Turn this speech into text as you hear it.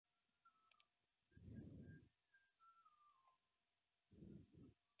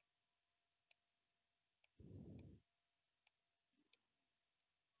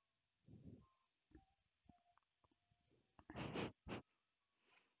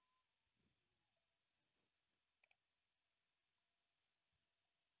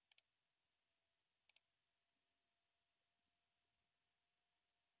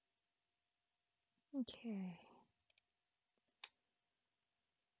Okay.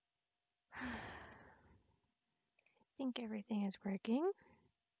 I think everything is working.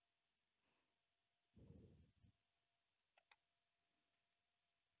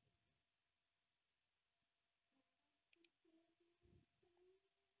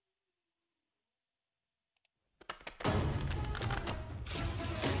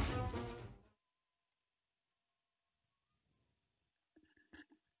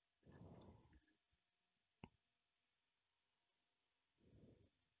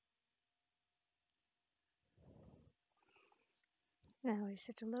 Now we just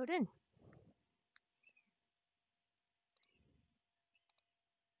have to load in.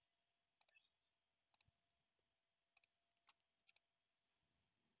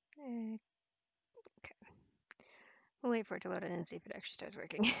 Okay. We'll wait for it to load in and see if it actually starts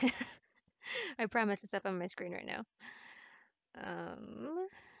working. I promise it's up on my screen right now.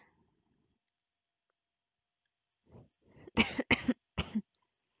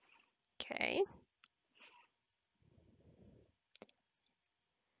 Okay.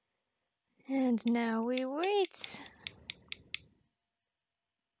 And now we wait.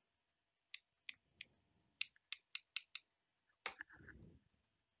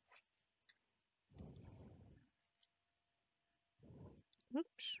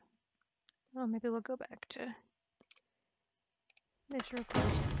 Oops. Well, maybe we'll go back to this real quick.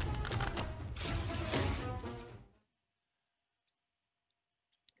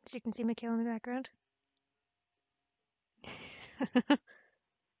 So you can see Mikhail in the background.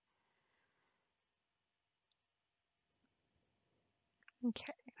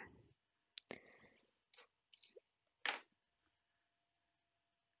 Okay.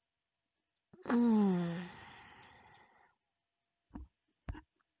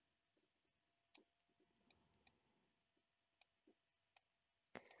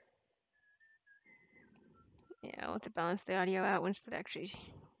 Yeah, I'll have to balance the audio out once it actually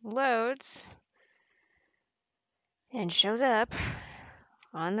loads and shows up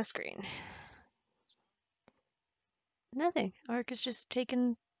on the screen. Nothing. Arc is just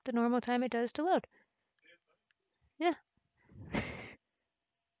taking the normal time it does to load. Yeah.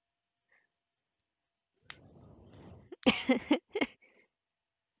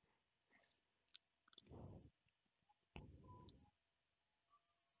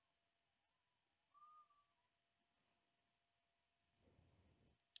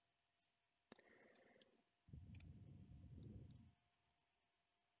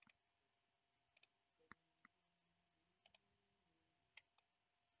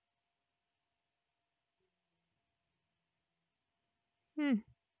 We're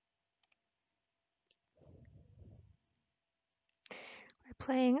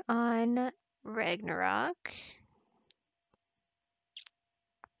playing on Ragnarok.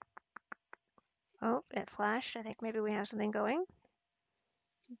 Oh, it flashed. I think maybe we have something going.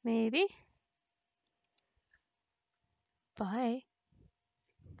 Maybe. Bye.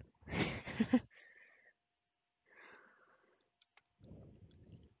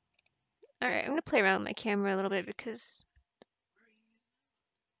 Alright, I'm gonna play around with my camera a little bit because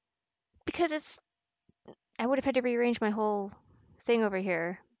it's I would have had to rearrange my whole thing over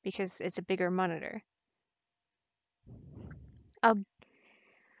here because it's a bigger monitor.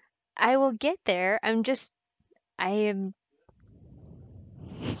 I will get there. I am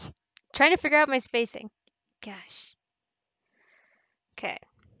trying to figure out my spacing. Gosh. Okay.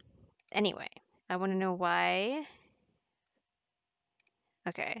 Anyway, I want to know why.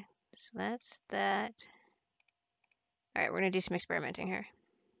 Okay, so that's that. All right, we're gonna do some experimenting here.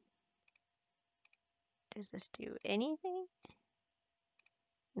 Does this do anything?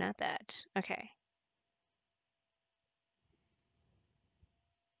 Not that. Okay.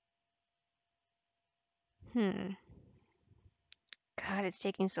 God, it's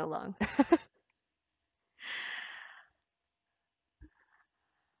taking so long.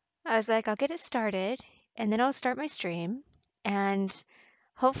 I was like, I'll get it started, and then I'll start my stream, and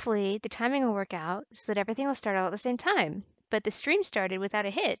hopefully the timing will work out so that everything will start all at the same time. But the stream started without a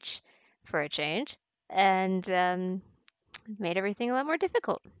hitch, for a change, and made everything a lot more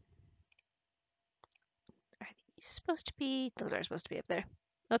difficult. Are these supposed to be? Those are supposed to be up there.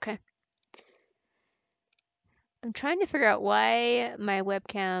 Okay. I'm trying to figure out why my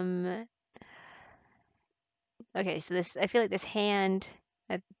webcam. Okay, so I feel like this hand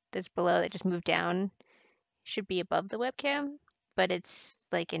that's below that just moved down should be above the webcam, but it's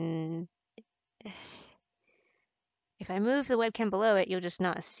like if I move the webcam below it, you'll just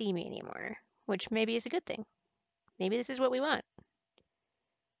not see me anymore, which maybe is a good thing. Maybe this is what we want.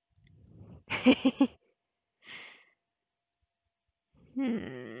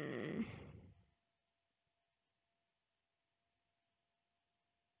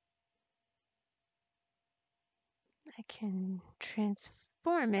 I can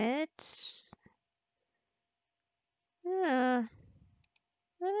transform it. I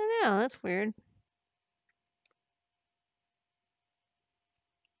don't know, that's weird.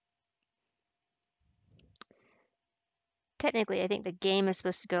 Technically, I think the game is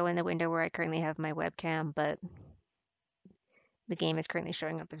supposed to go in the window where I currently have my webcam, but the game is currently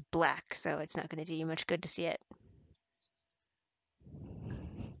showing up as black, so it's not going to do you much good to see it.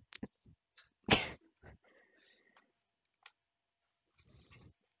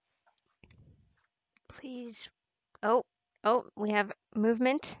 Please. Oh, we have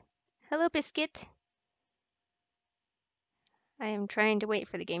movement. Hello, Biscuit. I am trying to wait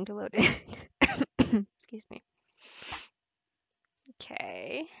for the game to load it. Excuse me.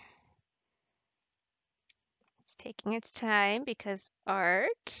 Okay. It's taking its time because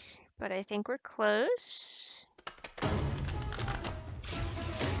Ark, but I think we're close.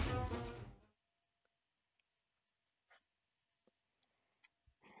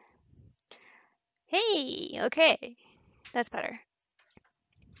 Hey, okay. That's better.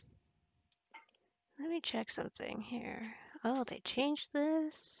 Let me check something here. Oh, they changed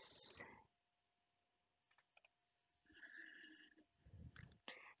this.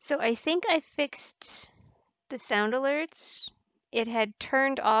 So I think I fixed the sound alerts. It had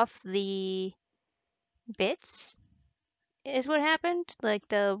turned off the bits, is what happened. Like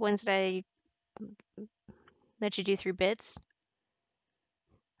the ones that I let you do through bits.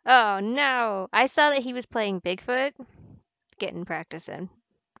 Oh no! I saw that he was playing Bigfoot. Getting practice in.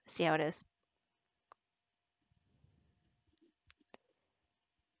 See how it is.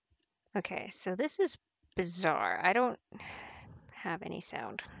 Okay, so this is bizarre. I don't have any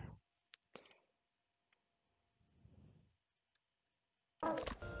sound.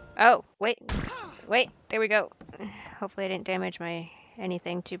 Oh, wait, there we go. Hopefully I didn't damage my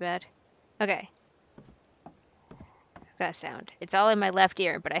anything too bad. Okay. I've got sound. It's all in my left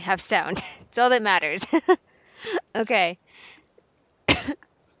ear, but I have sound. It's all that matters. Okay.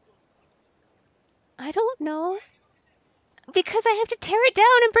 I don't know. Because I have to tear it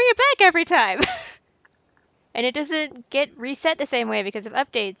down and bring it back every time. And it doesn't get reset the same way because of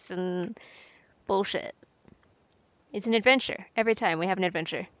updates and bullshit. It's an adventure. Every time we have an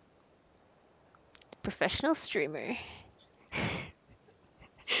adventure. Professional streamer.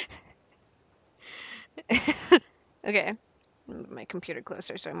 Okay. Move my computer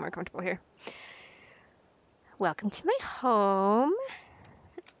closer so I'm more comfortable here. Welcome to my home.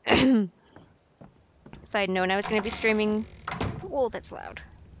 If I'd known I was going to be streaming... Whoa, that's loud.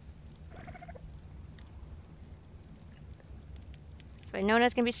 If I'd known I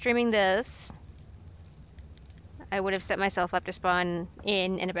was going to be streaming this, I would have set myself up to spawn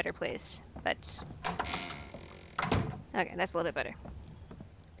in a better place. But... Okay, that's a little bit better.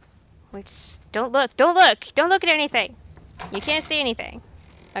 Which... Don't look! Don't look! Don't look at anything! You can't see anything.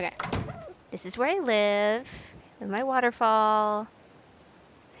 Okay. This is where I live. With my waterfall.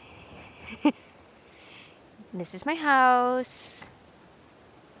 This is my house.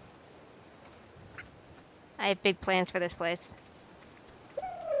 I have big plans for this place.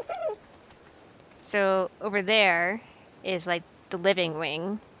 So over there is like the living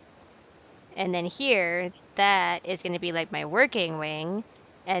wing. And then here, that is going to be like my working wing.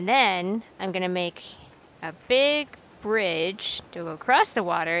 And then I'm going to make a big bridge to go across the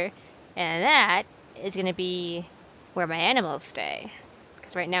water. And that is going to be where my animals stay.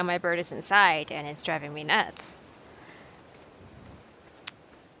 Because right now my bird is inside and it's driving me nuts.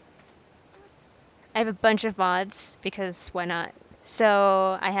 I have a bunch of mods because why not?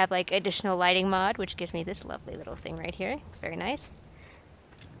 So I have like additional lighting mod, which gives me this lovely little thing right here. It's very nice.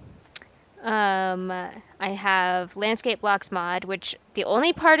 I have landscape blocks mod, which the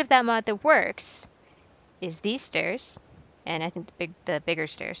only part of that mod that works is these stairs, and I think the bigger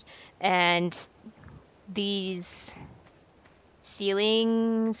stairs, and these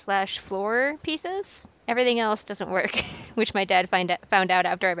ceiling / floor pieces. Everything else doesn't work, which my dad found out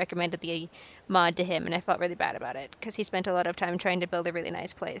after I recommended the mod to him, and I felt really bad about it because he spent a lot of time trying to build a really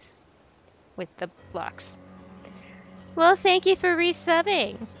nice place with the blocks. Well, thank you for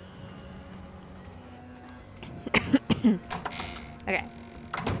resubbing. Okay,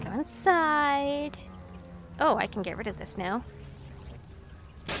 go inside. Oh, I can get rid of this now.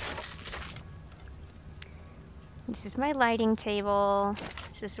 This is my lighting table.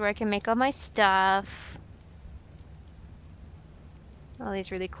 This is where I can make all my stuff. All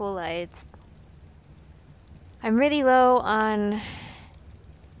these really cool lights. I'm really low on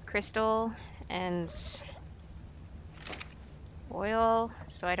crystal and oil,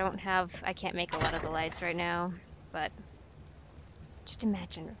 so I can't make a lot of the lights right now, but just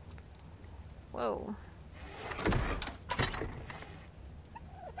imagine. Whoa.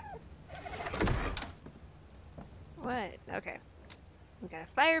 What? Okay. We got a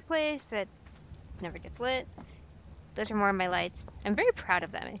fireplace that never gets lit. Those are more of my lights. I'm very proud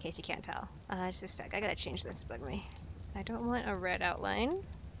of them, in case you can't tell. Just a sec. I gotta change this to bug me. I don't want a red outline.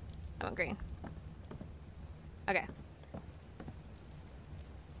 I want green. Okay.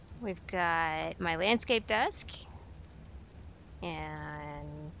 We've got my landscape desk.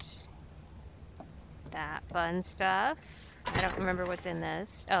 And that fun stuff. I don't remember what's in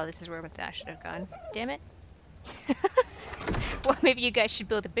this. Oh, this is where that should have gone. Damn it. Well, maybe you guys should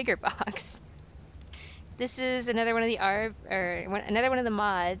build a bigger box. This is another one of the another one of the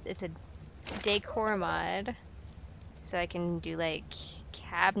mods. It's a decor mod. So I can do like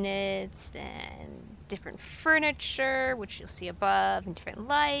cabinets and different furniture, which you'll see above, and different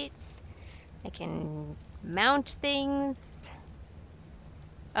lights. I can mount things.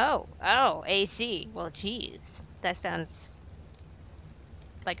 Oh, AC. Well, geez. That sounds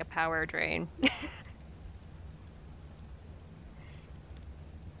like a power drain.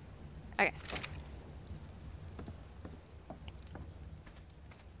 Okay.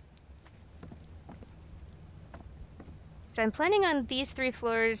 So I'm planning on these 3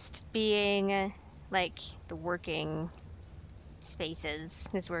 floors being like the working spaces.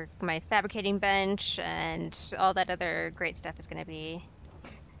 This is where my fabricating bench and all that other great stuff is going to be.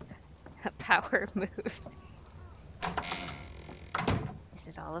 A power move. This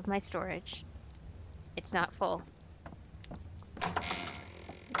is all of my storage. It's not full.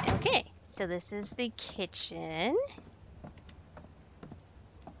 Okay, so this is the kitchen.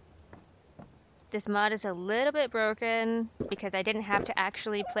 This mod is a little bit broken because I didn't have to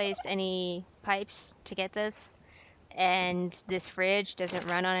actually place any pipes to get this. And this fridge doesn't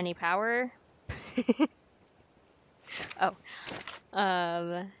run on any power. Oh.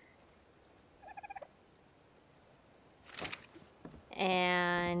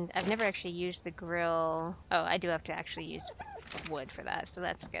 And I've never actually used the grill. Oh, I do have to actually use wood for that, so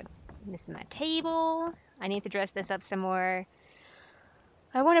that's good. And this is my table. I need to dress this up some more.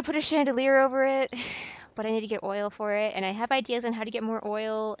 I want to put a chandelier over it, but I need to get oil for it, and I have ideas on how to get more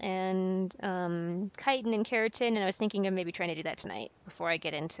oil and chitin and keratin, and I was thinking of maybe trying to do that tonight before I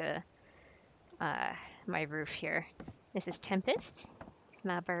get into my roof here. This is Tempest. It's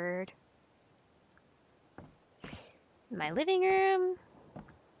my bird. My living room.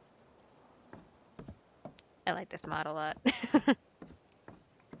 I like this mod a lot.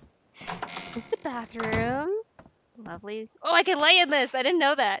 This is the bathroom. Lovely. Oh, I can lay in this! I didn't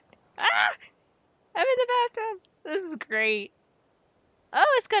know that. Ah! I'm in the bathtub! This is great.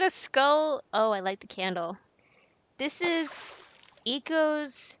 Oh, it's got a skull. Oh, I like the candle. This is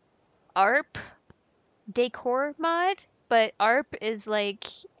Eco's ARP decor mod, but ARP is like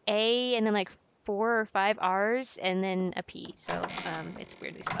A and then like 4 or 5 R's and then a P, so it's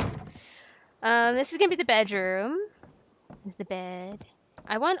weirdly spelled. This is gonna be the bedroom. This is the bed.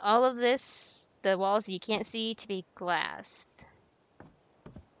 I want all of this, the walls you can't see, to be glass.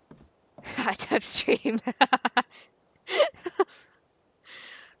 Hot tub stream.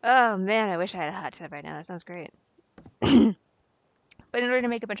 Oh man, I wish I had a hot tub right now. That sounds great. But in order to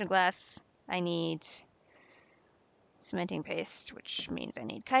make a bunch of glass, I need cementing paste, which means I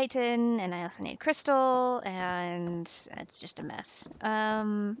need chitin, and I also need crystal, and it's just a mess.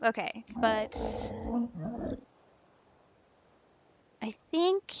 Okay, but I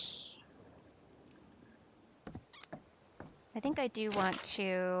think I do want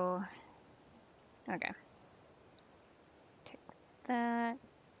to, okay, take that.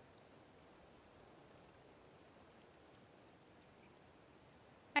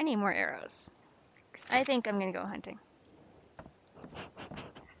 I need more arrows. I think I'm gonna go hunting.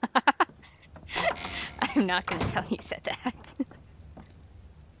 I'm not gonna tell you said that.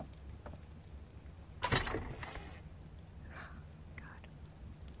 God.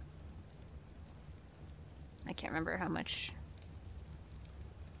 I can't remember how much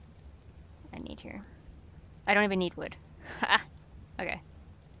I need here. I don't even need wood. Okay.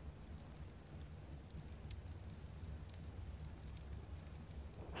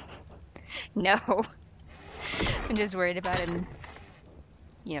 No. I'm just worried about him,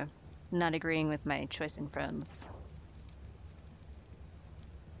 you know, not agreeing with my choice in friends.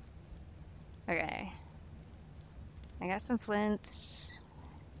 Okay. I got some flint,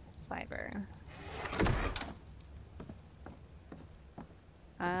 fiber.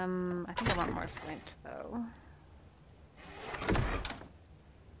 I think I want more flint, though.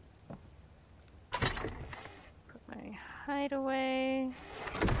 Put my hideaway.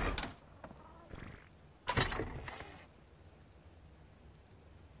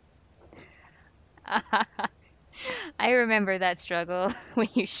 I remember that struggle when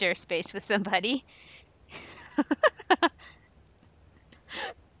you share space with somebody.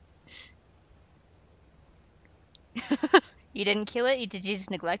 You didn't kill it? Did you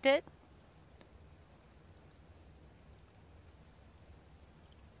just neglect it?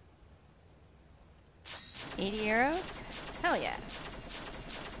 $80 arrows? Hell yeah.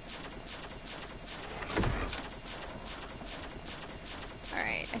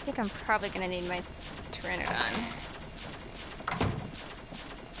 Alright, I think I'm probably gonna need my Pteranodon.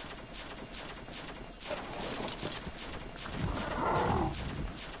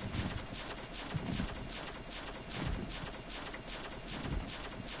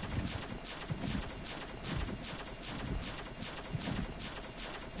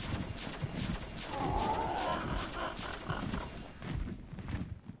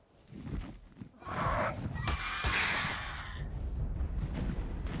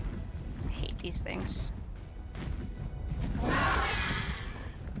 These things.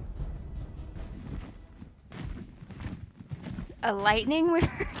 A lightning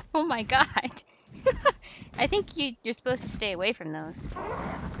river? Oh my god. I think you're supposed to stay away from those.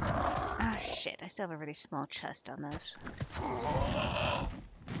 Oh shit, I still have a really small chest on those.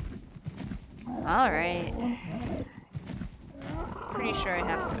 Alright. Pretty sure I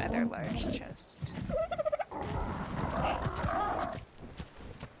have some other large chests.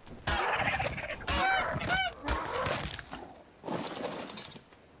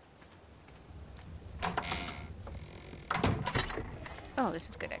 Oh, this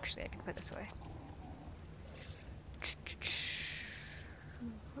is good actually. I can put this away.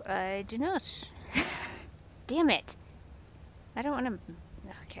 I do not. Damn it. I don't want to...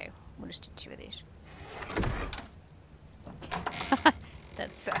 Okay, we'll just do 2 of these.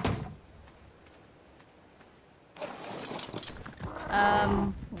 That sucks.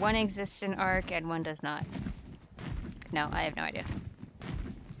 One exists in Ark and one does not. No, I have no idea.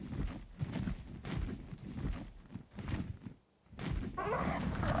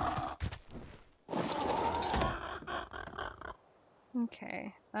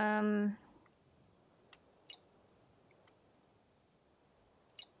 Okay,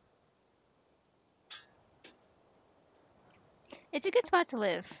 it's a good spot to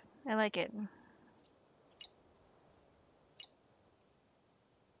live. I like it.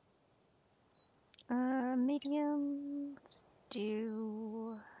 Medium. Let's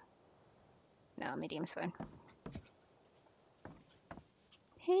do... No, medium's fine.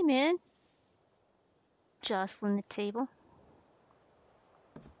 Hey, man. Jostling the table.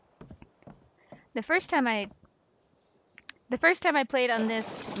 The first time I played on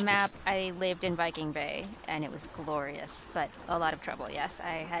this map, I lived in Viking Bay, and it was glorious, but a lot of trouble, yes.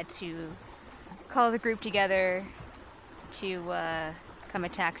 I had to call the group together to come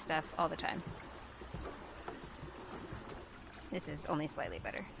attack stuff all the time. This is only slightly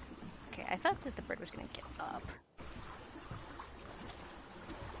better. Okay, I thought that the bird was going to get up.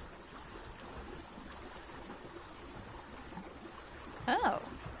 Oh.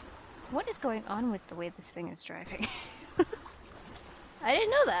 What is going on with the way this thing is driving? I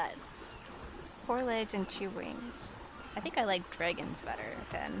didn't know that. 4 legs and 2 wings. I think I like dragons better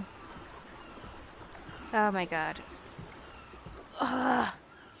than... Oh my god. Ugh.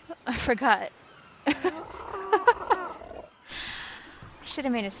 I forgot. Should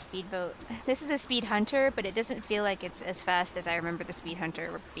have made a speedboat. This is a speed hunter, but it doesn't feel like it's as fast as I remember the speed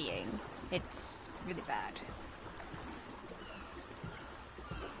hunter being. It's really bad.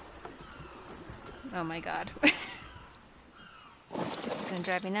 Oh my god. This is gonna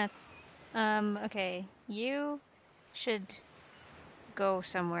drive me nuts. Okay. You should go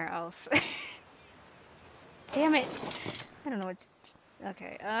somewhere else. Damn it! I don't know what's...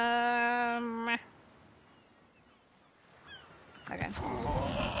 Okay, Okay.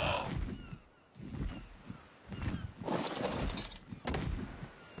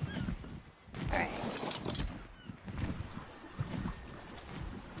 Alright.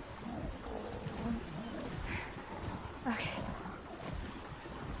 Okay.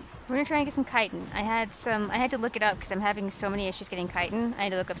 We're gonna try and get some chitin. I had to look it up because I'm having so many issues getting chitin. I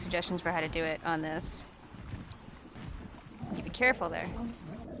had to look up suggestions for how to do it on this. You be careful there.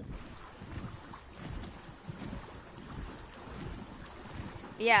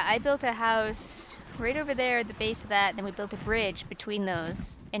 Yeah, I built a house right over there at the base of that, then we built a bridge between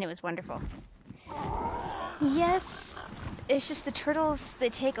those, and it was wonderful. Yes, it's just the turtles, they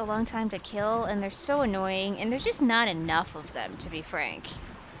take a long time to kill, and they're so annoying, and there's just not enough of them, to be frank.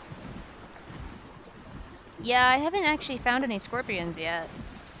 Yeah, I haven't actually found any scorpions yet.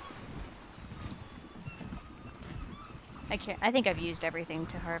 I think I've used everything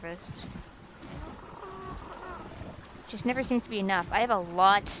to harvest. Just never seems to be enough. I have a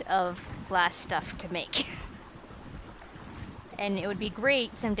lot of glass stuff to make. And it would be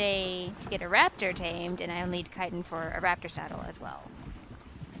great someday to get a raptor tamed, and I'll need chitin for a raptor saddle as well.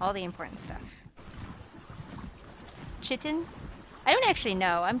 All the important stuff. Chitin? I don't actually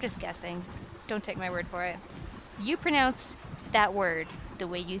know. I'm just guessing. Don't take my word for it. You pronounce that word the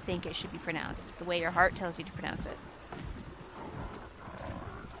way you think it should be pronounced, the way your heart tells you to pronounce it.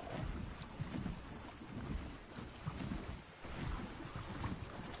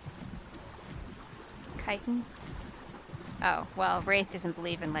 Chitin? Oh, well, Wraith doesn't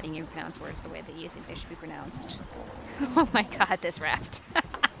believe in letting you pronounce words the way that you think they should be pronounced. Oh my god, this raft.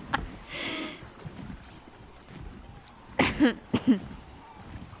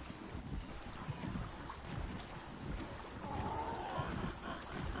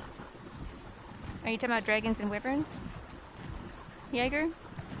 Are you talking about dragons and wyverns? Jaeger?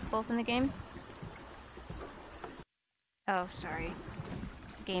 Both in the game? Oh, sorry.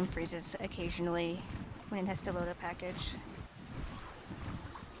 The game freezes occasionally when it has to load a package.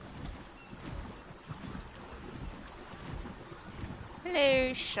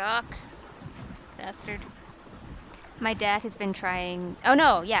 Hello, Shock. Bastard. My dad has been trying... Oh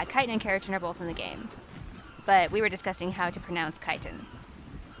no, yeah, chitin and keratin are both in the game. But we were discussing how to pronounce chitin.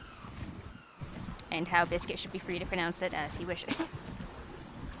 And how Biscuit should be free to pronounce it as he wishes.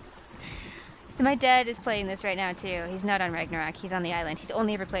 So my dad is playing this right now too. He's not on Ragnarok, he's on the island. He's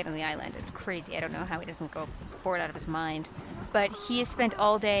only ever played on the island. It's crazy. I don't know how he doesn't go bored out of his mind. But he has spent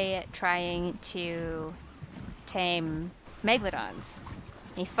all day trying to tame megalodons.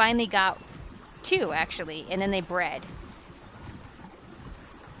 He finally got 2, actually, and then they bred.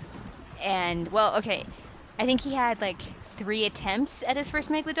 And, well, okay, I think he had like 3 attempts at his first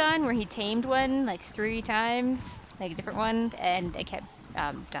megalodon where he tamed one like 3 times, like a different one, and they kept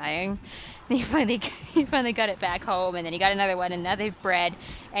dying. And he finally got it back home, and then he got another one, and now they've bred,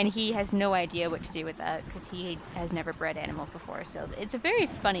 and he has no idea what to do with that because he has never bred animals before. So it's a very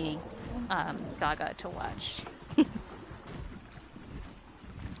funny saga to watch.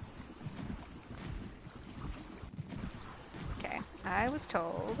 Okay, I was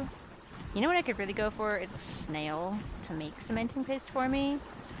told. You know what I could really go for is a snail to make cementing paste for me.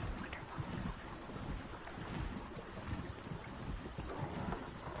 That sounds wonderful.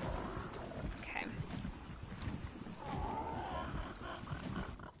 Okay.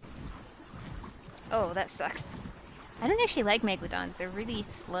 Oh, that sucks. I don't actually like megalodons. They're really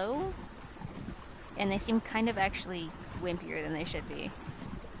slow, and they seem kind of actually wimpier than they should be.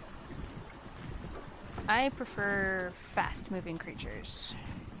 I prefer fast-moving creatures.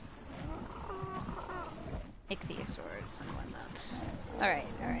 Ichthyosaurs and whatnot. Alright,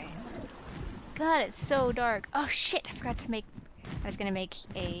 alright. God, it's so dark. Oh shit, I forgot to make... I was gonna make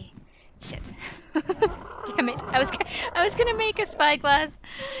a... Shit. Damn it. I was gonna make a spyglass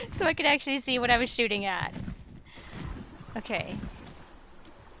so I could actually see what I was shooting at. Okay.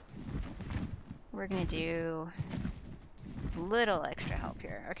 We're gonna do a little extra help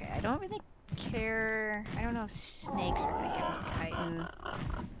here. Okay, I don't really care... I don't know if snakes are gonna give me chitin.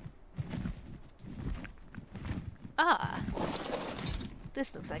 Ah,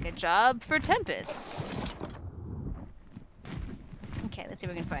 this looks like a job for Tempest. Okay, let's see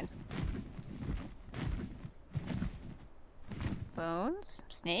what we can find. Bones,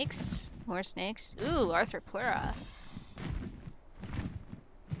 snakes, more snakes. Ooh, Arthropleura.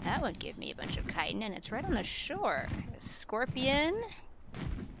 That would give me a bunch of chitin, and it's right on the shore. A scorpion.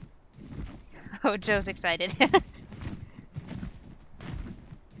 Oh, Joe's excited.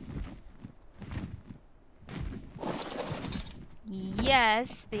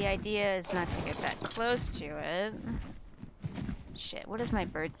 Yes, the idea is not to get that close to it. Shit, what is my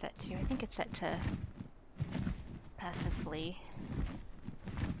bird set to? I think it's set to passive flee.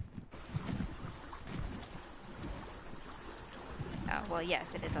 Oh, well,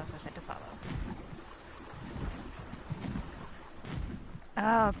 yes, it is also set to follow.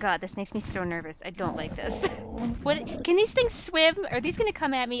 Oh god, this makes me so nervous. I don't like this. What? Can these things swim? Are these gonna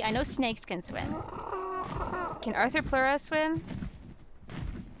come at me? I know snakes can swim. Can Arthropleura swim?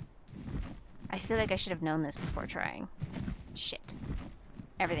 I feel like I should have known this before trying. Shit.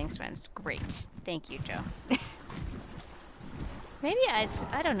 Everything swims. Great. Thank you, Joe. Maybe I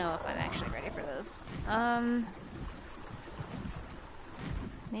don't know if I'm actually ready for those.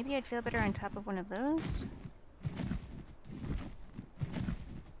 Maybe I'd feel better on top of one of those?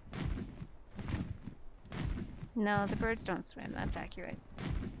 No, the birds don't swim. That's accurate.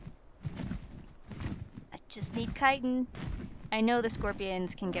 I just need chitin. I know the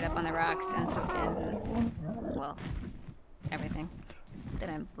scorpions can get up on the rocks, and so can, well, everything that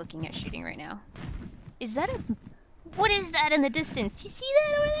I'm looking at shooting right now. Is that a... What is that in the distance? Do you see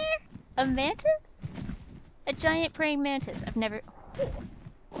that over there? A mantis? A giant praying mantis. I've never...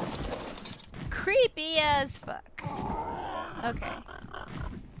 Creepy as fuck. Okay.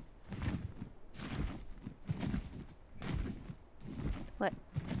 What?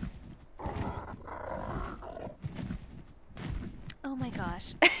 Oh my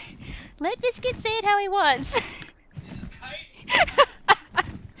gosh. Let Biscuit say it how he wants.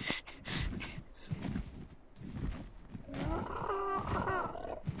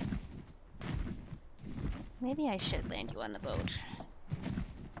 Maybe I should land you on the boat.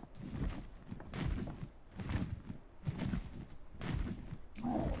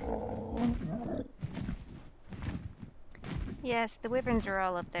 Yes, the wyverns are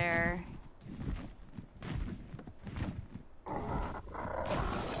all up there. You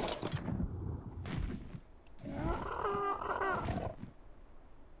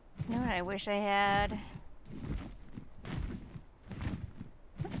know what I wish I had?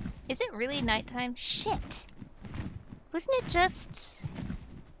 Is it really nighttime? Shit! Wasn't it just...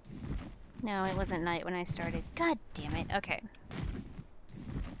 No, it wasn't night when I started. God damn it. Okay.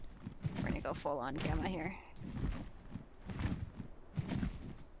 We're gonna go full on gamma here.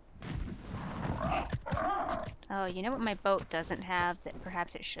 Oh, you know what my boat doesn't have that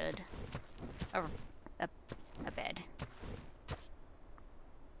perhaps it should? A bed.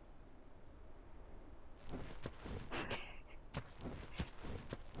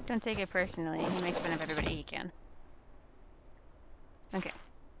 Don't take it personally. He makes fun of everybody he can. Okay.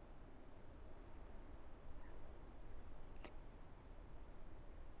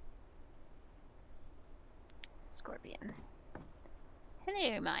 Scorpion.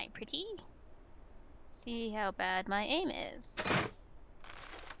 Hello, my pretty. See how bad my aim is.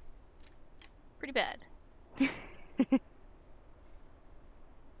 Pretty bad.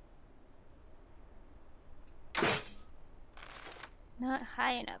 Not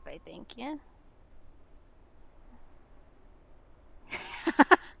high enough, I think, yeah?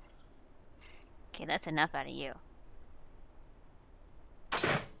 Okay, that's enough out of you.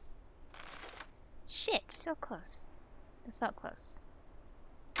 Shit, so close. That felt close.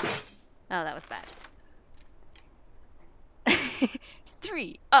 Oh, that was bad.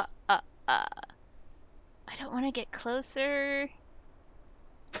 3. I don't want to get closer.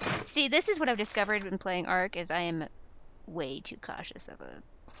 See, this is what I've discovered when playing Ark, is I am way too cautious of a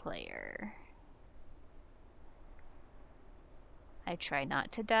player. I try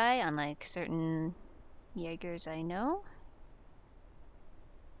not to die, unlike certain Jaegers I know.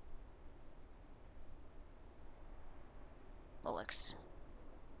 Bullocks.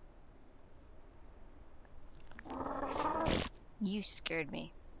 You scared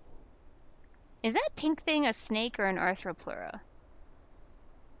me. Is that pink thing a snake or an arthropleura?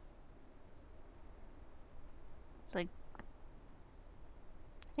 It's like...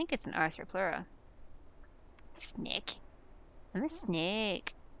 I think it's an arthropleura. Snake. I'm a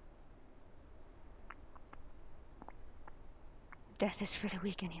snake. Death is for the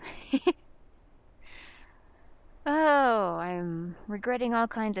weak anyway. Oh, I'm regretting all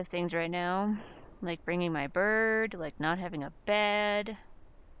kinds of things right now. Like bringing my bird, like not having a bed.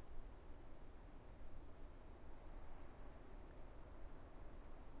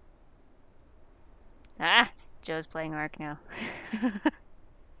 Ah! Joe's playing Ark now.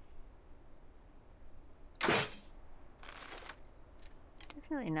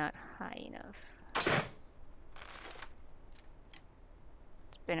 Definitely not high enough.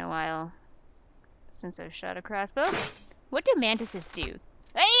 It's been a while since I've shot a crossbow. What do mantises do?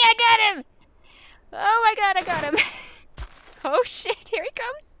 Hey, I got him! Oh my god, I got him! Oh shit, here he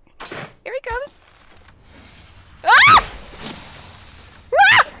comes! Here he comes! Ah!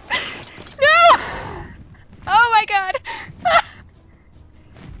 Ah! No! Oh my god!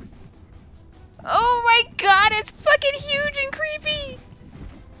 Oh my god, it's fucking huge and creepy!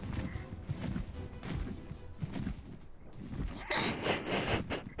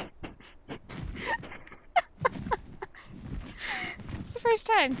 It's the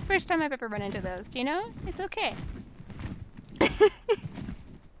first time I've ever run into those, you know? It's okay.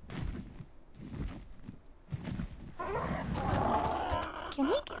 Can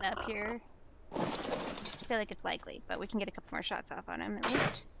he get up here? I feel like it's likely, but we can get a couple more shots off on him at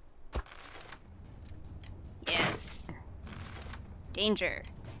least. Yes. Danger.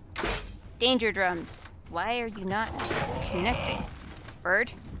 Danger drums. Why are you not connecting?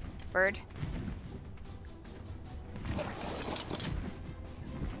 Bird? Bird?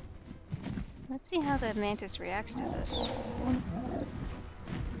 Let's see how the mantis reacts to this.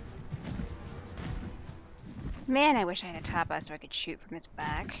 Man, I wish I had a tapa so I could shoot from its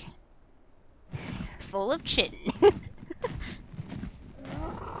back. Full of chitin.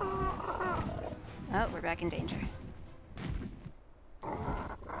 Oh, we're back in danger.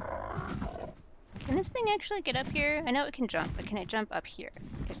 Can this thing actually get up here? I know it can jump, but can it jump up here?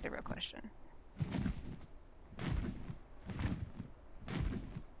 Is the real question.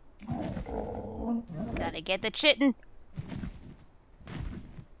 Gotta get the chitin.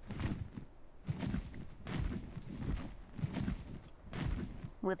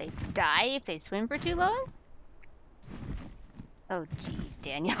 Will they die if they swim for too long? Oh, jeez,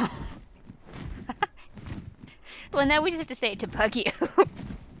 Daniel. Well, now we just have to say it to bug you.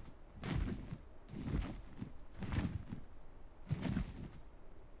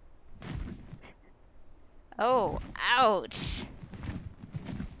 Oh, ouch.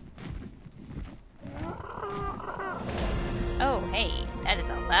 Oh, hey, that is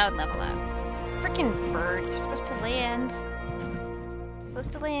a loud level up. Frickin' bird, you're supposed to land.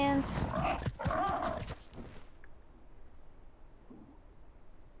 Supposed to land.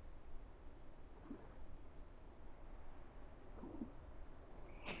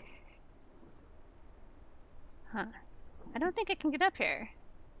 Huh. I don't think I can get up here.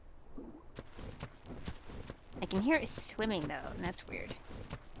 I can hear it swimming though, and that's weird.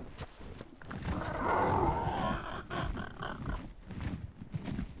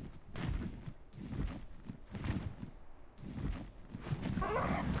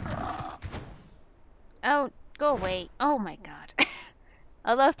 Oh, go away. Oh my god.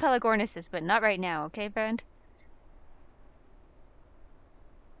 I love Pelagornises, but not right now, okay, friend?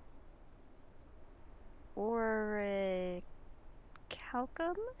 Or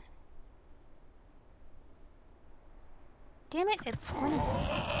Calcum? Damn it, it went.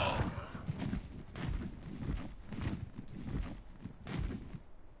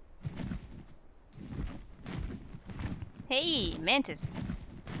 Hey, Mantis.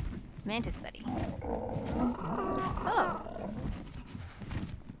 Mantis buddy. Oh.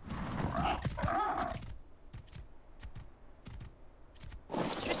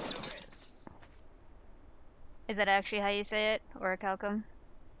 Strosaurus. Is that actually how you say it? Or Calcum?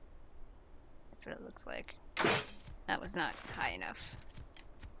 That's what it looks like. That was not high enough.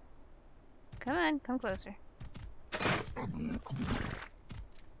 Come on, come closer.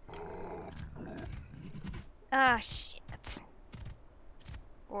 Ah, shit.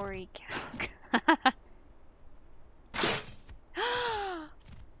 Oricalc.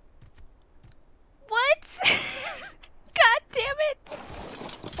 What? God damn it!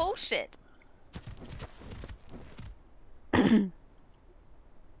 Bullshit.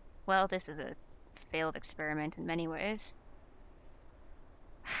 Well, this is a failed experiment in many ways.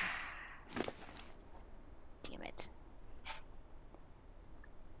 Damn it.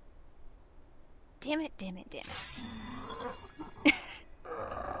 Damn it, damn it, damn it.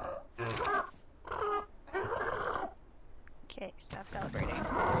 Okay, stop celebrating.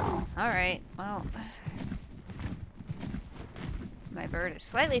 Alright, well. My bird is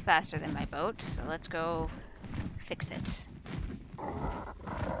slightly faster than my boat, so let's go fix it.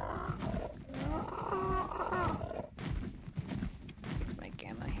 Fix my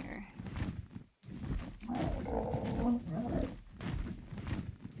gamma here.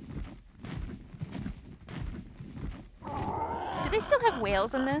 Do they still have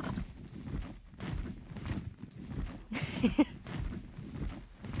whales in this?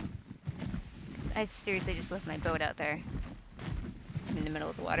 I seriously just left my boat out there in the middle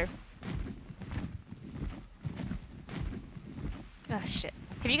of the water. Oh shit.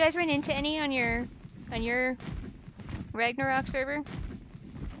 Have you guys run into any on your Ragnarok server?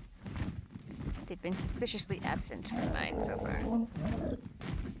 They've been suspiciously absent from mine so far.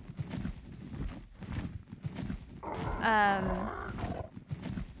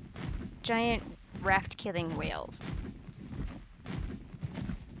 Giant raft-killing whales.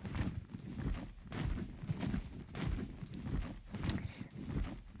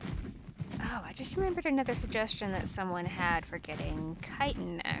 Oh, I just remembered another suggestion that someone had for getting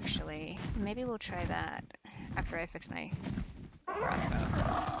chitin, actually. Maybe we'll try that after I fix my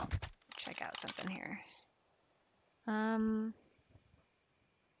crossbow. Check out something here.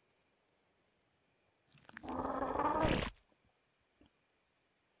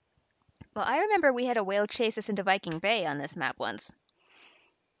 Well, I remember we had a whale chase us into Viking Bay on this map once.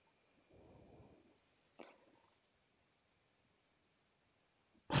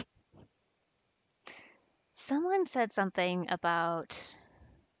 Someone said something about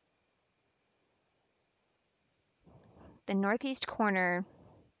the northeast corner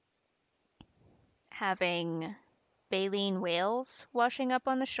having baleen whales washing up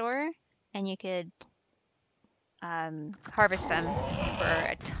on the shore, and you could harvest them for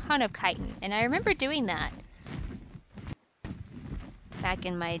a ton of chitin. And I remember doing that back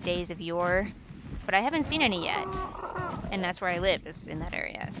in my days of yore. but I haven't seen any yet. And that's where I live, is in that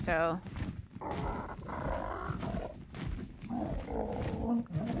area, so...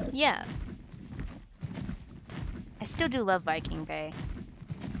 Yeah. I still do love Viking Bay.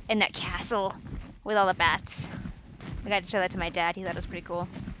 And that castle with all the bats. I got to show that to my dad. He thought it was pretty cool.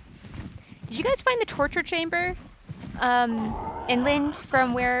 Did you guys find the torture chamber? Inland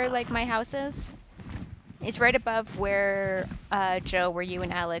from where, like, my house is? It's right above where, Joe, where you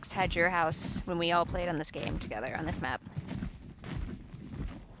and Alex had your house when we all played on this game together, on this map.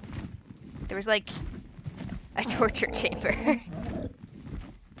 There was, like, a torture chamber.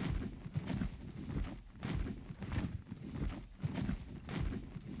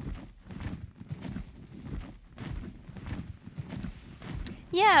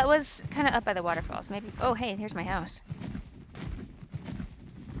 Yeah, it was kind of up by the waterfalls. Maybe. Oh, hey, here's my house.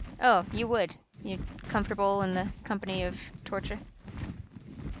 Oh, you would. You're comfortable in the company of torture?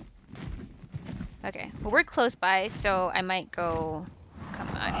 Okay. Well, we're close by, so I might go... Come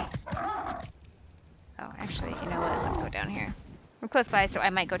on. Oh, actually, you know what? Let's go down here. We're close by, so I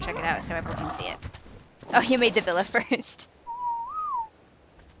might go check it out so everyone can see it. Oh, you made the villa first.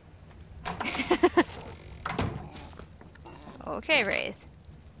 Okay, Wraith.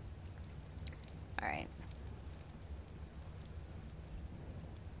 Alright.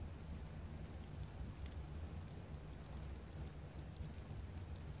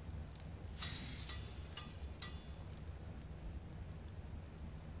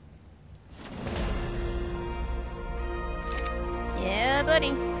 Yeah,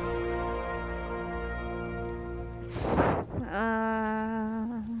 buddy.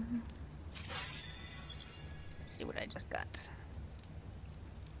 Let's see what I just got.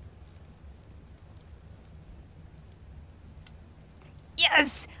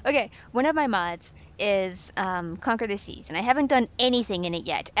 Yes! Okay, one of my mods is Conquer the Seas, and I haven't done anything in it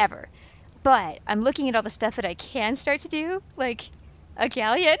yet, ever. But I'm looking at all the stuff that I can start to do, like a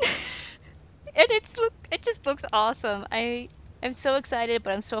galleon. And it just looks awesome. I'm so excited,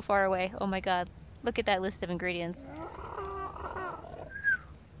 but I'm so far away. Oh my god. Look at that list of ingredients.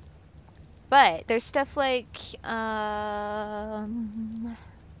 But there's stuff like where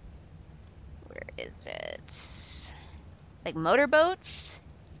is it? Like motorboats?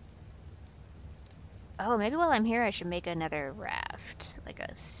 Oh, maybe while I'm here I should make another raft, like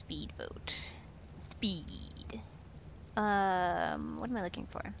a speedboat. Speed. What am I looking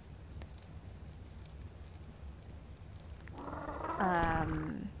for?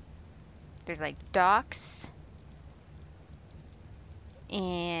 There's like docks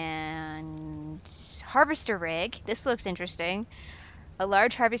and harvester rig. This looks interesting. A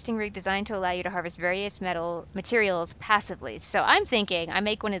large harvesting rig designed to allow you to harvest various materials passively. So I'm thinking I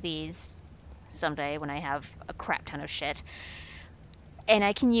make one of these someday when I have a crap ton of shit. And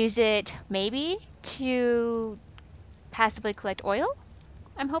I can use it maybe to passively collect oil,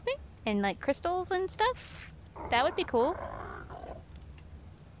 I'm hoping, and like crystals and stuff. That would be cool.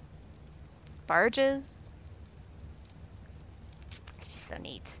 Barges. It's just so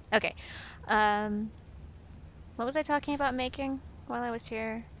neat. Okay. What was I talking about making while I was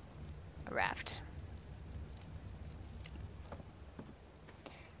here? A raft.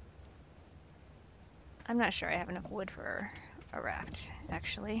 I'm not sure I have enough wood for a raft,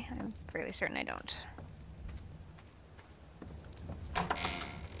 actually. I'm fairly certain I don't.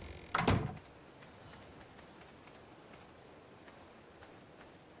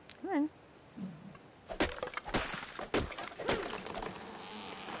 Come on.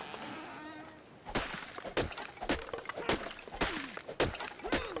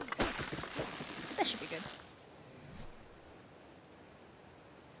 That should be good.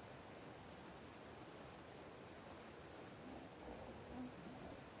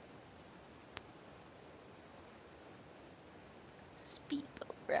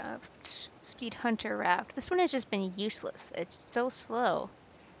 Speedboat raft. Speed hunter raft. This one has just been useless. It's so slow.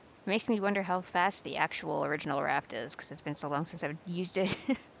 It makes me wonder how fast the actual original raft is, because it's been so long since I've used it.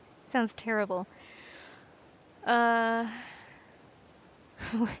 Sounds terrible.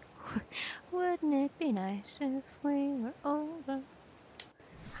 Wouldn't it be nice if we were older?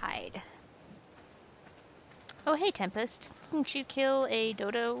 Hide. Oh, hey, Tempest. Didn't you kill a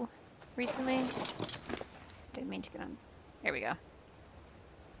dodo recently? Didn't mean to get on. There we go.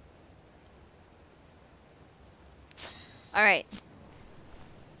 Alright.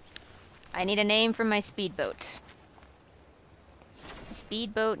 I need a name for my speedboat.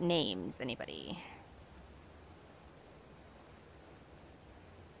 Speedboat names, anybody?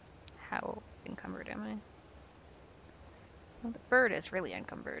 How encumbered am I? Well, the bird is really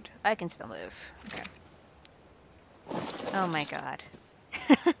encumbered. I can still move. Okay. Oh my god.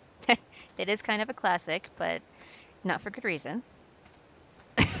 It is kind of a classic, but not for good reason.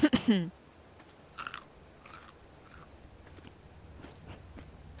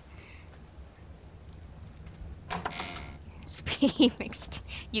 Speedy mixed.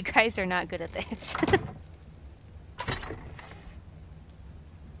 You guys are not good at this.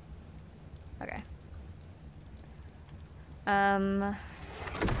 Okay. Can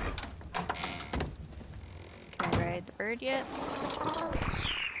I ride the bird yet?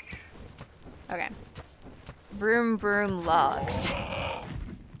 Okay. Vroom vroom logs.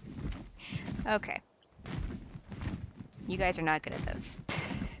 Okay. You guys are not good at this.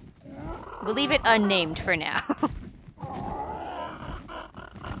 We'll leave it unnamed for now.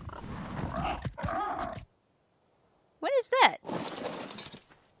 What is that? Is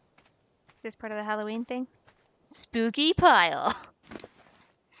this part of the Halloween thing? Spooky pile.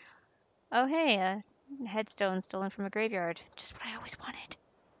 Oh hey, a headstone stolen from a graveyard. Just what I always wanted.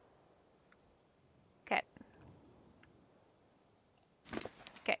 Okay.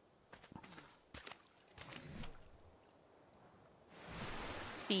 Okay.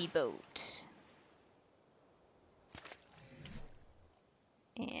 Speedboat.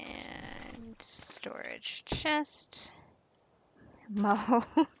 And storage chest. Mo.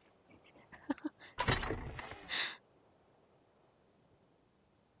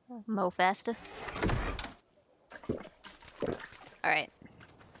 Mo faster. Alright.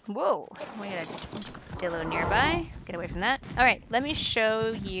 Whoa. We got a dillo nearby. Get away from that. Alright, let me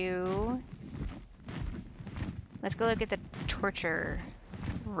show you. Let's go look at the torture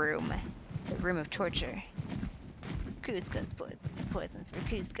room. The room of torture. Cusco's poison. Poison for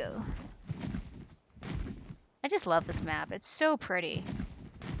Cusco. I just love this map. It's so pretty.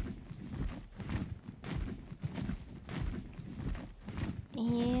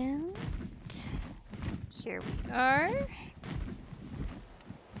 And here we are.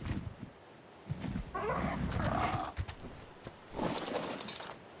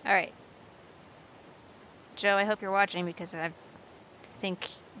 Alright. Joe, I hope you're watching because I think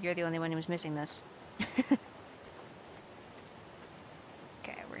you're the only one who's missing this.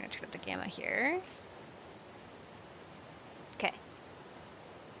 Okay, we're gonna turn up the gamma here. Okay.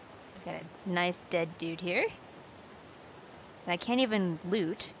 Got a nice dead dude here. And I can't even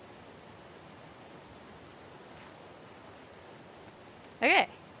loot. Okay.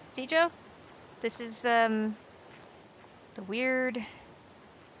 See, Joe? This is, the weird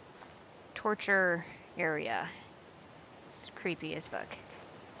torture area. It's creepy as fuck.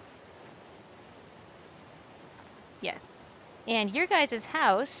 Yes. And your guys'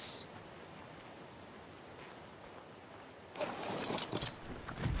 house...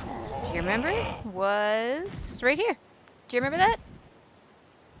 Do you remember? Was right here. Do you remember that?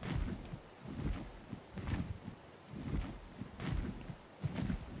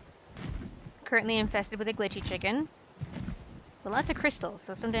 Currently infested with a glitchy chicken. But lots of crystals,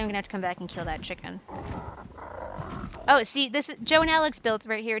 so someday I'm gonna have to come back and kill that chicken. Oh, see, this is Joe and Alex built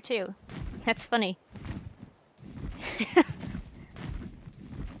right here too. That's funny.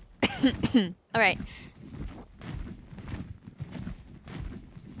 Alright.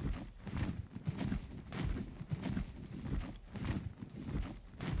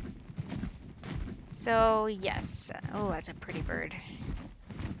 So, yes. Oh, that's a pretty bird.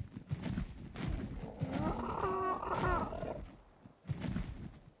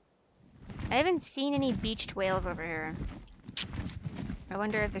 I haven't seen any beached whales over here. I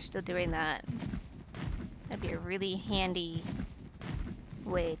wonder if they're still doing that. That'd be a really handy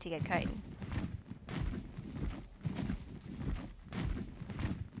way to get kiting.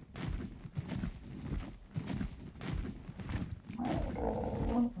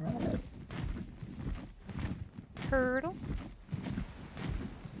 Turtle.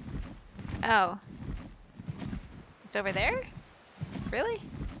 Oh. It's over there? Really?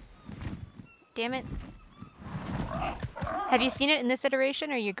 Damn it. Have you seen it in this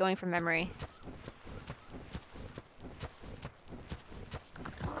iteration, or are you going from memory?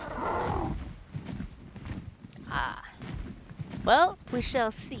 Ah. Well, we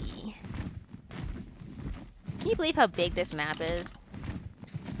shall see. Can you believe how big this map is?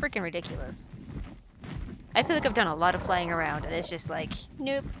 It's freaking ridiculous. I feel like I've done a lot of flying around, and it's just like,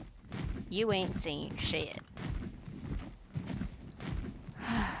 nope, you ain't seen shit.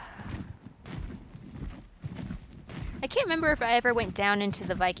 I can't remember if I ever went down into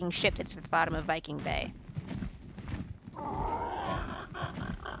the Viking ship that's at the bottom of Viking Bay.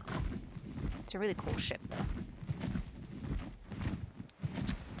 It's a really cool ship, though.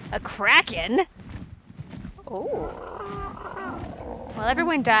 A kraken? Oh. Well,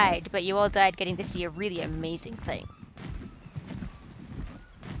 everyone died, but you all died getting to see a really amazing thing.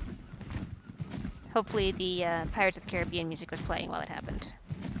 Hopefully the Pirates of the Caribbean music was playing while it happened.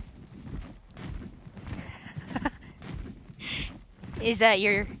 Is that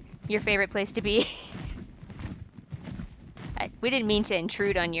your favorite place to be? We didn't mean to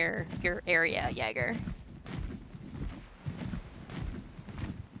intrude on your area, Jaeger.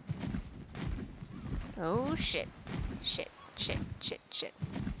 Oh shit. Shit, shit, shit, shit.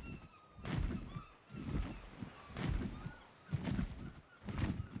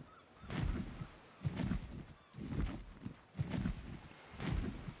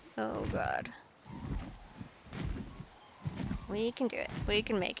 Oh god. We can do it. We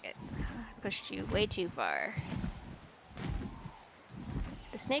can make it. I pushed you way too far.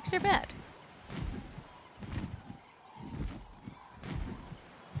 The snakes are bad.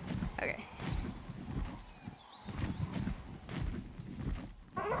 Okay.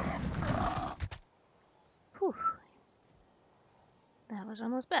 Whew. That was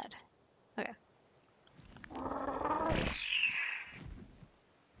almost bad. Okay.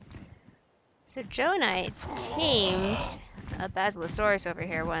 So Joe and I tamed a Basilosaurus over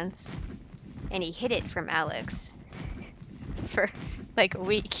here once, and he hid it from Alex for like a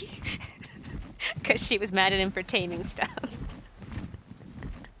week because she was mad at him for taming stuff.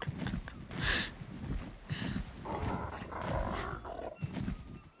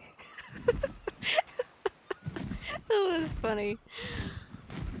 That was funny.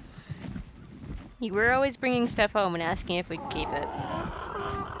 You were always bringing stuff home and asking if we could keep it.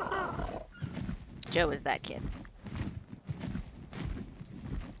 Joe was that kid.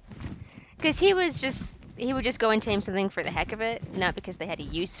 Because he would just go and tame something for the heck of it, not because they had a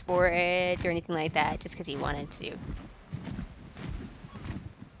use for it or anything like that, just because he wanted to.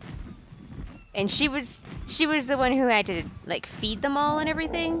 And she was the one who had to like feed them all and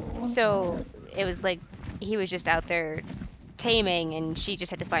everything. So it was like he was just out there taming, and she just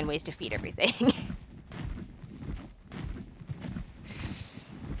had to find ways to feed everything.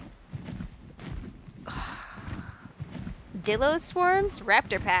 Dillo swarms,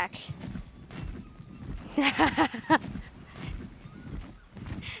 raptor pack.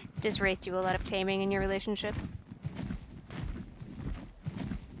 Does Wraith do a lot of taming in your relationship?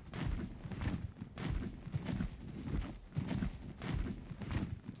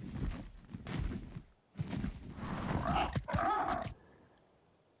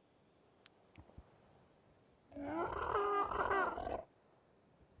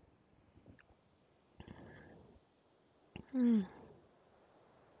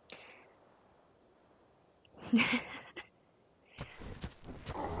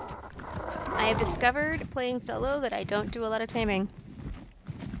 I have discovered playing solo that I don't do a lot of taming.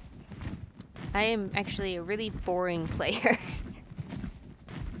 I am actually a really boring player.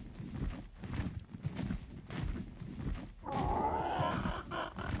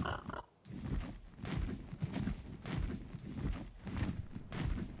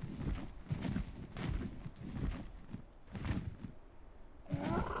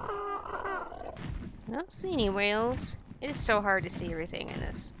 I don't see any whales. It is so hard to see everything in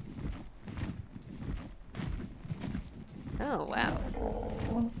this. Oh, wow.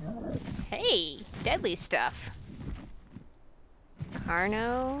 Hey, deadly stuff.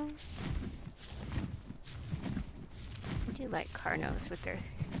 Carno. I do like Carnos with their...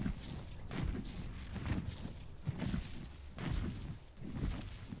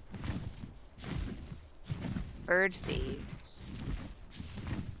 Bird thieves.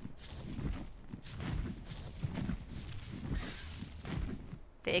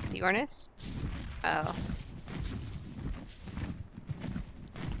 The Ichthyornis? Oh.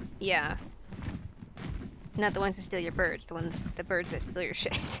 Yeah. Not the ones that steal your birds, the birds that steal your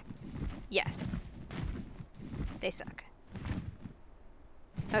shit. Yes. They suck.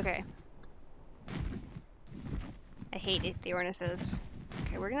 Okay. I hate Ichthyornises.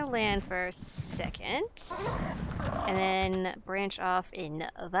 Okay, we're gonna land for a second. And then branch off in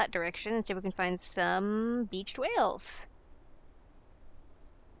that direction and see if we can find some beached whales.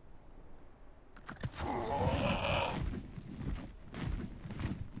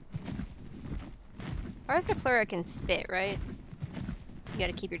 Arthropleura can spit, right? You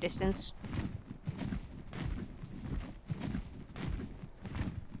gotta keep your distance.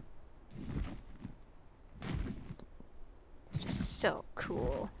 It's just so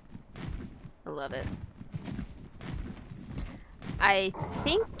cool. I love it. I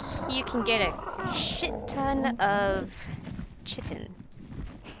think you can get a shit ton of chitin.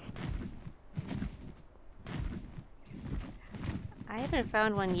 I haven't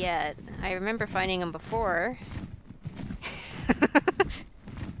found one yet. I remember finding them before.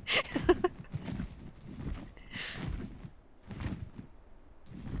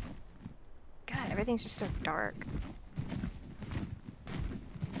 everything's just so dark.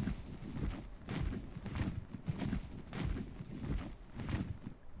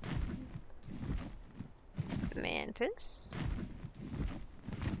 Mantis.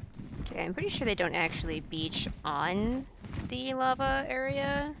 Okay, I'm pretty sure they don't actually beach on the lava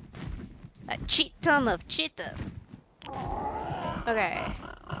area. Cheat ton of cheetah. Okay.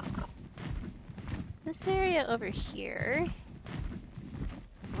 This area over here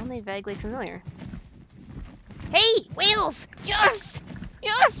is only vaguely familiar. Hey, whales! Yes!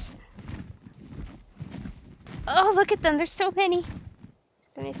 Yes! Oh, look at them. There's so many. Is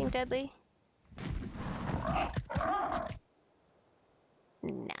there anything deadly?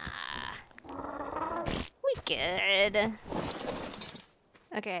 Nah. We good.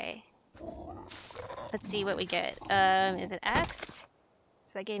 Okay. Let's see what we get. Is it axe?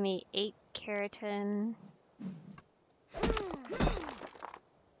 So that gave me 8 keratin. Ugh,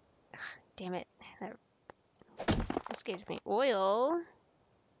 damn it. This gives me oil.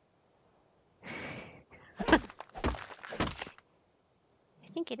 I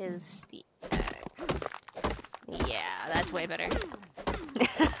think it is the axe. Yeah, that's way better.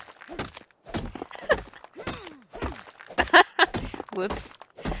 Whoops.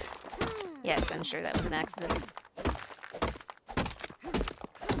 Yes, I'm sure that was an accident.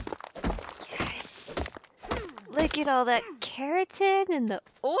 Yes! Look at all that keratin and the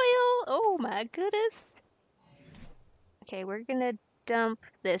oil! Oh my goodness! Okay, we're gonna dump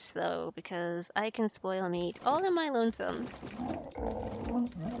this though, because I can spoil meat all in my lonesome.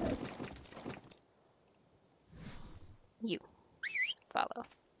 You. Follow.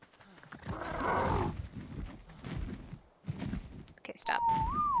 Okay, stop.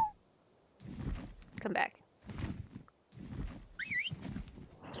 Come back.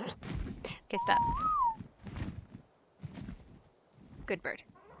 Okay, stop. Good bird.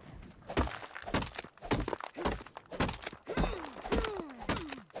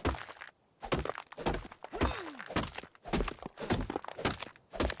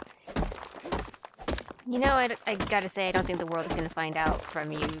 You know, I gotta say, I don't think the world is gonna find out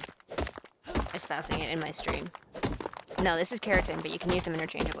from you espousing it in my stream. No, this is keratin, but you can use them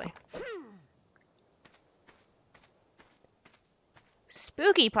interchangeably.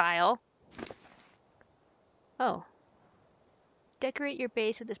 Spooky pile? Oh. Decorate your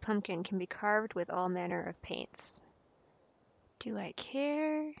base with this pumpkin. Can be carved with all manner of paints. Do I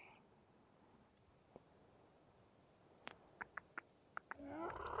care?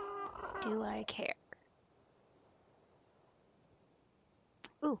 Do I care?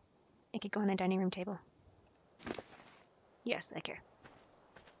 Ooh, it could go on the dining room table. Yes, I care.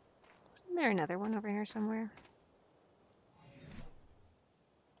 Isn't there another one over here somewhere?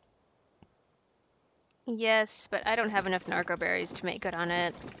 Yes, but I don't have enough narco berries to make good on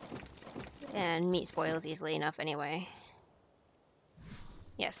it. And meat spoils easily enough anyway.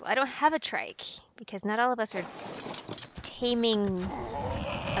 Yes, well, I don't have a trike, because not all of us are taming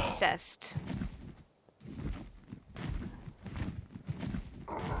obsessed.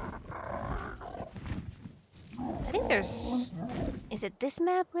 I think there's... Is it this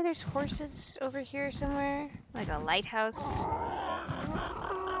map where there's horses over here somewhere? Like a lighthouse?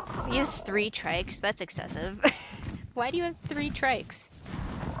 You have 3 trikes? That's excessive. Why do you have 3 trikes?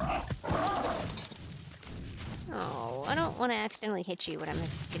 Oh, I don't want to accidentally hit you when I'm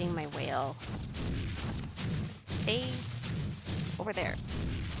getting my whale. Stay over there.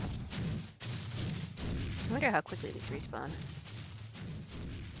 I wonder how quickly these respawn.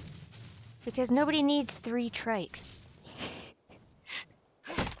 Because nobody needs 3 trikes.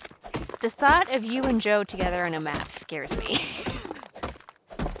 The thought of you and Joe together on a map scares me.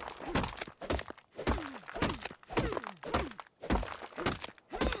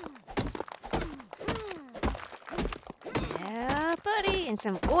 Yeah, buddy, and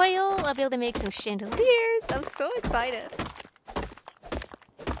some oil. I'll be able to make some chandeliers. I'm so excited.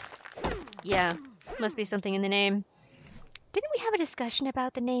 Yeah, must be something in the name. Didn't we have a discussion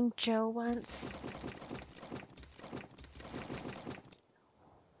about the name Joe once?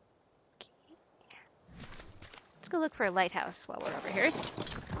 Let's go look for a lighthouse while we're over here.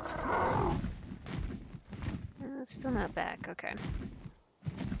 Still not back, okay.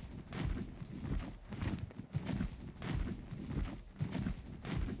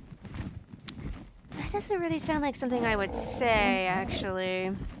 That doesn't really sound like something I would say,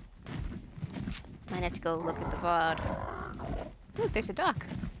 actually. Might have to go look at the VOD. Look, there's a dock.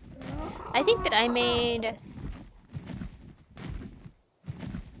 I think that I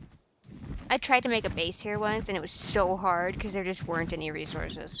tried to make a base here once, and it was so hard because there just weren't any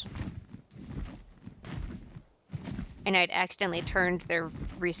resources. and I'd accidentally turned their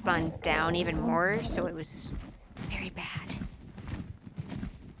respawn down even more, so it was very bad.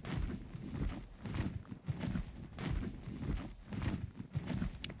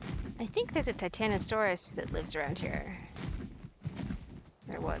 I think there's a Titanosaurus that lives around here.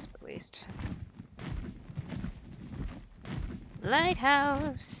 There was, at least.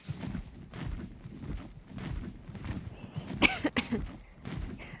 Lighthouse!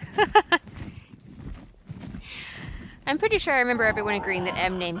 I'm pretty sure I remember everyone agreeing that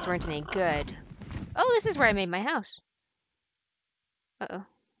M names weren't any good. Oh, this is where I made my house. Uh-oh.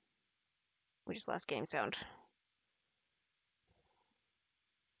 We just lost game sound.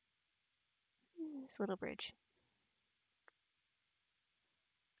 This little bridge.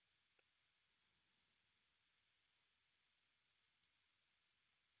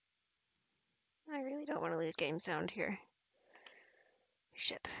 I really don't want to lose game sound here.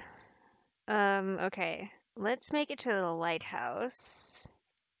 Shit. Okay. Let's make it to the lighthouse.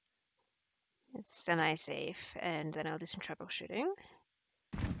 It's semi-safe, and then I'll do some troubleshooting.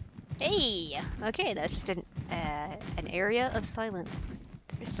 Hey! Okay, that's just an area of silence.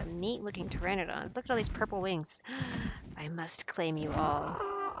 There's some neat-looking pteranodons. Look at all these purple wings. I must claim you all.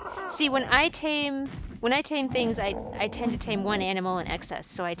 See, when I tame things, I tend to tame one animal in excess.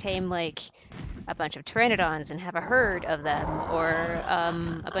 So I tame, like, a bunch of pteranodons and have a herd of them, or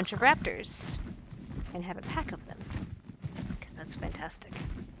a bunch of raptors and have a pack of them, because that's fantastic.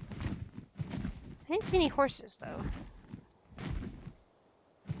 I didn't see any horses, though.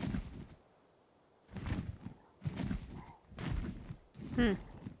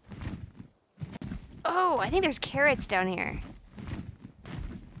 Oh, I think there's carrots down here.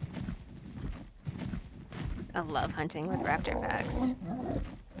 I love hunting with raptor packs.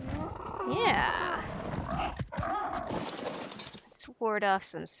 Yeah. Let's ward off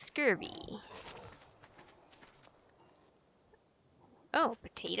some scurvy. Oh,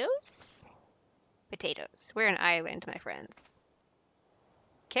 potatoes? Potatoes. We're an island, my friends.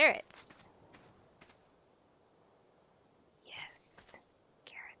 Carrots. Yes.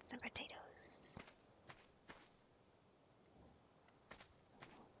 Carrots and potatoes.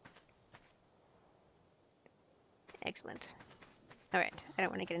 Excellent. Alright, I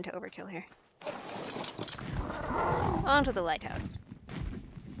don't want to get into overkill here. On to the lighthouse.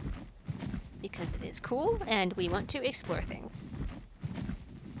 Because it is cool, and we want to explore things.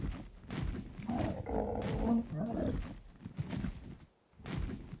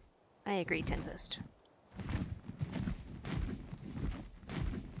 I agree, Tempest.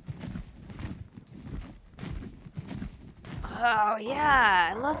 Oh,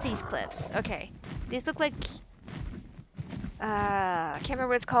 yeah! I love these cliffs. Okay. These look like... I can't remember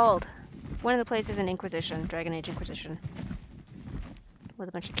what it's called. One of the places in Inquisition, Dragon Age Inquisition. With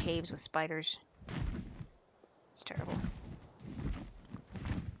a bunch of caves with spiders. It's terrible.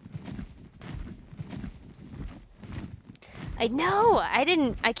 I know!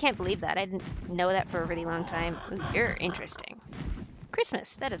 I can't believe that. I didn't know that for a really long time. Ooh, you're interesting.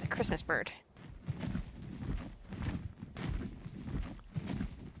 Christmas. That is a Christmas bird.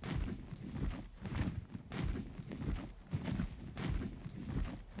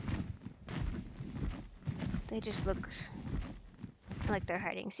 They just look like they're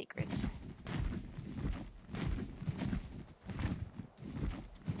hiding secrets.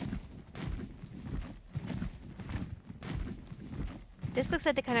 This looks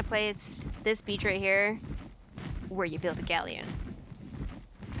like the kind of place, this beach right here, where you build a galleon.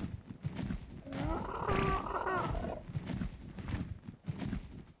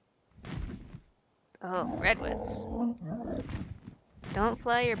 Oh, redwoods. Don't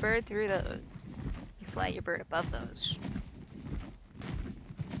fly your bird through those. You fly your bird above those.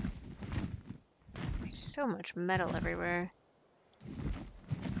 There's so much metal everywhere.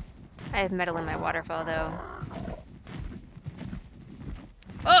 I have metal in my waterfall, though.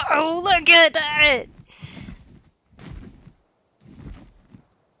 Oh, look at that!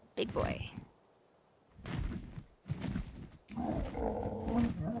 Big boy.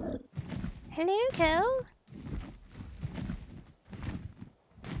 Hello, Kel.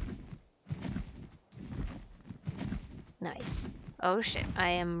 Nice. Oh shit, I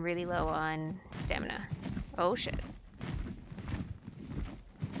am really low on stamina. Oh shit.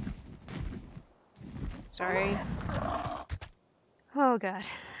 Sorry. Oh god,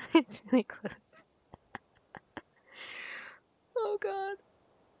 it's really close. Oh god.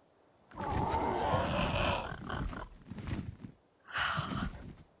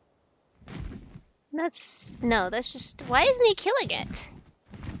 That's just, why isn't he killing it?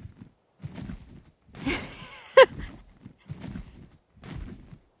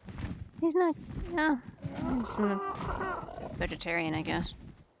 He's not, no. Some vegetarian, I guess.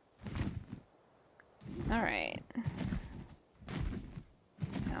 Alright.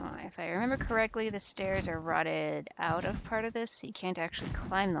 Now, if I remember correctly, the stairs are rotted out of part of this, so you can't actually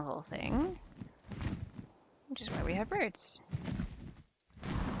climb the whole thing. Which is why we have birds.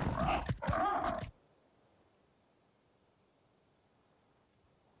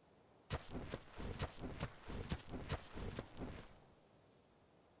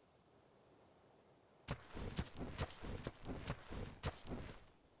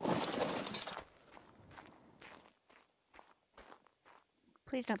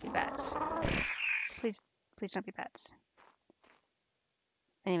 Please don't be bats. Please don't be bats.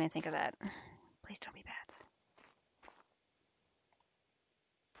 I didn't even think of that. Please don't be bats.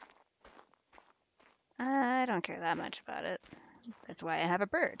 I don't care that much about it. That's why I have a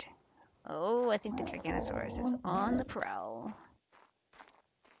bird. Oh, I think the Giganosaurus is on the prowl.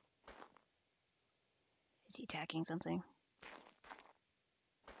 Is he attacking something?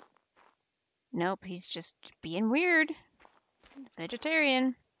 Nope, he's just being weird.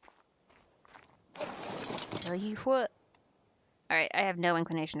 Vegetarian. Tell you what. Alright, I have no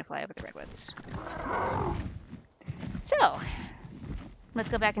inclination to fly over the redwoods. So, let's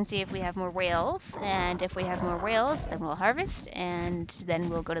go back and see if we have more whales. And if we have more whales, then we'll harvest. And then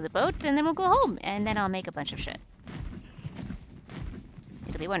we'll go to the boat. And then we'll go home. And then I'll make a bunch of shit.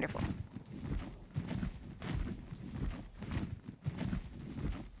 It'll be wonderful.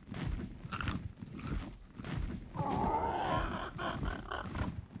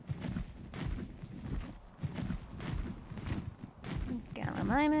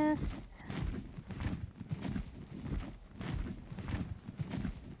 Gallimimus.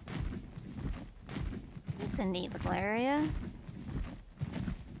 It's a neat little area.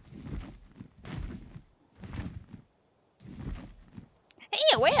 Hey,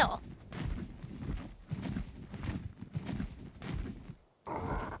 a whale!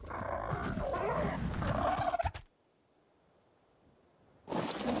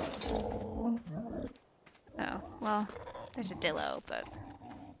 Oh, well, there's a dillo, but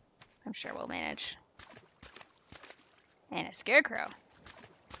I'm sure we'll manage. And a scarecrow.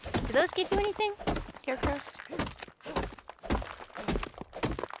 Do those give you anything? Scarecrows?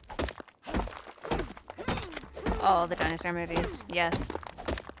 All the dinosaur movies, yes.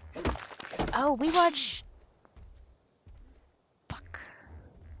 Oh, we watch... Fuck.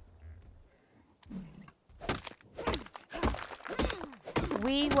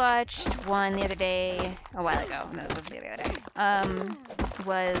 We watched one the other day, a while ago. No, it wasn't the other day.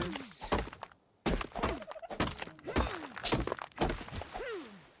 Was...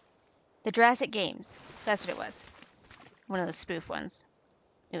 The Jurassic Games. That's what it was. One of those spoof ones.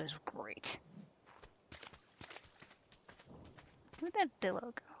 It was great. Where'd that dillo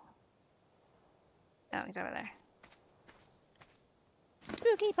go? Oh, he's over there.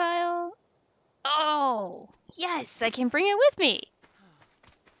 Spooky pile! Oh! Yes! I can bring it with me!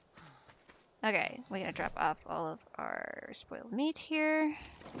 Okay, we're gonna drop off all of our spoiled meat here.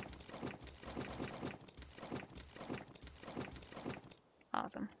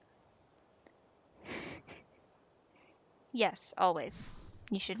 Awesome. Yes, always.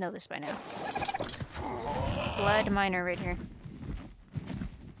 You should know this by now. Blood miner right here.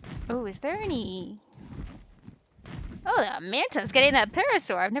 Oh, is there any... Oh, the manta's getting that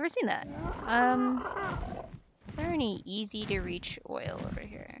parasaur. I've never seen that. Is there any easy to reach oil over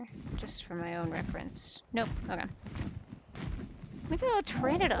here? Just for my own reference. Nope. Okay. Look at all the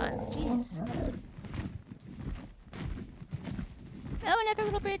pteranodons. Jeez. Oh, another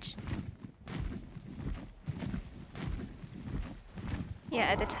little bridge. Yeah,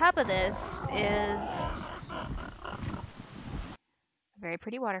 at the top of this is a very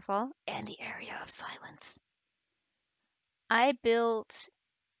pretty waterfall and the area of silence. I built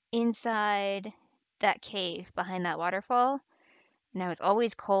inside that cave behind that waterfall, and I was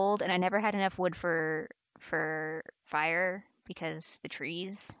always cold, and I never had enough wood for fire because the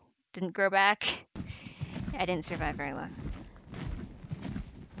trees didn't grow back. I didn't survive very long.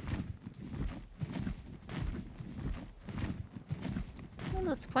 I'm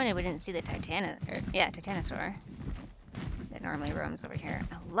disappointed we didn't see the Titanosaur that normally roams over here.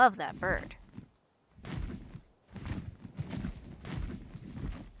 I love that bird.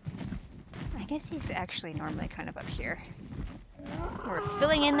 I guess he's actually normally kind of up here. We're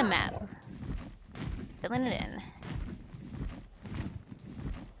filling in the map. Filling it in.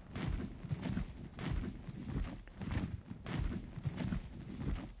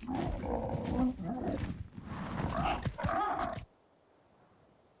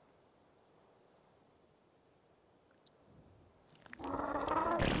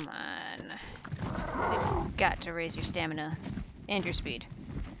 Come on. got to raise your stamina and your speed.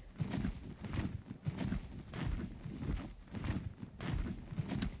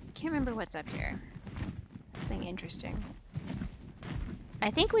 Can't remember what's up here. Something interesting. I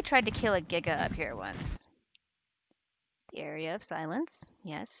think we tried to kill a Giga up here once. The area of silence,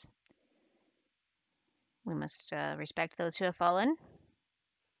 yes. We must respect those who have fallen.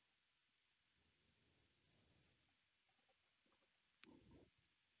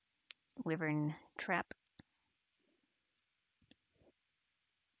 Wyvern trap.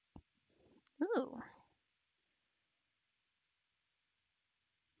 Ooh.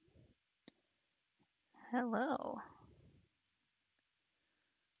 Hello.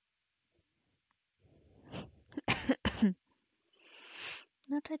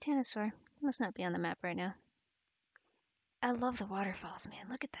 No Titanosaur. Must not be on the map right now. I love the waterfalls, man.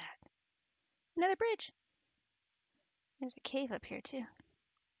 Look at that. Another bridge. There's a cave up here, too.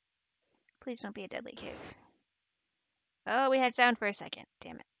 Please don't be a deadly cave. Oh, we had sound for a second.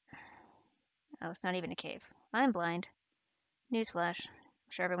 Damn it. Oh, it's not even a cave. I'm blind. Newsflash. I'm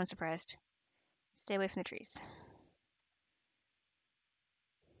sure everyone's surprised. Stay away from the trees.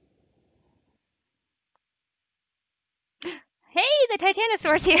 Hey, the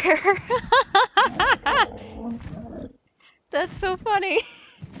Titanosaur's here! That's so funny.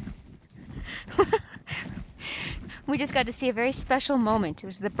 We just got to see a very special moment. It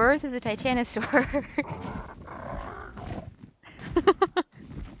was the birth of the Titanosaur.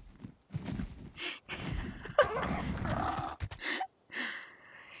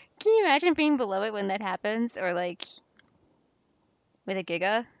 Can you imagine being below it when that happens? Or like with a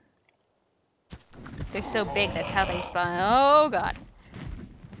Giga? They're so big, that's how they spawn. Oh god.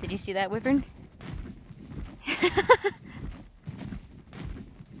 Did you see that, Wyvern?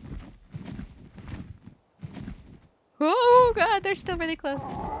 Oh god, they're still really close.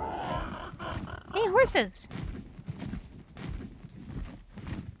 Hey, horses!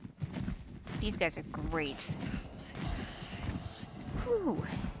 These guys are great. Whew.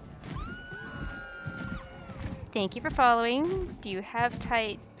 Thank you for following. Do you have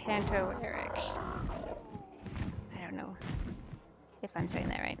tight Panto Eric? I don't know if I'm saying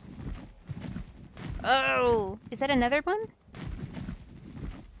that right. Oh! Is that another one?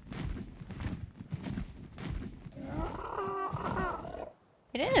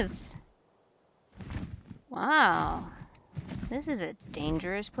 It is! Wow. This is a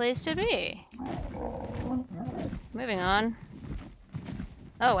dangerous place to be. Moving on.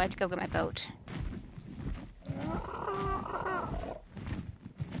 Oh, I have to go get my boat.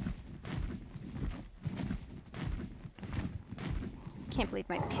 Can't believe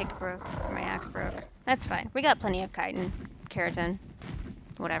my pick broke, or my axe broke. That's fine. We got plenty of chitin, keratin,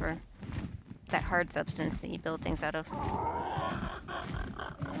 whatever. That hard substance that you build things out of.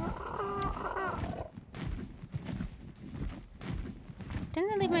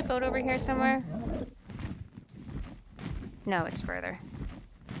 Didn't I leave my boat over here somewhere? No, it's further.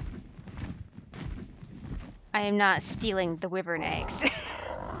 I am not stealing the wyvern eggs.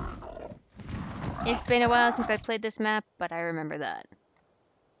 It's been a while since I played this map, but I remember that.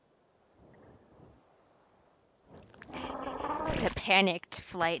 The panicked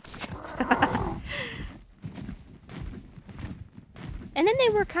flights. And then they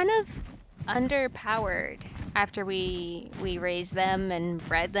were kind of underpowered after we raised them and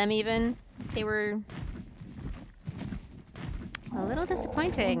bred them even. They were a little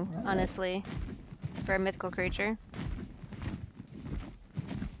disappointing, honestly, for a mythical creature.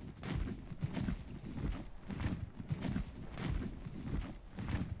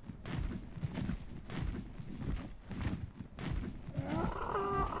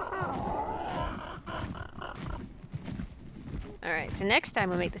 Alright, so next time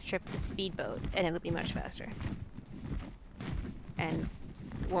we'll make this trip with a speedboat, and it'll be much faster. And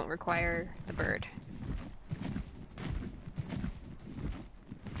won't require the bird.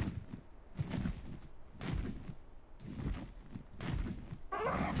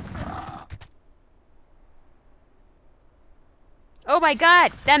 Oh my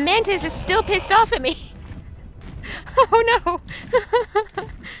god! That mantis is still pissed off at me! Oh no!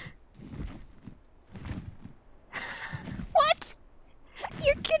 What?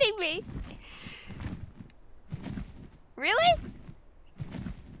 You're kidding me! Really?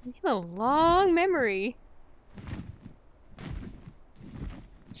 You have a long memory.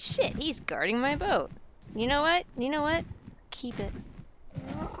 Shit, he's guarding my boat. You know what? You know what? Keep it.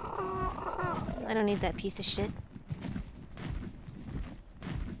 I don't need that piece of shit.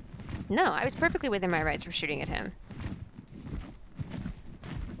 No, I was perfectly within my rights for shooting at him.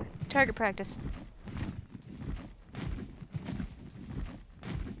 Target practice.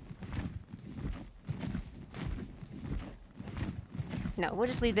 No, we'll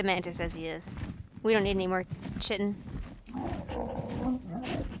just leave the mantis as he is. We don't need any more chittin'.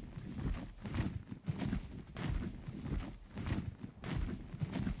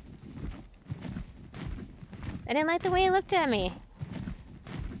 I didn't like the way he looked at me.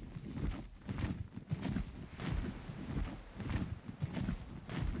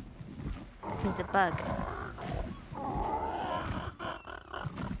 He's a bug.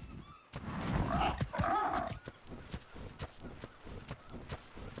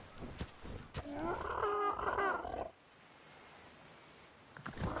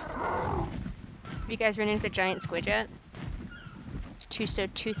 Have you guys run into the giant squid yet?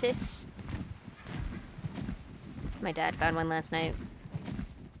 Toothus. My dad found one last night.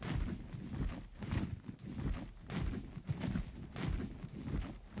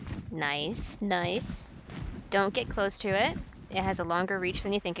 Nice, nice. Don't get close to it. It has a longer reach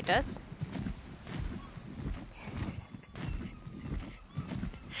than you think it does.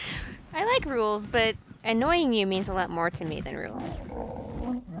 I like rules, but annoying you means a lot more to me than rules.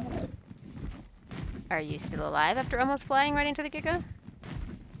 Are you still alive after almost flying right into the gecko?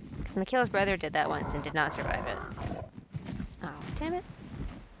 Because Mikhail's brother did that once and did not survive it. Oh, damn it.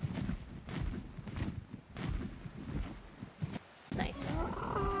 Nice.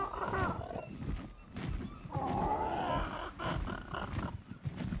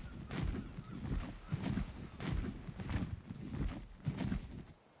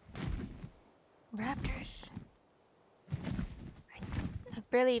 Raptors. I've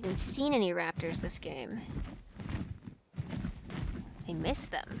barely even seen any raptors this game. I miss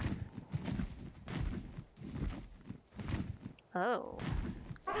them. Oh.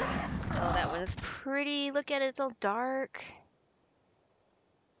 Oh, that one's pretty. Look at it, it's all dark.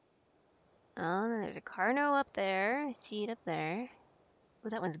 Oh, then there's a Carno up there. I see it up there. Oh,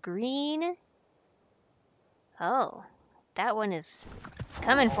 that one's green. Oh, that one is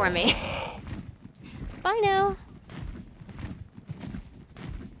coming for me. Bye now.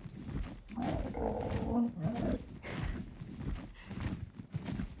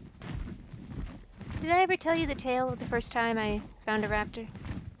 Did I ever tell you the tale of the first time I found a raptor?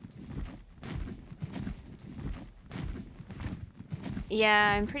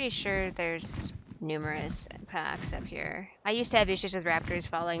 Yeah, I'm pretty sure there's numerous packs up here. I used to have issues with raptors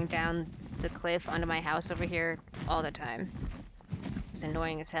falling down the cliff onto my house over here all the time. It was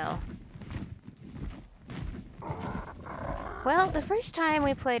annoying as hell. Well, the first time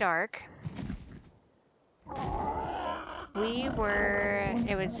we played Ark,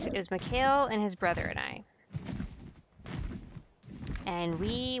 it was Mikhail and his brother and I. And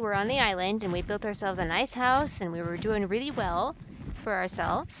we were on the island and we built ourselves a nice house and we were doing really well for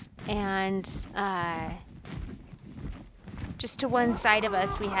ourselves. And just to one side of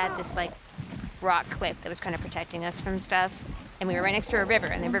us, we had this like rock cliff that was kind of protecting us from stuff. And we were right next to a river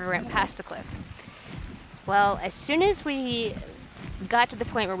and the river went past the cliff. Well, as soon as we got to the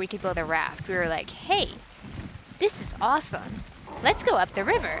point where we could build a raft, we were like, hey, this is awesome. Let's go up the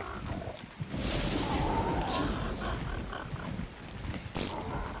river. Jeez.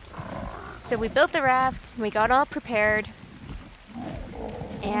 So we built the raft, we got all prepared,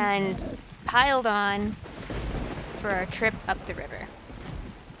 and piled on for our trip up the river.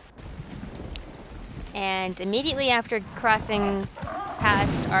 And immediately after crossing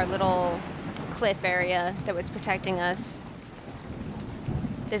past our little cliff area that was protecting us,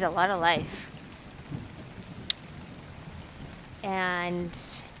 there's a lot of life. And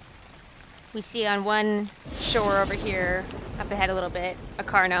we see on one shore over here, up ahead a little bit, a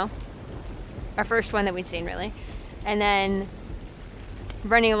Carno. Our first one that we'd seen, really. And then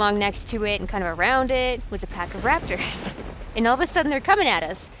running along next to it and kind of around it was a pack of raptors. And all of a sudden they're coming at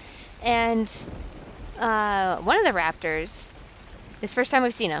us. And one of the raptors, this first time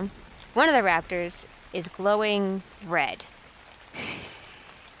we've seen him, one of the raptors is glowing red.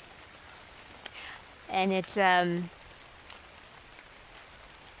 And it's, well,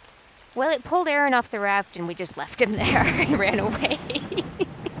 it pulled Aaron off the raft and we just left him there and ran away.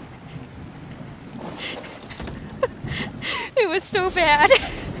 It was so bad.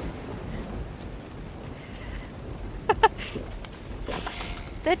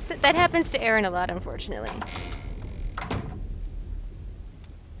 That happens to Aaron a lot, unfortunately.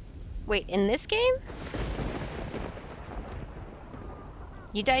 Wait, in this game?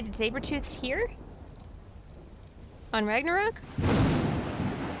 You died to saber-tooths here? On Ragnarok?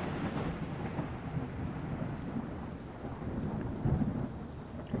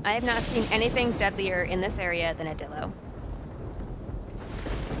 I have not seen anything deadlier in this area than a dillo.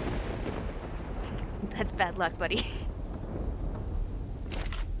 That's bad luck, buddy.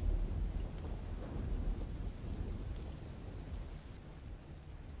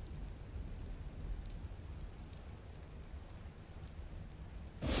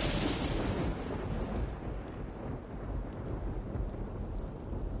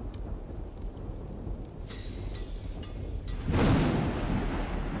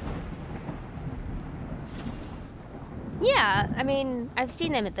 Yeah, I mean, I've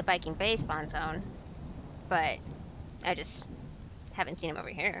seen them at the Viking Bay spawn zone, but I just haven't seen them over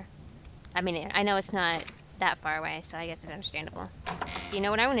here. I mean, I know it's not that far away, so I guess it's understandable. So you know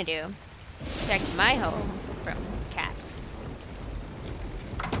what I'm gonna do? Protect my home from cats.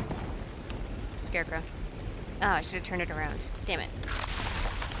 Scarecrow. Oh, I should have turned it around. Damn it.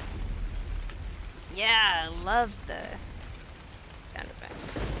 Yeah, I love the sound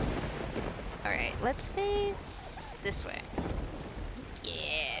effects. Alright, let's face this way.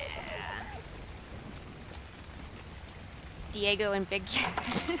 Yeah. Diego and Big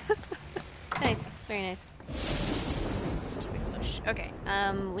Cat. Nice, very nice. Stupid bush. Okay,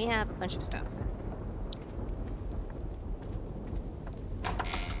 we have a bunch of stuff.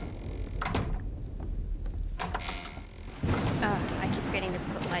 Ugh, I keep forgetting to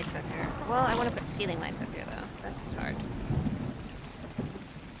put lights up here. Well, I want to put ceiling lights up here, though. That's what's hard.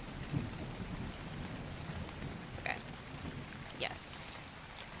 Okay. Yes.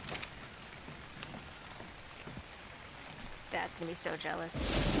 Dad's gonna be so jealous.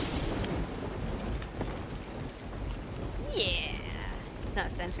 Yeah! It's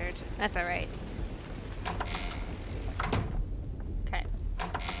not centered. That's alright. Okay.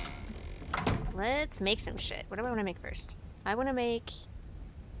 Let's make some shit. What do I want to make first? I want to make...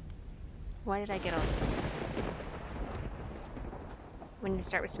 Why did I get all this? We need to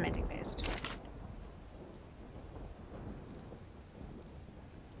start with cementing paste.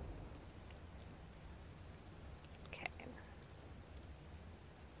 Okay.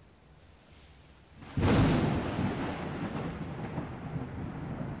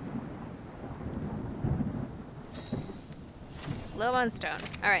 Low on stone.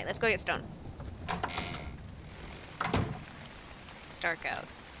 Alright, let's go get stone. It's dark out.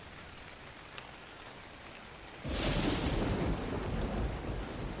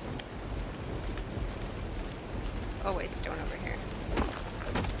 There's always stone over here.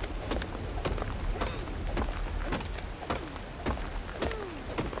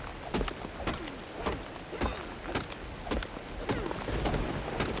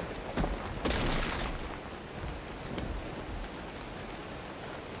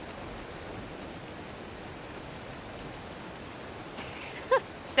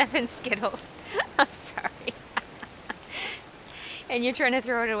 Seven Skittles. I'm sorry. And you're trying to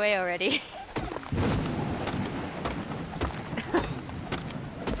throw it away already.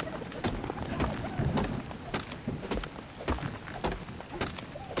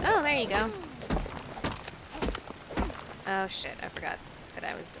 Oh, there you go. Oh shit, I forgot that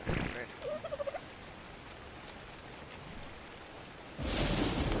I was outnumbered.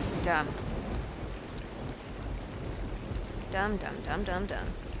 Dumb. Dumb, dumb, dumb, dumb, dumb.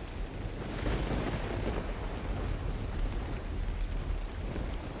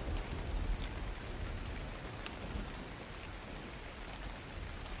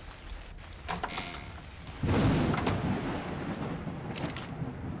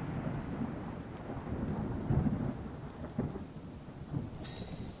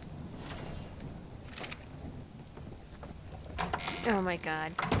 Oh my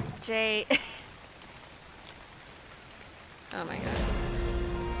god. Jay. Oh my god.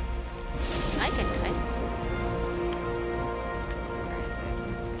 I can type. Where is it?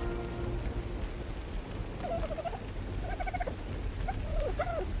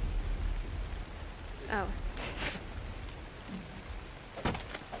 Oh.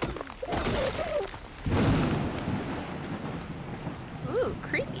 Ooh,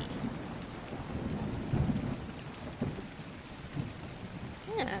 creepy.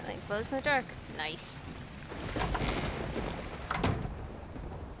 Yeah, like glows in the dark. Nice.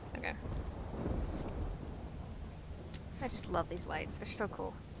 Okay. I just love these lights. They're so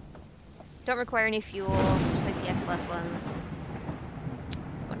cool. Don't require any fuel, just like the S Plus ones.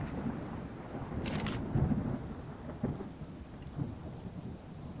 Wonderful.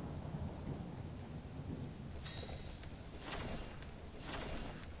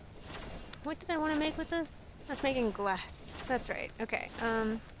 What did I want to make with this? I was making glass. That's right. Okay.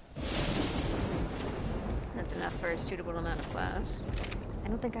 That's enough for a suitable amount of glass. I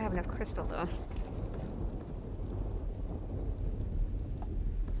don't think I have enough crystal, though.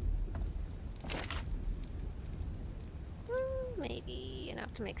 Maybe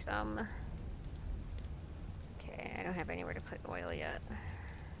enough to make some. Okay, I don't have anywhere to put oil yet.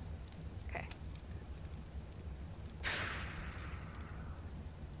 Okay.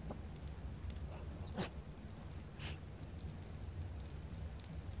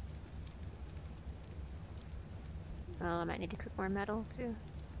 Oh, I might need to cook more metal, too.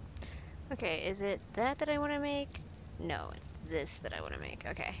 Okay, is it that I want to make? No, it's this that I want to make.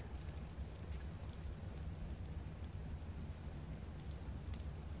 Okay.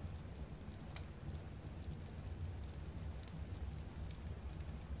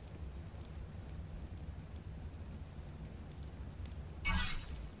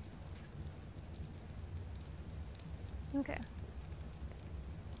 Okay.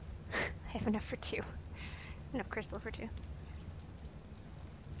 I have enough for 2. Enough crystal for 2.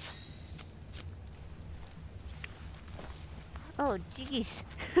 Oh, jeez.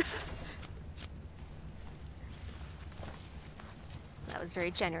 That was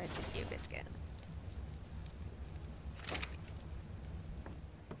very generous of you, Biscuit.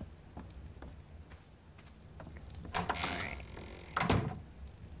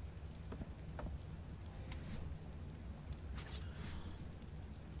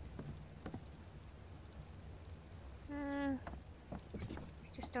 I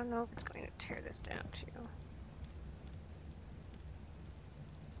just don't know if it's going to tear this down, too.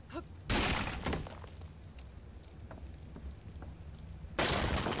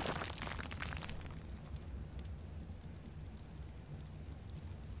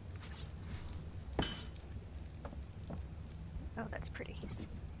 Oh, that's pretty.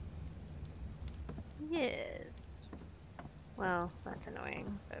 Yes. Well, that's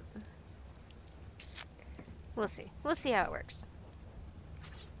annoying, but we'll see. We'll see how it works.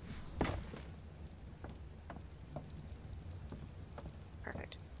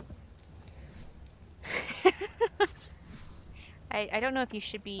 Perfect. I don't know if you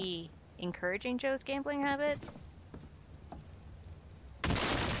should be encouraging Joe's gambling habits.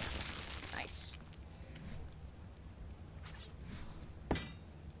 Nice.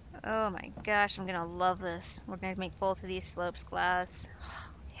 Oh my gosh, I'm gonna love this. We're gonna make both of these slopes glass.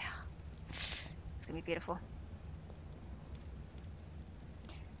 Yeah. It's gonna be beautiful.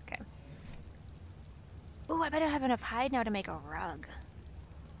 Okay. Ooh, I better have enough hide now to make a rug.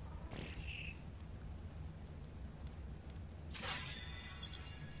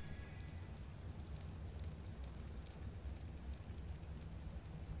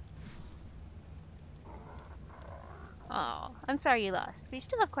 Oh, I'm sorry you lost. We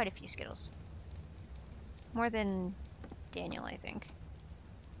still have quite a few Skittles. More than Daniel, I think.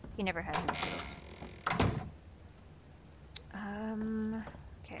 He never has any Skittles.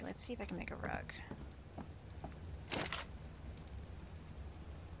 Okay, let's see if I can make a rug.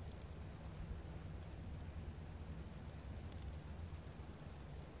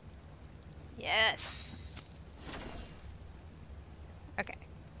 Yes! Okay.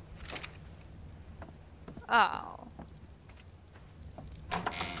 Oh.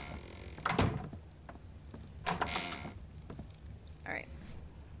 Alright.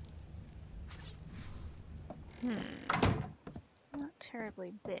 Not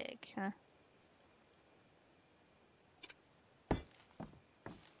terribly big, huh?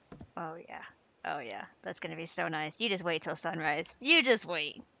 Oh yeah. Oh yeah. That's gonna be so nice. You just wait till sunrise. You just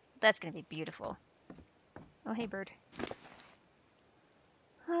wait. That's gonna be beautiful. Oh, hey, bird.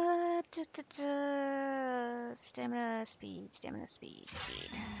 Stamina, speed, stamina, speed,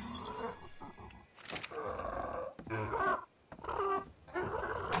 speed.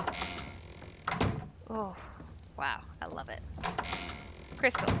 Oh, wow. I love it.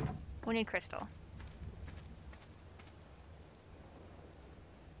 Crystal. We need crystal.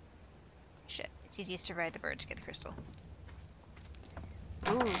 Shit. It's easiest to ride the bird to get the crystal.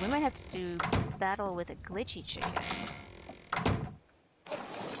 Ooh, we might have to do battle with a glitchy chicken.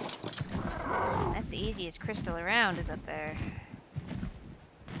 That's the easiest crystal around, is up there.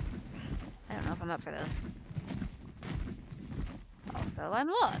 I don't know if I'm up for this. Also, I'm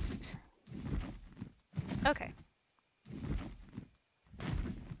lost. Okay.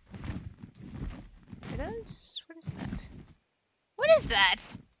 Are those? What is that? What is that?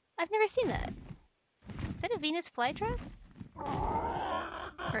 I've never seen that. Is that a Venus flytrap?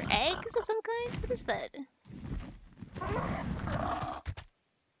 Or eggs of some kind? What is that?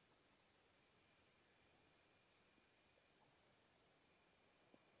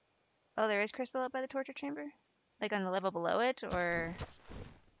 Oh, there is crystal up by the torture chamber? Like on the level below it, or...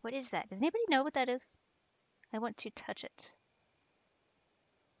 What is that? Does anybody know what that is? I want to touch it.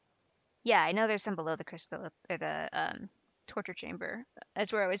 Yeah, I know there's some below the crystal, or the, torture chamber.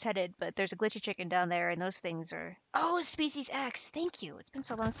 That's where I was headed, but there's a glitchy chicken down there, and those things are... Oh, a species X! Thank you! It's been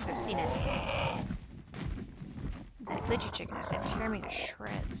so long since I've seen it. That glitchy chicken is gonna tear me to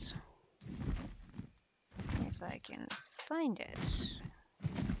shreds. If I can find it.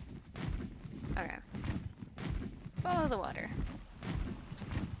 Okay. Follow the water.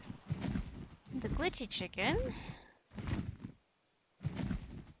 The glitchy chicken...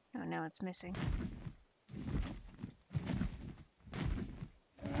 Oh, now it's missing.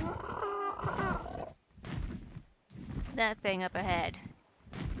 That thing up ahead.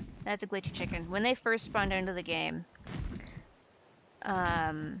 That's a glitchy chicken. When they first spawned into the game,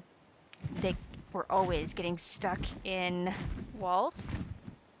 they were always getting stuck in walls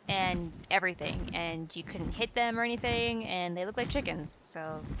and everything, and you couldn't hit them or anything, and they look like chickens,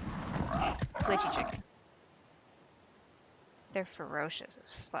 so glitchy chicken. They're ferocious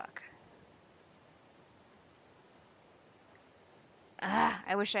as fuck. Ah,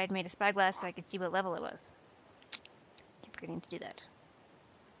 I wish I had made a spyglass so I could see what level it was. Keep forgetting to do that.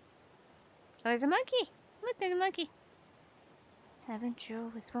 Oh, there's a monkey! Look, there's a monkey! Haven't you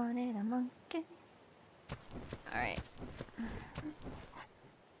always wanted a monkey? Alright.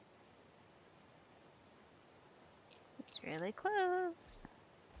 It's really close.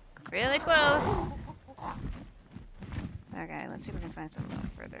 Really close! Okay, let's see if we can find something a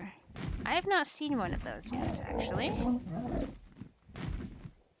little further. I have not seen one of those yet, actually.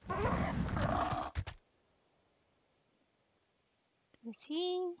 Is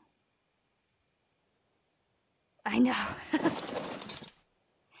he? I know.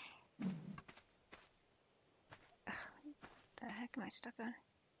 The heck am I stuck on?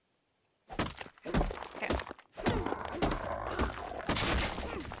 Okay.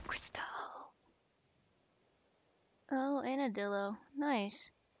 Crystal. Oh, Anadillo.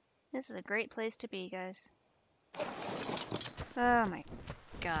 Nice. This is a great place to be, guys. Oh my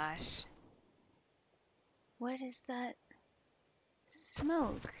gosh. What is that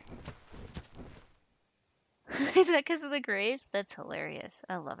smoke? Is that because of the grave? That's hilarious.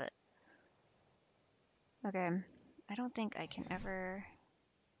 I love it. Okay. I don't think I can ever...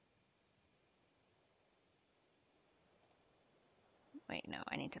 Wait, no.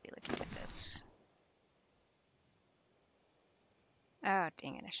 I need to be looking at this. Oh,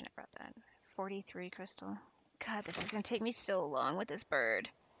 dang it. I shouldn't have brought that. 43 crystal. God, this is going to take me so long with this bird.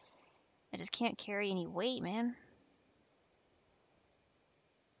 I just can't carry any weight, man.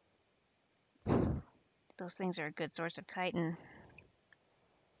 Those things are a good source of chitin.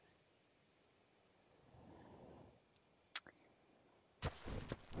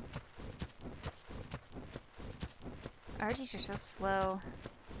 RGs are so slow.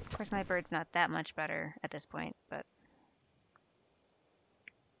 Of course, my bird's not that much better at this point, but...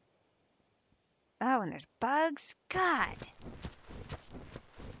 Oh, and there's bugs? God!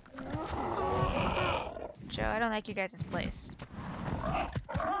 Joe, I don't like you guys' place.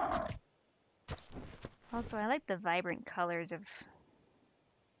 Also, I like the vibrant colors of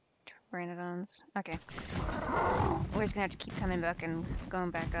pteranodons. Okay. We're just gonna have to keep coming back and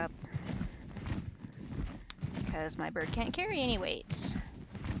going back up. Because my bird can't carry any weight.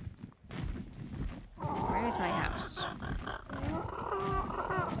 Where's my house?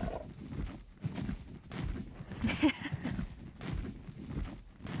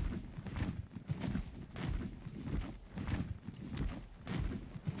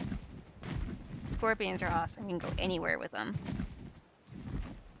 Scorpions are awesome. You can go anywhere with them.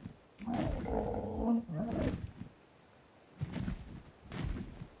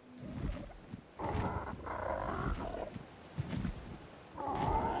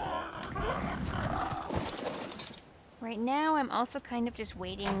 Right now, I'm also kind of just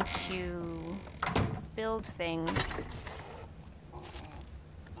waiting to build things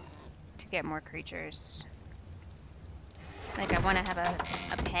to get more creatures. Like, I want to have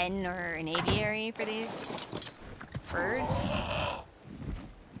a pen or an aviary for these birds.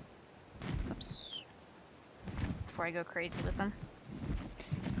 Oops. Before I go crazy with them.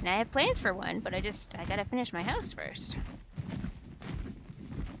 And I have plans for one, but I gotta finish my house first.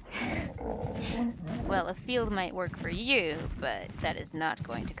 Well, a field might work for you, but that is not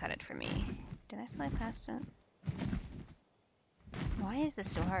going to cut it for me. Did I fly past it? Why is this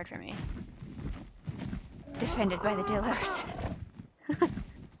so hard for me? Defended by the Dillers.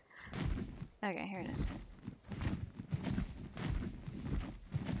 Okay, here it is.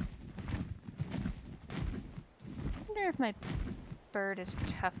 I wonder if my bird is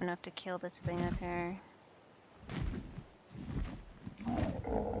tough enough to kill this thing up here.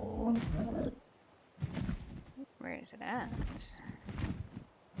 Where is it at?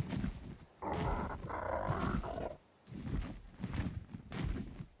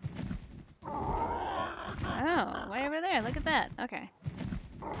 Oh, way over there. Look at that. Okay.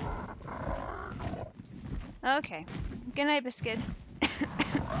 Okay. Good night, Biscuit.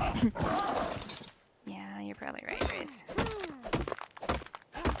 Yeah, you're probably right, Wraith.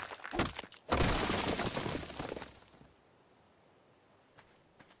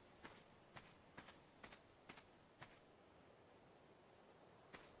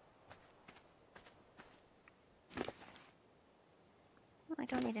 Well, I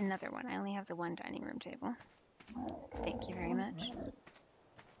don't need another one. I only have the one dining room table. Thank you very much.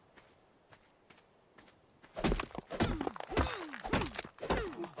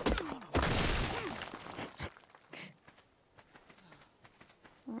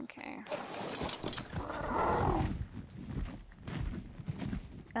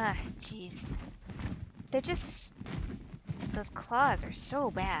 Ah, jeez. They're just... Those claws are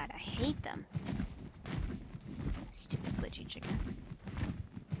so bad. I hate them. Stupid glitchy chickens.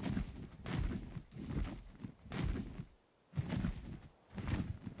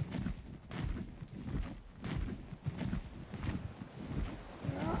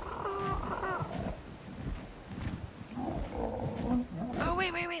 Oh,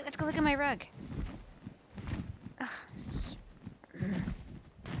 wait. Let's go look at my rug. Ugh.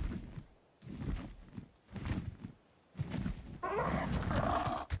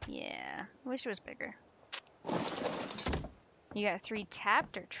 Yeah, I wish it was bigger. You got 3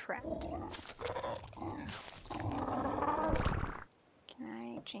 tapped or trapped? Can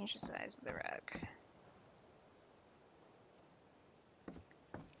I change the size of the rug?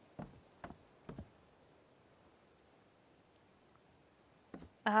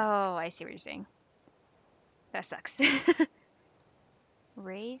 Oh, I see what you're saying. That sucks.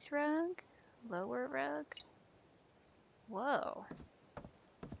 Raise rug? Lower rug? Whoa.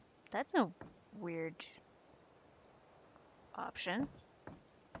 That's a weird option.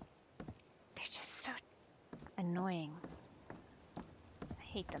 They're just so annoying. I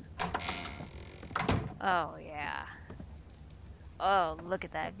hate them. Oh, yeah. Oh, look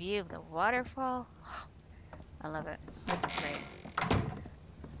at that view of the waterfall. I love it. This is great.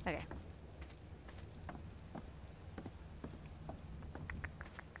 Okay.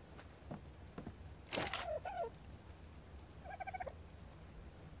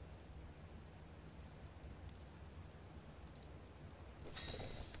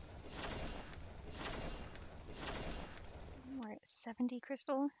 We're at 70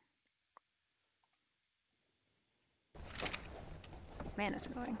 crystal. Man, that's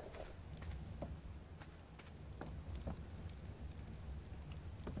annoying.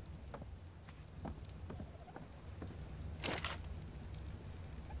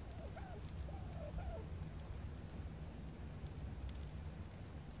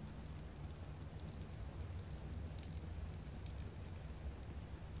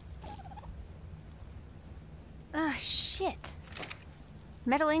 Ah, shit.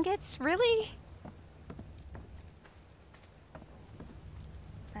 Metal ingots? Really?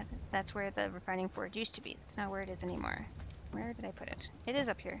 That's where the refining forge used to be. That's not where it is anymore. Where did I put it? It is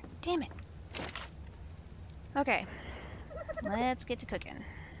up here. Damn it. Okay. Let's get to cooking.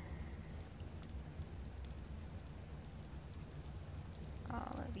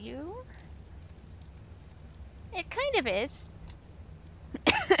 All of you. It kind of is.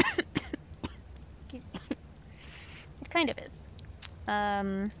 Excuse me. It kind of is.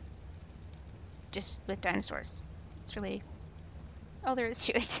 Just with dinosaurs. It's really all there is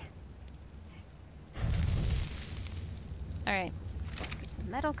to it. Alright. Get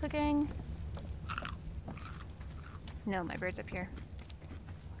some metal cooking. No, my bird's up here.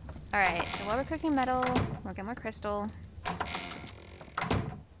 Alright, so while we're cooking metal, we'll get more crystal.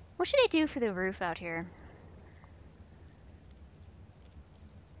 What should I do for the roof out here?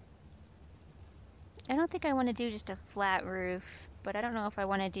 I don't think I want to do just a flat roof, but I don't know if I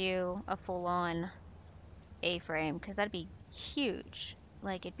want to do a full-on A-frame, because that'd be huge.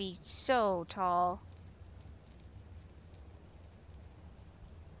 Like, it'd be so tall.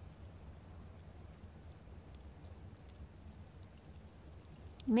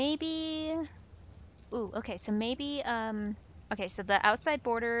 Maybe... Ooh, okay, so maybe, okay, so the outside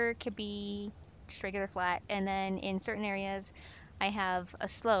border could be just regular flat, and then in certain areas, I have a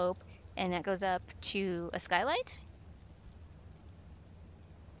slope, and that goes up to a skylight.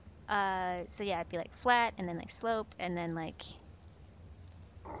 So yeah, it'd be like flat, and then like slope, and then like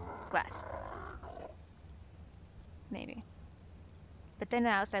glass. Maybe. But then the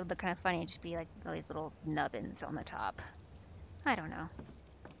outside would look kind of funny. It'd just be like all these little nubbins on the top. I don't know.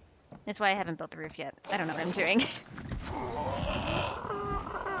 That's why I haven't built the roof yet. I don't know what I'm doing.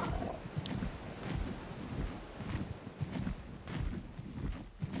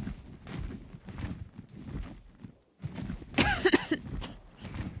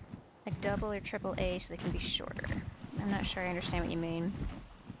 A double or triple A so they can be shorter. I'm not sure I understand what you mean.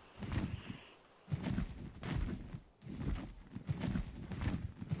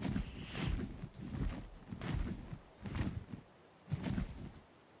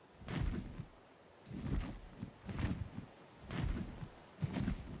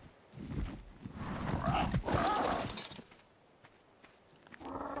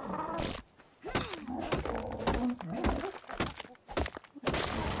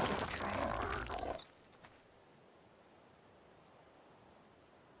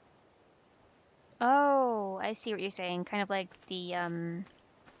 Oh, I see what you're saying. Kind of like the, I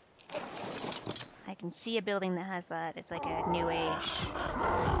I can see a building that has that. It's like a new age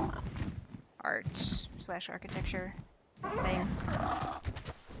art / architecture thing.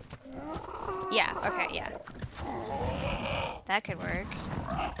 Yeah, okay, yeah. That could work.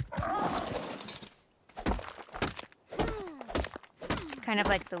 Kind of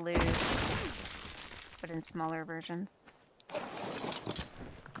like the Louvre, but in smaller versions.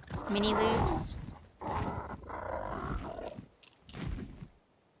 Mini Louvres.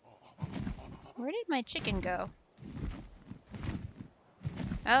 Where did my chicken go?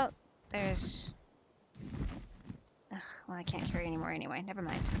 Oh, there's... Ugh, well, I can't carry anymore anyway. Never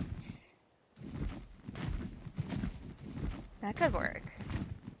mind. That could work.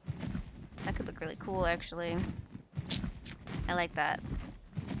 That could look really cool, actually. I like that.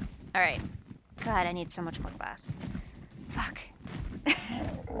 Alright. God, I need so much more glass. Fuck.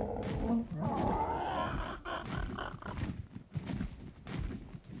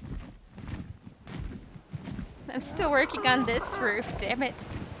 I'm still working on this roof, damn it.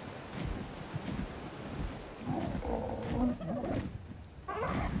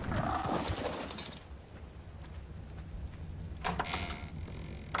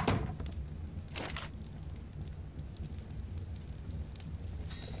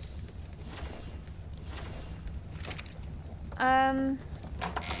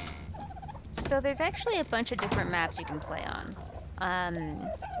 So there's actually a bunch of different maps you can play on.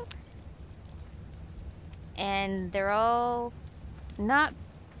 And they're all not...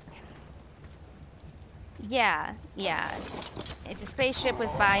 Yeah. It's a spaceship with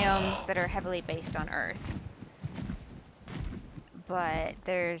biomes that are heavily based on Earth. But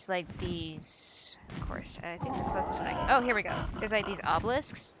there's like these... Of course, I think the closest one oh, here we go. There's like these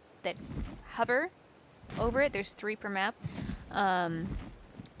obelisks that hover over it. There's 3 per map.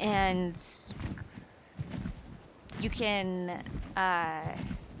 And you can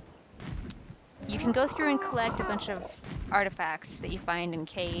go through and collect a bunch of artifacts that you find in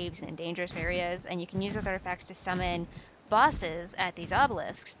caves and in dangerous areas, and you can use those artifacts to summon bosses at these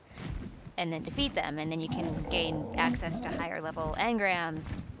obelisks and then defeat them, and then you can gain access to higher level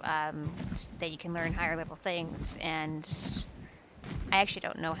engrams that you can learn higher level things. And I actually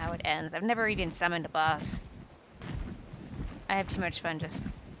don't know how it ends. I've never even summoned a boss. I have too much fun just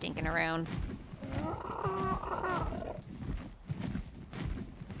dinking around.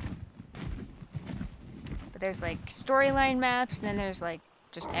 But there's like storyline maps, and then there's like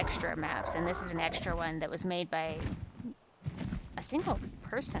just extra maps, and this is an extra one that was made by a single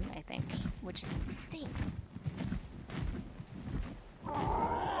person, I think, which is insane.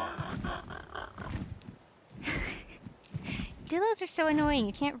 Dillos are so annoying,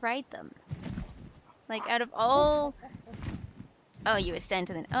 you can't ride them. Like, out of all... Oh, you ascend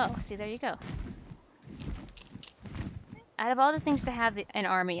to the... Oh, see, there you go. Out of all the things to have an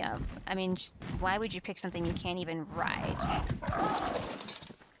army of, I mean, just, why would you pick something you can't even ride?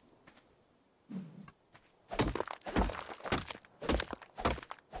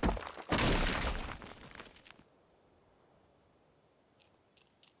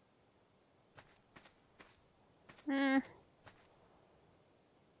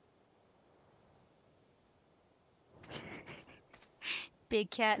 Big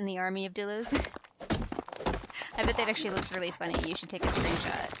cat in the army of Dillos. I bet that actually looks really funny. You should take a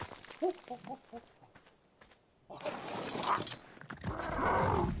screenshot.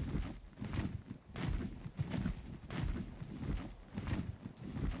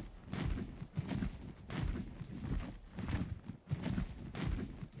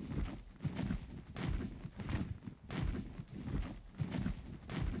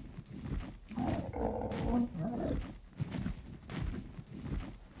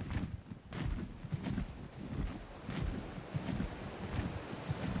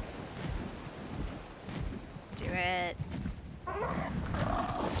 Do it.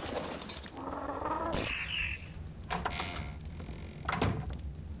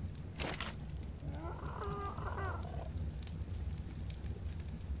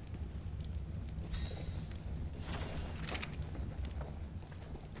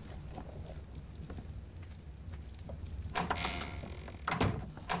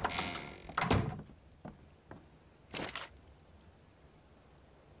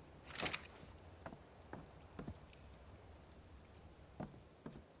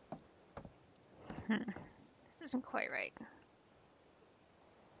 This isn't quite right.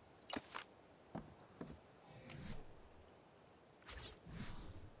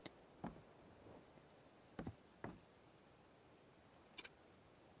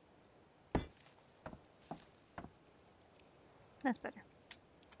 That's better.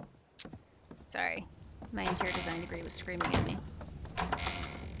 Sorry, my interior design degree was screaming at me.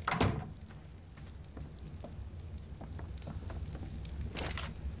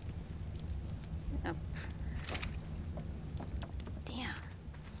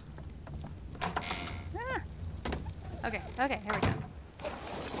 Okay, okay, here we go.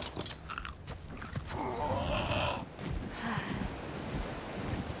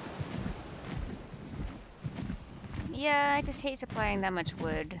 Yeah, I just hate supplying that much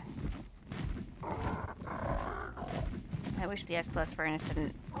wood. I wish the S Plus furnace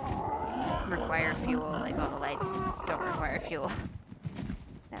didn't require fuel, like all the lights don't require fuel.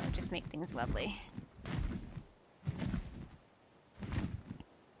 That would just make things lovely.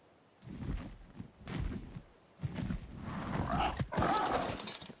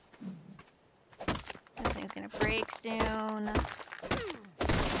 This thing's gonna break soon.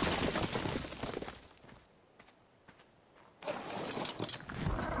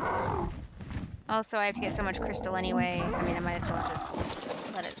 Also, I have to get so much crystal anyway. I mean, I might as well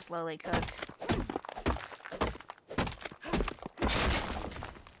just let it slowly cook.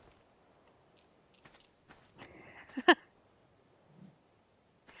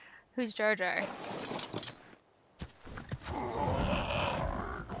 Who's Jar Jar?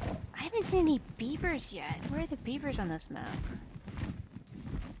 I haven't seen any beavers yet. Where are the beavers on this map?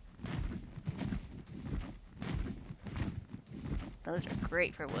 Those are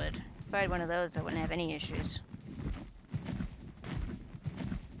great for wood. If I had one of those, I wouldn't have any issues.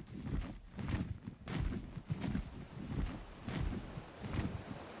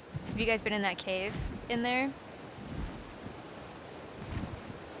 Have you guys been in that cave in there?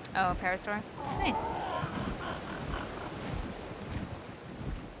 Oh, power store? Nice.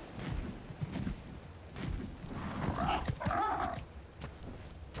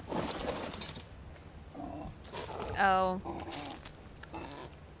 Oh.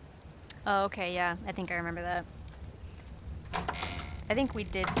 Oh, okay, yeah. I think I remember that. I think we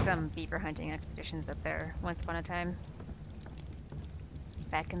did some beaver hunting expeditions up there once upon a time.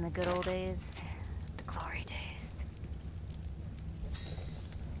 Back in the good old days. The glory days.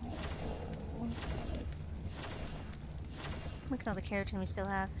 Look at all the keratin we still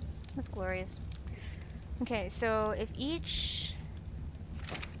have. That's glorious. Okay, so if each...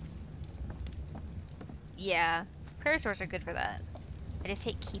 Yeah, parasaurs are good for that. I just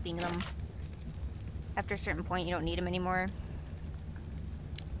hate keeping them. After a certain point, you don't need them anymore.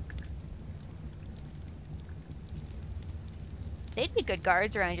 They'd be good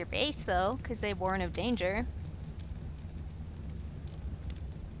guards around your base, though, because they warn of danger.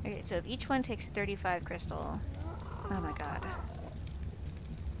 Okay, so if each one takes 35 crystal... Oh my god.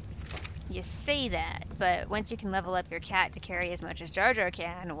 You say that, but once you can level up your cat to carry as much as Jar Jar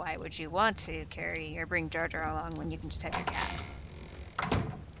can, why would you want to carry or bring Jar Jar along when you can just have your cat?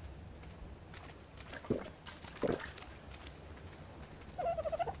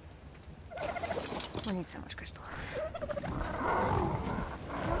 We need so much crystal.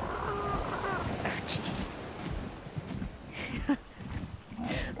 Oh, jeez.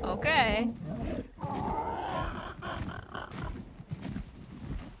 Okay.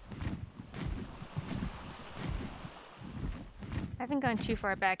 I haven't gone too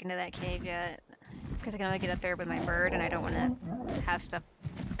far back into that cave yet, because I can only get up there with my bird, and I don't want to have stuff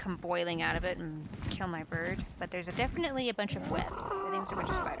come boiling out of it and kill my bird. But there's definitely a bunch of webs. I think it's a bunch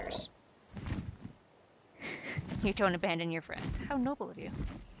of spiders. You don't abandon your friends. How noble of you.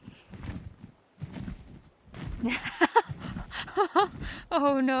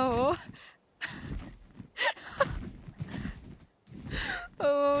 Oh no.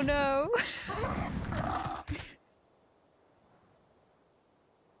 Oh no.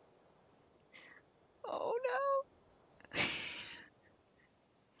 Oh no.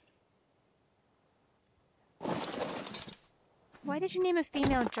 Why did you name a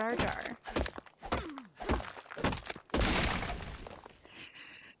female Jar Jar?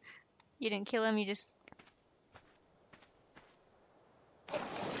 You didn't kill him, you just...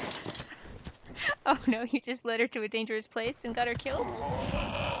 Oh no, you just led her to a dangerous place and got her killed?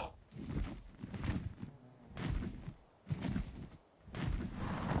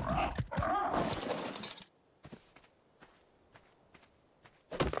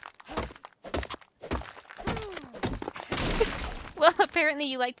 Well, apparently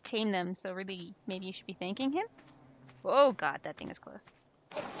you like to tame them, so really, maybe you should be thanking him? Oh god, that thing is close.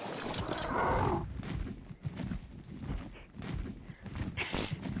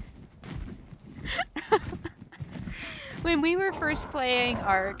 When we were first playing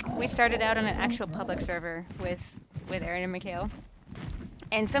Ark, we started out on an actual public server with Aaron and Mikhail.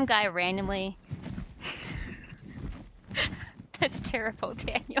 And some guy randomly... That's terrible,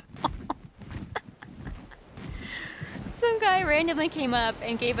 Daniel. Some guy randomly came up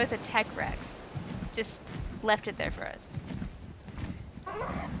and gave us a tech Rex. Just left it there for us.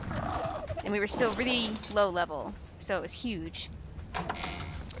 And we were still really low level, so it was huge.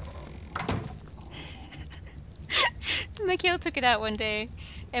 Mikhail took it out one day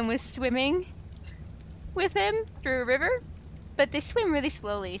and was swimming with him through a river, but they swim really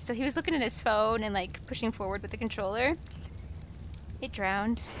slowly, so he was looking at his phone and like pushing forward with the controller. It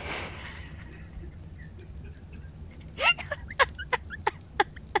drowned.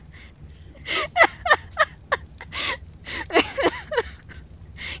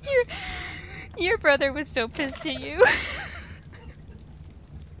 Your brother was so pissed at you.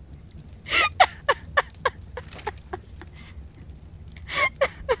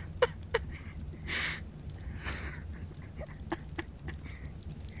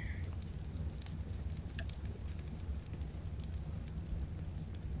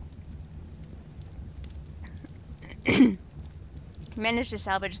 Managed to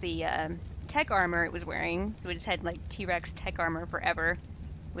salvage the tech armor it was wearing, so it just had like T-Rex tech armor forever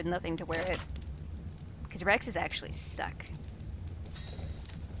with nothing to wear it. Because Rexes actually suck.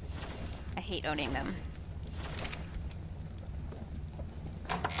 I hate owning them.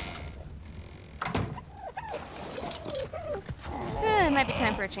 It might be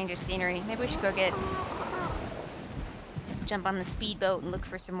time for a change of scenery. Maybe we should go jump on the speedboat and look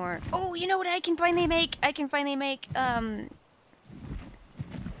for some more. Oh, you know what I can finally make? I can finally make that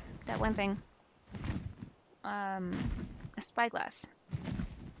one thing. A spyglass.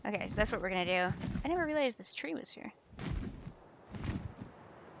 Okay, so that's what we're gonna do. I never realized this tree was here.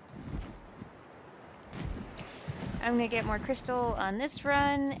 I'm gonna get more crystal on this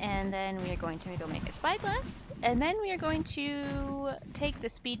run, and then we are going to go make a spyglass, and then we are going to take the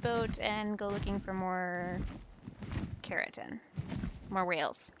speedboat and go looking for more keratin, more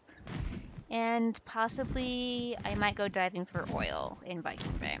whales, and possibly I might go diving for oil in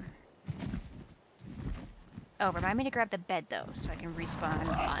Viking Bay. Oh, remind me to grab the bed though, so I can respawn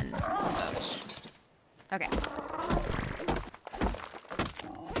on the boat. Okay.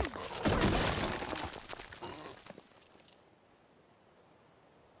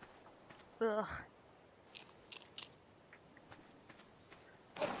 Ugh.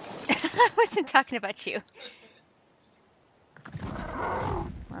 I wasn't talking about you.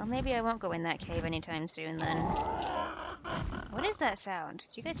 Well, maybe I won't go in that cave anytime soon then. What is that sound?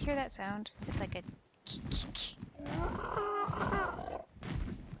 Do you guys hear that sound? It's like a...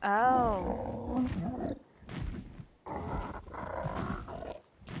 Oh.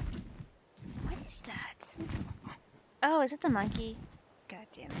 What is that? Oh, is it the monkey? God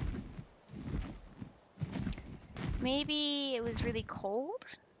damn it. Maybe it was really cold?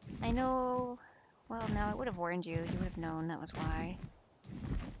 I know... Well, no, I would have warned you. You would have known that was why.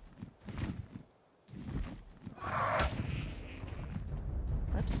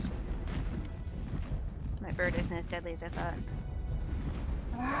 Whoops. My bird isn't as deadly as I thought.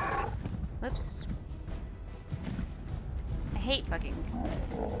 Whoops. I hate fucking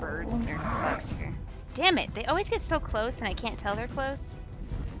bird or bugs here. Damn it! They always get so close and I can't tell they're close.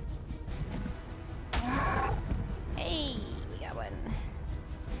 Hey, we got one.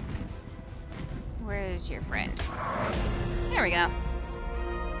 Where's your friend? There we go.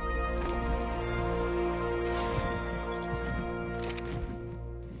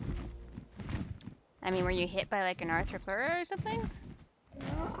 I mean, were you hit by like an arthropleura or something?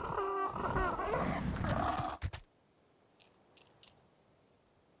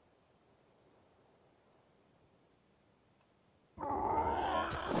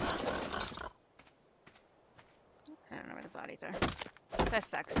 I don't know where the bodies are. That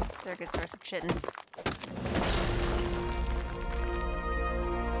sucks. They're a good source of chitin.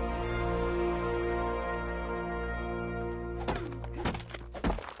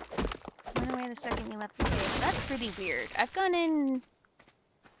 Went away the second you left the cave. That's really weird. I've gone in...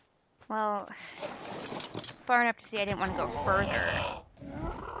 Well... far enough to see I didn't want to go further.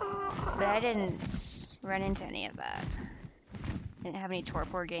 But I didn't run into any of that. Didn't have any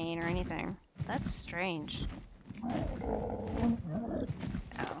torpor gain or anything. That's strange. Oh.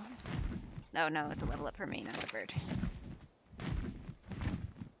 Oh no, it's a level up for me, not the bird.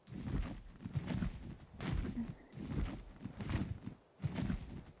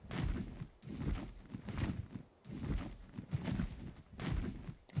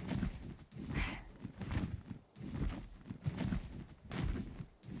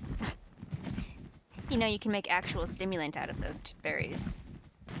 You know, you can make actual stimulant out of those berries.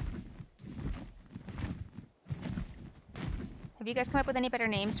 Have you guys come up with any better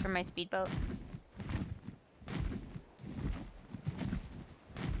names for my speedboat?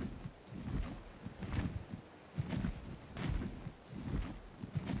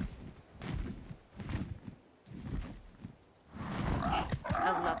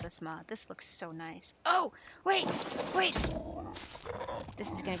 I love this mod. This looks so nice. Oh, wait, wait.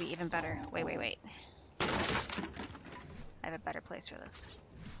 This is gonna be even better. Wait, wait, wait. I have a better place for this.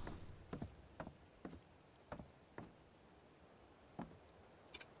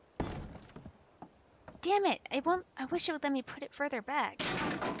 Damn it! I won't. I wish it would let me put it further back.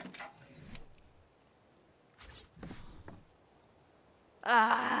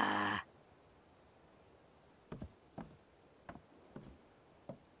 Ah.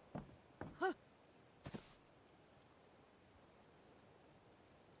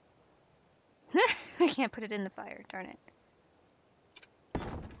 I can't put it in the fire. Darn it.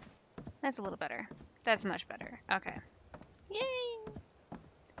 That's a little better. That's much better. Okay. Yay!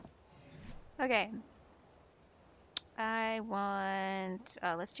 Okay. I want...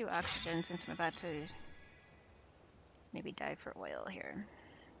 let's do oxygen since I'm about to maybe dive for oil here.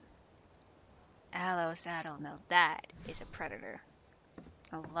 Aloe saddle. Now that is a predator.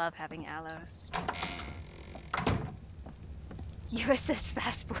 I love having aloes. USS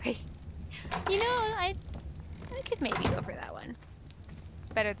Fast Boy. You know, I could maybe go for that one. It's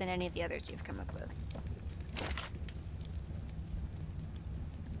better than any of the others you've come up with.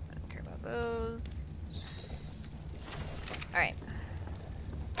 I don't care about those. Alright.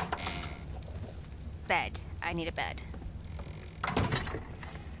 Bed. I need a bed.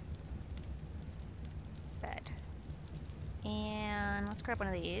 Bed. And let's grab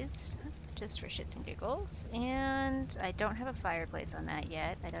one of these, just for shits and giggles. And I don't have a fireplace on that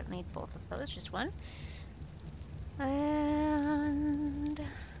yet. I don't need both of those, just one. And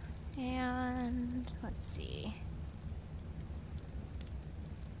let's see.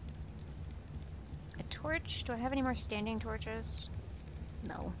 A torch? Do I have any more standing torches?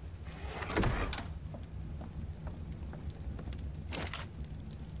 No.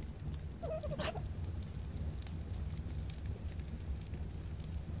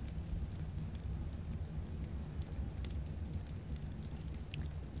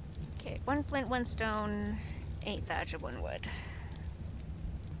 Okay, 1 flint, 1 stone, 8 thatch, and 1 wood.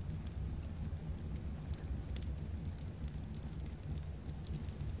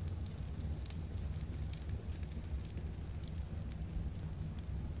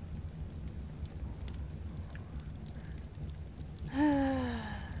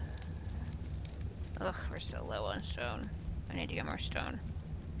 Ugh, we're so low on stone. I need to get more stone.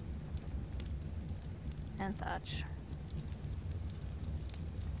 And thatch.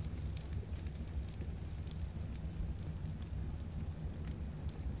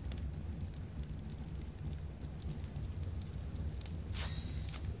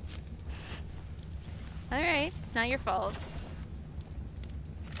 Alright, it's not your fault.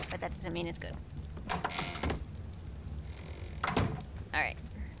 But that doesn't mean it's good. Alright.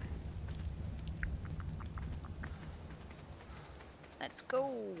 Let's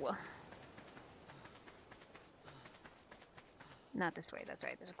go. Not this way, that's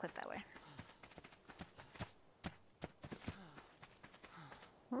right. There's a cliff that way.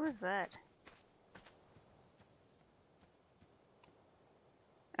 What was that?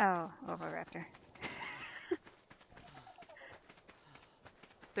 Oh, Oviraptor.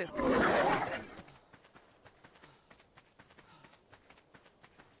 Boo.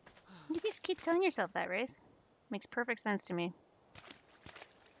 You just keep telling yourself that, Race. Makes perfect sense to me.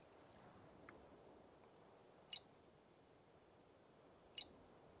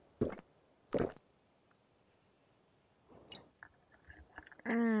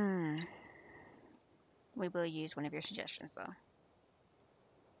 We will use one of your suggestions, though.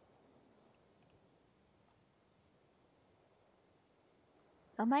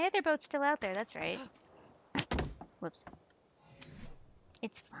 Oh, my other boat's still out there, that's right. Whoops.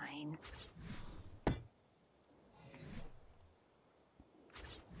 It's fine.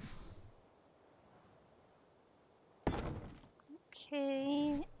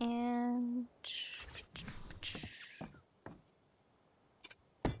 Okay, and...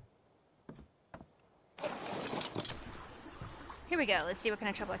 Here we go. Let's see what kind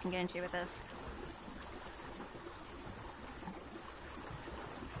of trouble I can get into with this.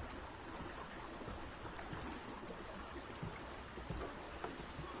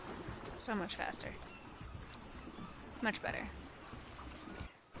 So much faster. Much better.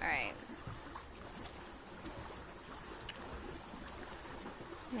 Alright.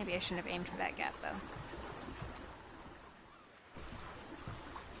 Maybe I shouldn't have aimed for that gap, though.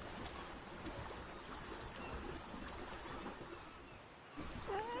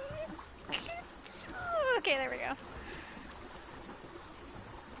 Okay, there we go.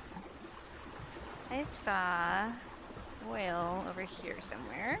 I saw oil over here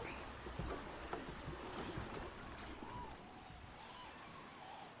somewhere.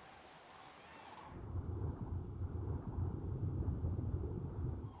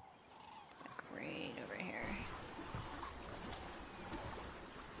 It's like right over here.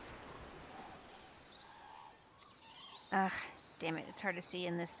 Ugh, damn it. It's hard to see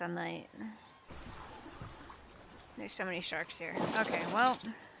in this sunlight. There's so many sharks here. Okay, well.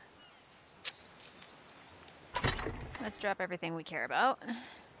 Let's drop everything we care about.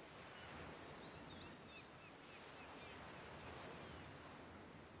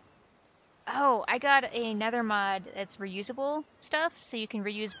 Oh, I got another mod that's reusable stuff, so you can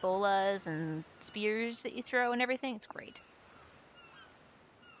reuse bolas and spears that you throw and everything. It's great.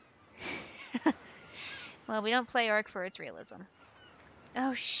 Well, we don't play Ark for its realism.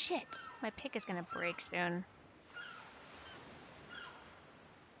 Oh shit! My pick is gonna break soon.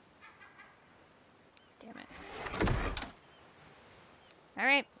 Damn it.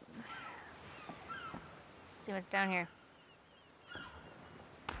 Alright. See what's down here.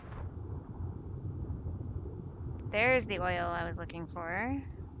 There's the oil I was looking for.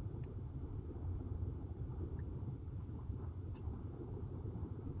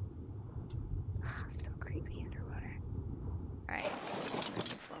 So creepy underwater. Alright.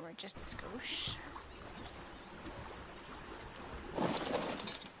 Moving forward just a skosh.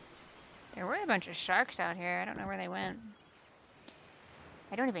 There were a bunch of sharks out here. I don't know where they went.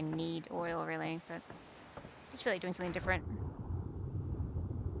 I don't even need oil, really, but just feel like doing something different.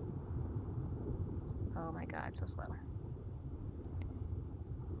 Oh my god, so slow.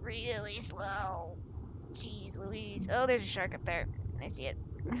 Really slow. Jeez Louise. Oh, there's a shark up there. I see it.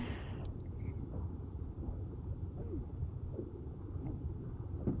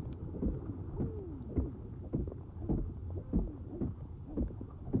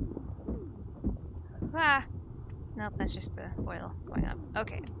 Ah! Nope, that's just the oil going up.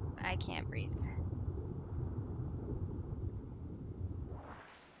 Okay, I can't breathe.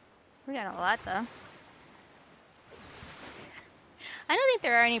 We got a lot, though. I don't think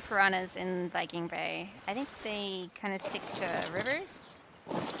there are any piranhas in Viking Bay. I think they kind of stick to rivers.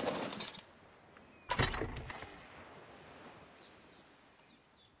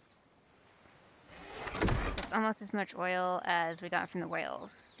 It's almost as much oil as we got from the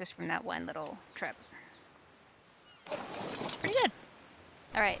whales, just from that one little trip. Pretty good.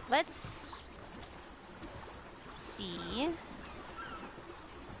 Alright, let's see.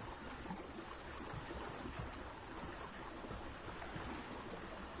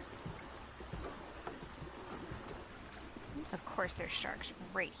 Of course there's sharks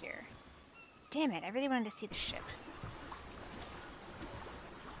right here. Damn it, I really wanted to see the ship.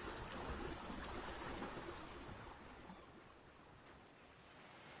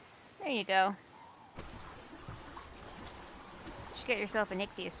 There you go. You should get yourself an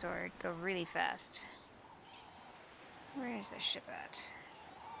ichthyosaur. Go really fast. Where is the ship at?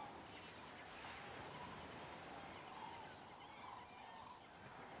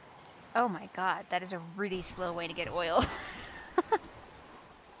 Oh my god, that is a really slow way to get oil.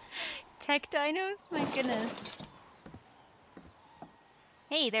 Tech dinos? My goodness.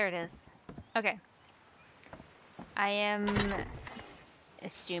 Hey, there it is. Okay. I am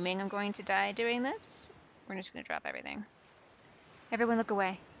assuming I'm going to die doing this. We're just going to drop everything. Everyone look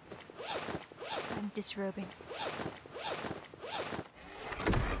away. I'm disrobing.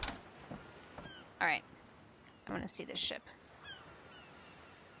 Alright. I want to see this ship.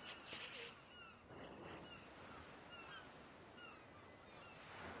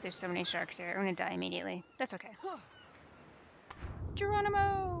 There's so many sharks here. I'm going to die immediately. That's okay.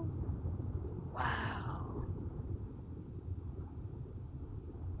 Geronimo! Wow.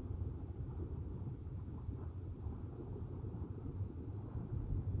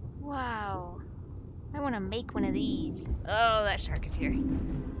 Wow. I want to make one of these. Oh, that shark is here.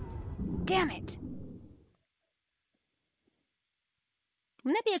 Damn it!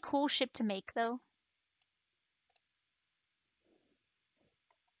 Wouldn't that be a cool ship to make, though?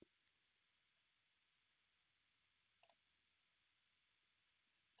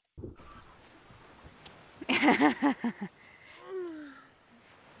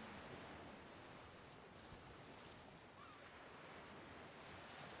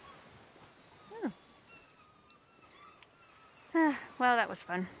 Well, that was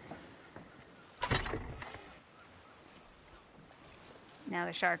fun. Now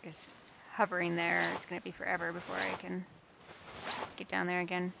the shark is hovering there. It's going to be forever before I can get down there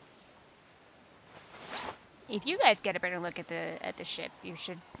again. If you guys get a better look at the ship, you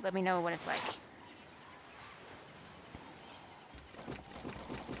should let me know what it's like.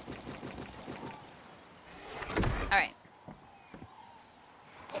 Alright.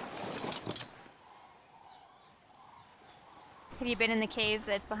 Have you been in the cave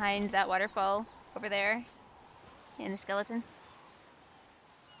that's behind that waterfall over there? In the skeleton?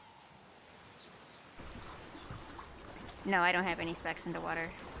 No, I don't have any specs into water.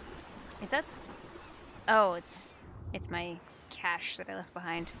 Is that... Oh, it's It's my cache that I left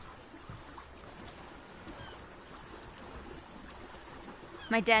behind.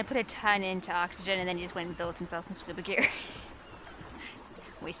 My dad put a ton into oxygen and then he just went and built himself some scuba gear.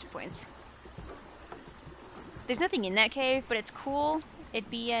 Waste of points. There's nothing in that cave, but it's cool. It'd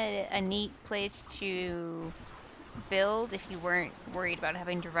be a neat place to build if you weren't worried about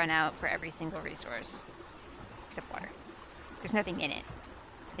having to run out for every single resource. Except water. There's nothing in it.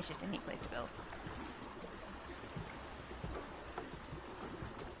 It's just a neat place to build.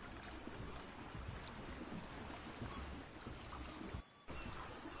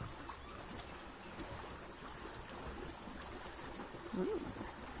 Ooh,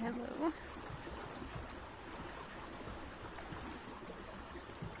 hello.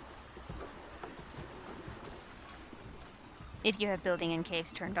 If you have building in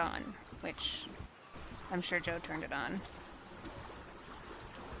caves turned on, which I'm sure Joe turned it on.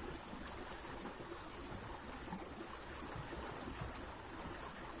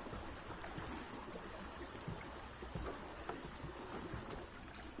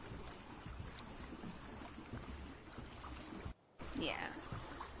 Yeah.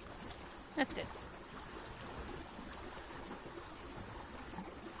 That's good.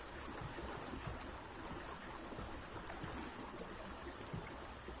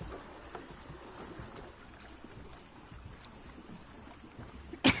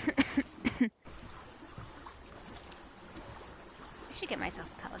 I should get myself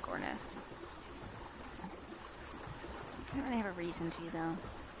a Pelagornis. I don't really have a reason to, though.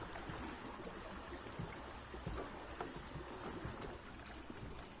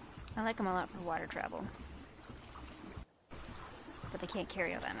 I like them a lot for water travel. But they can't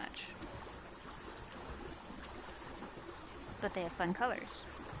carry all that much. But they have fun colors.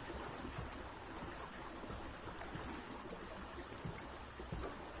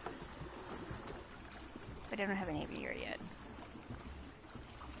 But I don't have an aviator yet.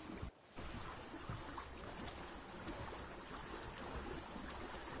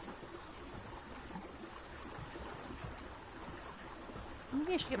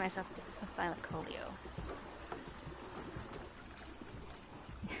 Maybe I should get myself a violet colio.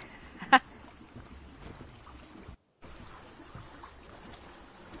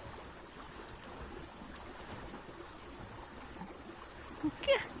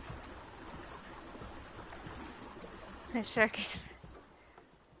 The shark is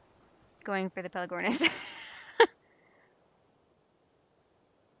going for the Pelagornis.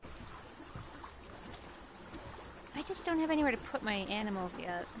 I just don't have anywhere to put my animals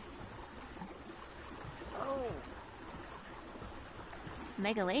yet. Oh.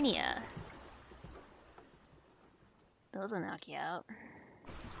 Megalania. Those will knock you out.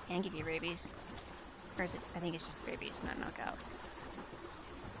 And give you rabies. Or is it? I think it's just rabies, not knockout.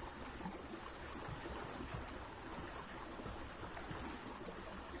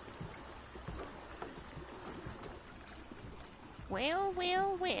 Well,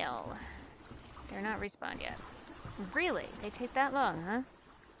 well, well. They're not respawned yet. Really? They take that long, huh?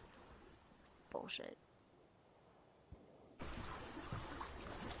 Bullshit.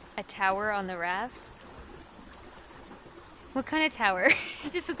 A tower on the raft? What kind of tower?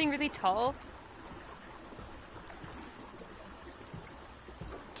 Just something really tall?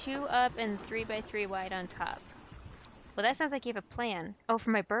 2 up and 3x3 wide on top. Well, that sounds like you have a plan. Oh,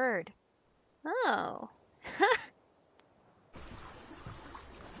 for my bird. Oh.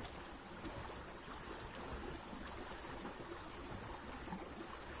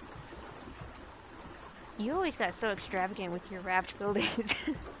 You always got so extravagant with your raft buildings.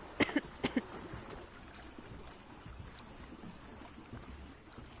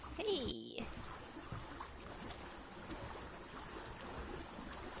 Hey.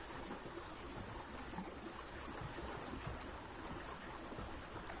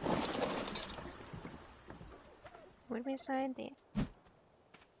 What did we decide?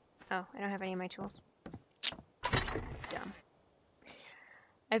 Oh, I don't have any of my tools. Dumb.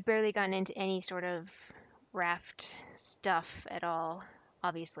 I've barely gotten into any sort of raft stuff at all.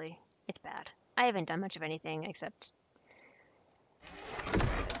 Obviously, it's bad. I haven't done much of anything except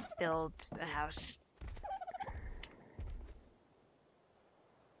build a house.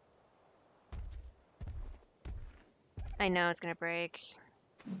 I know it's gonna break.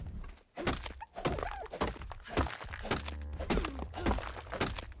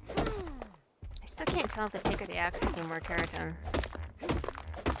 I still can't tell if the pick or the axe gives me more keratin.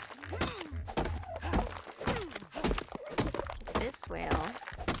 This whale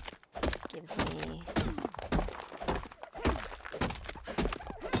gives me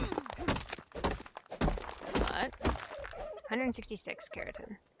what? 166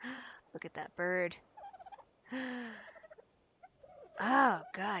 keratin. Look at that bird. Oh,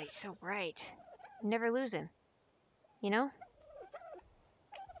 God, he's so right. Never losing. You know?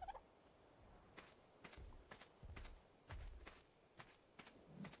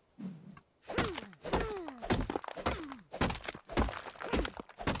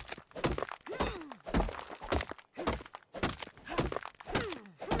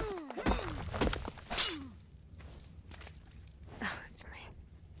 Oh, it's my...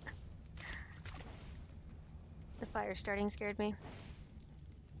 The fire starting scared me.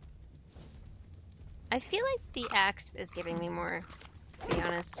 I feel like the axe is giving me more, to be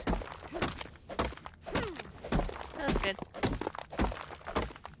honest. So that's good.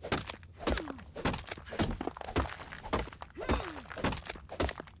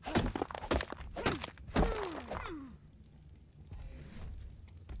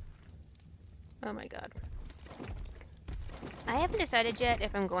 Oh my god. I haven't decided yet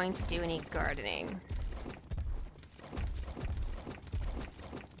if I'm going to do any gardening.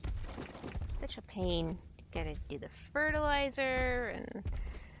 Such a pain. Gotta do the fertilizer and...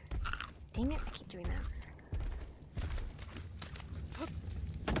 Dang it, I keep doing that.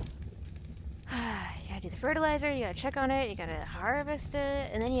 You gotta do the fertilizer, you gotta check on it, you gotta harvest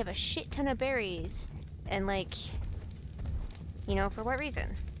it, and then you have a shit ton of berries. And like... You know, for what reason?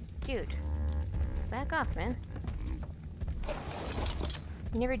 Dude. Back off, man.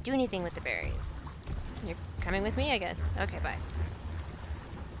 You never do anything with the berries. You're coming with me, I guess. Okay, bye.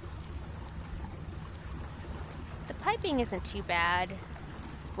 The piping isn't too bad.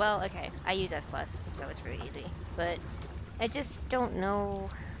 Well, okay, I use S+, so it's really easy. But I just don't know...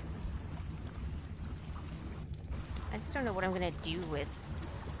 I just don't know what I'm gonna do with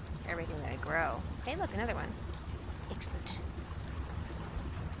everything that I grow. Hey, look, another one. Excellent.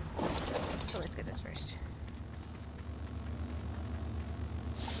 So let's get this first.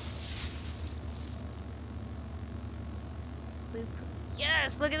 Boop.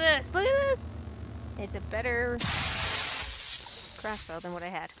 Yes, look at this! Look at this! It's a better crossbow than what I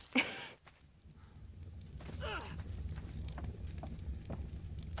had.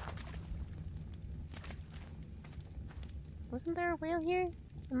 Wasn't there a whale here?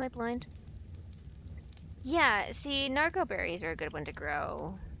 Am I blind? Yeah, see, narco berries are a good one to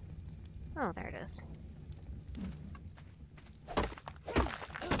grow. Oh, there it is.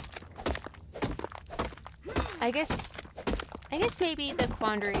 I guess maybe the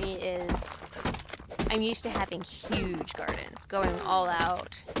quandary is I'm used to having huge gardens, going all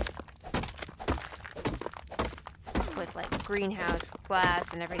out with like greenhouse,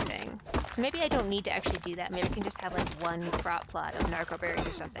 glass, and everything. So maybe I don't need to actually do that. Maybe I can just have like one crop plot of narco berries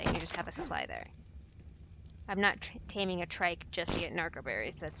or something and just have a supply there. I'm not taming a trike just to get narco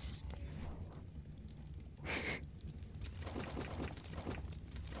berries. That's...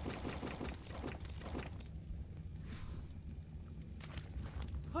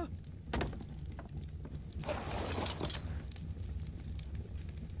 Oh,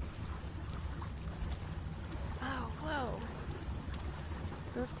 whoa.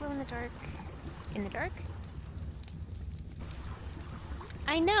 Those glow in the dark. In the dark?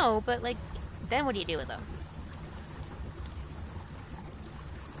 I know, but like, then what do you do with them?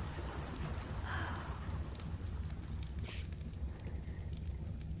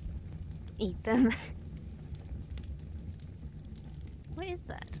 Eat them. What is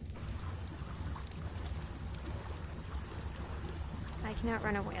that? I can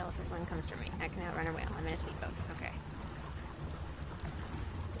outrun a whale if one comes to me. I can outrun a whale. I'm in a speedboat. It's okay.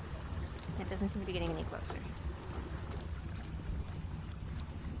 It doesn't seem to be getting any closer.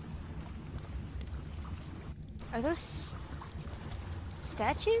 Are those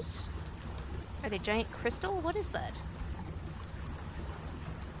statues? Are they giant crystal? What is that?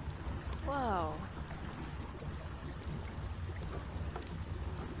 Whoa.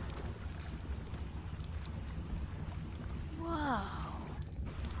 Whoa.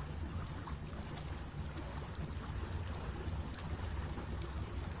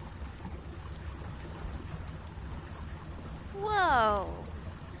 Whoa.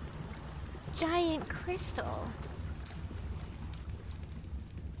 It's giant crystal.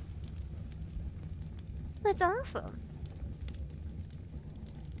 That's awesome.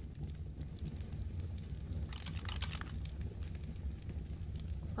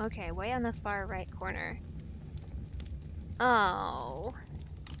 Okay, way on the far right corner. Oh.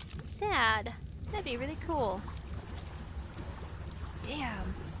 Sad. That'd be really cool.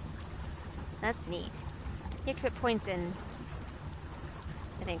 Damn. That's neat. You have to put points in,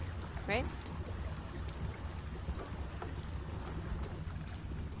 I think, right?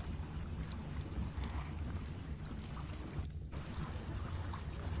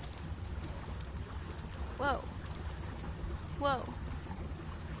 Whoa.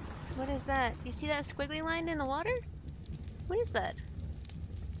 is that? Do you see that squiggly line in the water? What is that?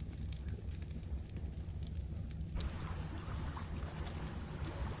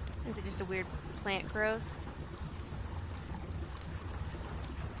 Is it just a weird plant growth?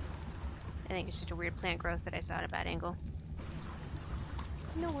 I think it's just a weird plant growth that I saw at a bad angle.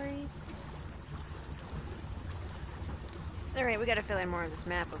 No worries. Alright, we gotta fill in more of this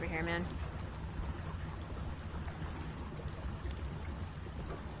map over here, man.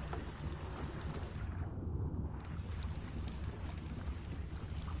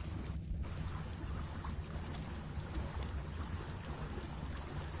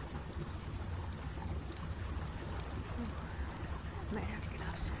 Might have to get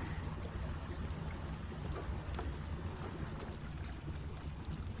off soon.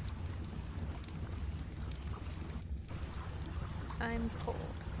 I'm cold.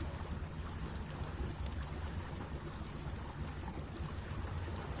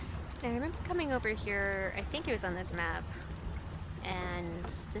 Now, I remember coming over here, I think it was on this map, and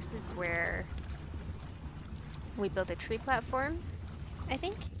this is where we built a tree platform, I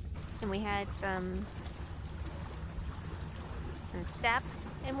think, and we had some sap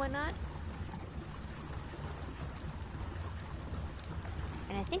and whatnot.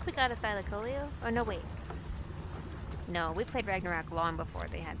 And I think we got a thylacoleo. Oh, no, wait. No, we played Ragnarok long before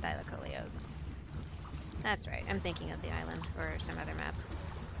they had thylacoleos. That's right, I'm thinking of the island, or some other map.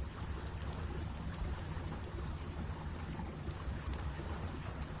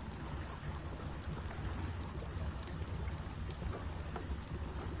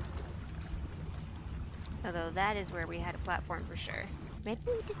 Although that is where we had a platform for sure. Maybe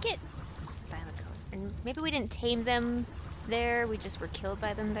we did get thylacoleo. And maybe we didn't tame them there, we just were killed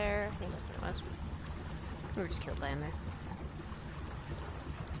by them there. I think that's what it was. We were just killed by them there.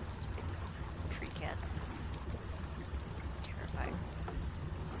 Stupid tree cats. Terrifying.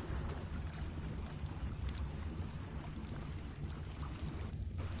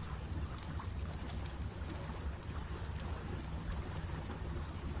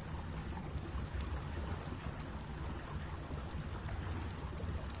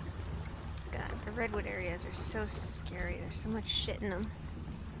 God, the redwood areas are so scary. There's so much shit in them.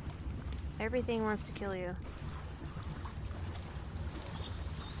 Everything wants to kill you.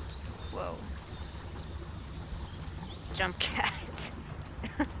 Whoa. Jump cat.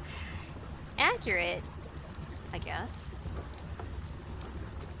 Accurate, I guess.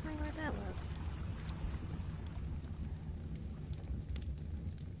 I wonder where that was.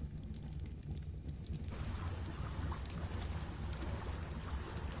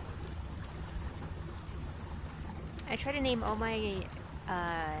 I try to name all my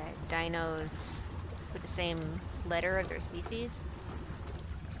dinos with the same letter of their species.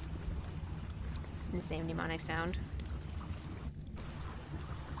 And the same mnemonic sound.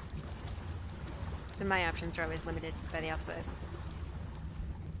 So my options are always limited by the alphabet.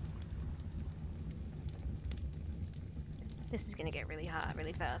 This is gonna get really hot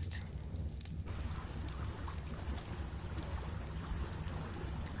really fast.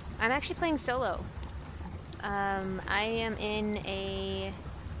 I'm actually playing solo. I am in a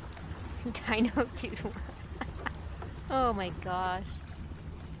Dino Dude. Oh my gosh.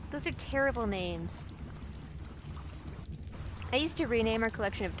 Those are terrible names. I used to rename our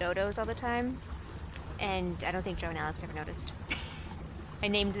collection of dodos all the time, and I don't think Joe and Alex ever noticed. I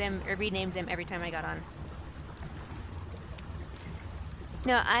named them, or renamed them every time I got on.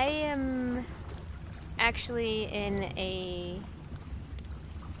 No, I am actually in a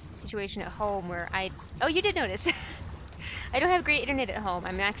situation at home where oh, you did notice! I don't have great internet at home.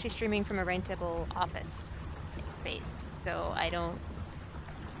 I'm actually streaming from a rentable office space, so I don't...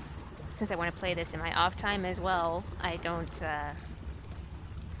 Since I want to play this in my off time as well, I don't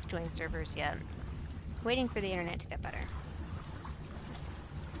join servers yet. Waiting for the internet to get better.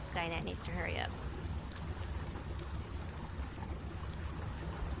 Skynet needs to hurry up.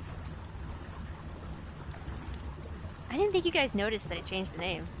 I didn't think you guys noticed that it changed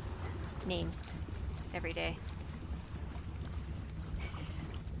the names every day.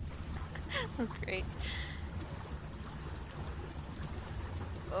 That was great.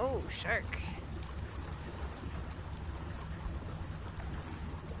 Oh, shark.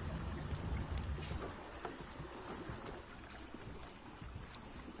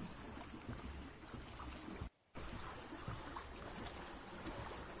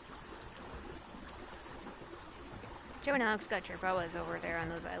 Joe and Alex got jerboas over there on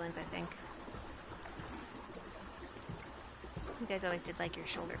those islands, I think. You guys always did like your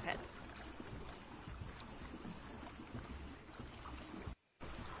shoulder pets.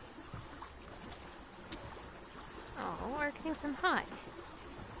 Oh, Ark thinks I'm hot.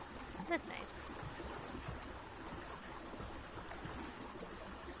 That's nice.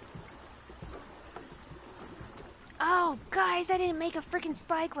 Oh, guys, I didn't make a freaking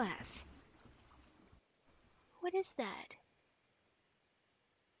spyglass. What is that?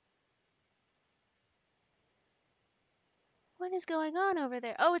 What is going on over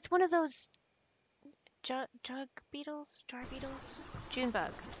there? Oh, it's one of those jug beetles? Jar beetles? June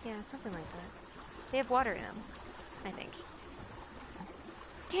bug. Yeah, something like that. They have water in them, I think.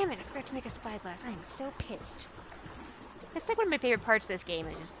 Damn it, I forgot to make a spyglass. I am so pissed. It's like one of my favorite parts of this game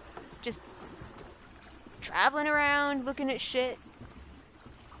is just traveling around, looking at shit.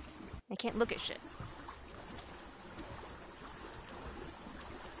 I can't look at shit.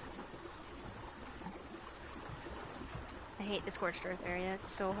 I hate the scorched earth area. It's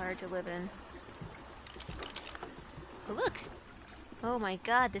so hard to live in. But look! Oh my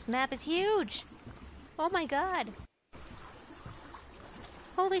god, this map is huge! Oh my god!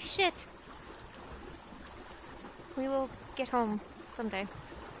 Holy shit! We will get home someday.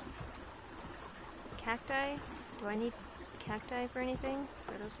 Cacti? Do I need cacti for anything?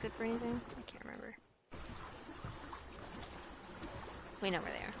 Are those good for anything? I can't remember. We know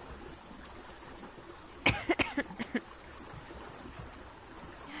where they are.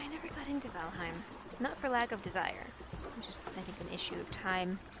 Yeah, I never got into Valheim. Not for lack of desire. It was just, I think, an issue of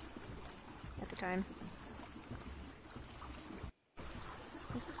time at the time.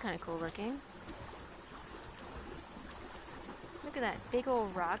 This is kind of cool looking. Look at that big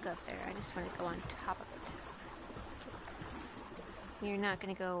old rock up there. I just want to go on top of it. You're not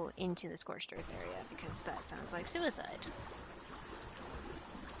going to go into the scorched earth area because that sounds like suicide.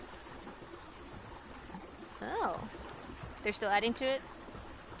 Oh. They're still adding to it?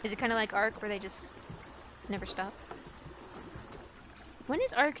 Is it kind of like Ark where they just never stop? When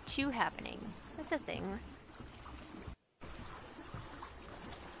is Ark 2 happening? That's a thing.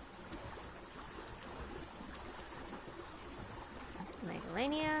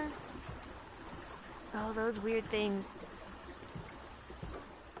 Megalania. Oh, those weird things.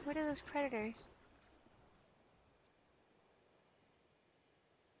 What are those predators?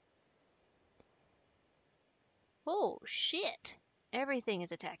 Oh, shit. Everything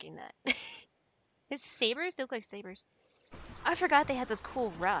is attacking that. There's sabers? They look like sabers. I forgot they had those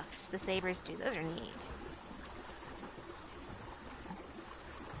cool ruffs. The sabers do. Those are neat.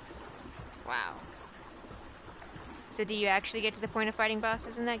 Wow. So do you actually get to the point of fighting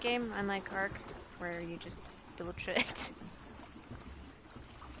bosses in that game, unlike Ark, where you just build shit?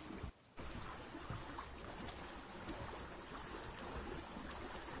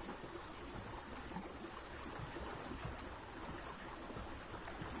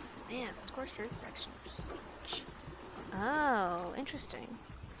 Man, the Scorched Earth section is huge. Oh, interesting.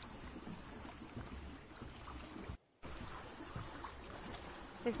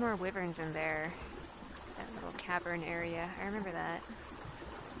 There's more wyverns in there. That little cavern area. I remember that.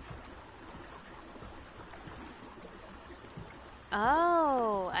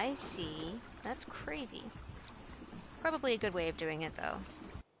 Oh, I see. That's crazy. Probably a good way of doing it, though.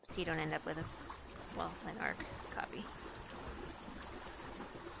 So you don't end up with a, well, an Ark copy.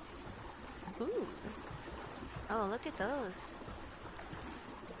 Ooh. Oh, look at those.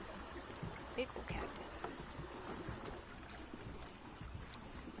 Big ol' cactus.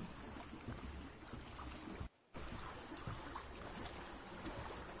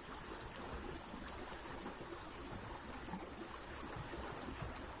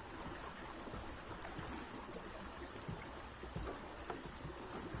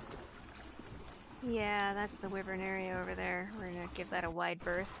 Yeah, that's the wyvern area over there. We're gonna give that a wide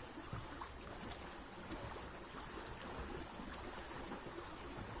berth.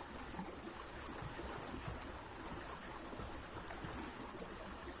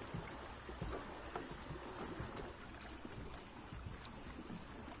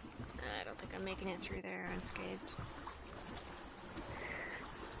 I don't think I'm making it through there unscathed.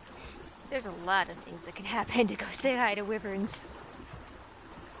 There's a lot of things that could happen to go say hi to wyverns.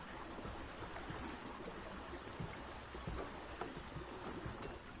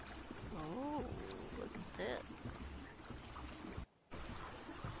 Oh, look at this.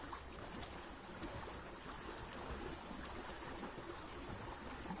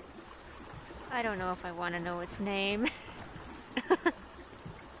 I don't know if I want to know its name.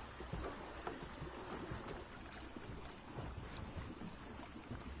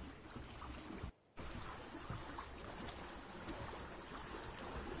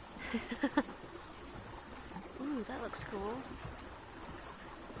 Ooh, that looks cool.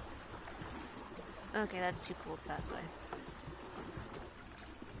 Okay, that's too cool to pass by.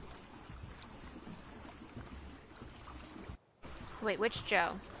 Wait, which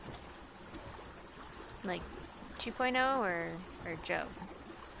Joe? Like 2.0 or Joe?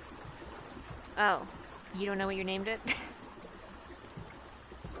 Oh, you don't know what you named it?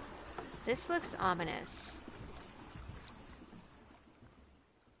 This looks ominous.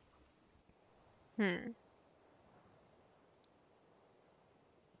 Hmm.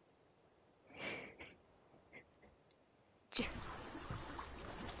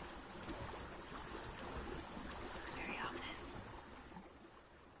 This looks very ominous.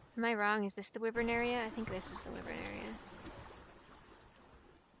 Am I wrong? Is this the Wyvern area? I think this is the Wyvern area.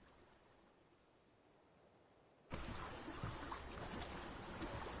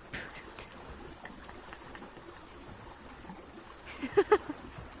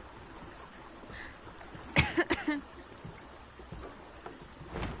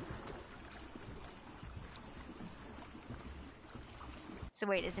 So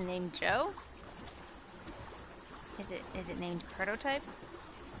wait, is it named Joe? Is it named Prototype?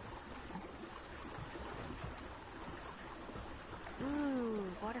 Ooh,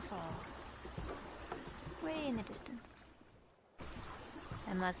 waterfall. Way in the distance.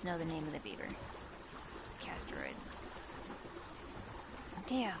 I must know the name of the beaver. The Casteroids.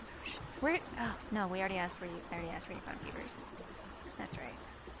 Damn. Where? Oh no, we already asked where you. I already asked where you found beavers. That's right.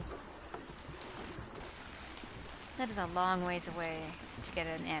 That is a long ways away to get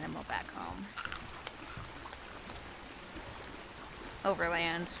an animal back home.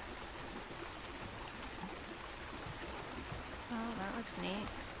 Overland. Oh, that looks neat.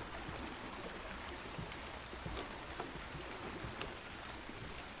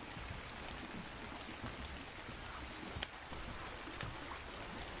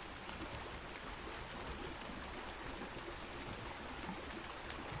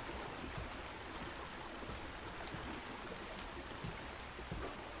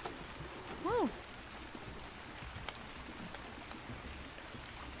 Woo!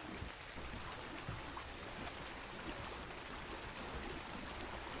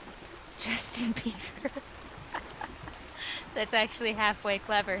 Justin Bieber. That's actually halfway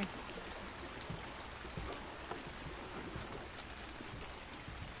clever.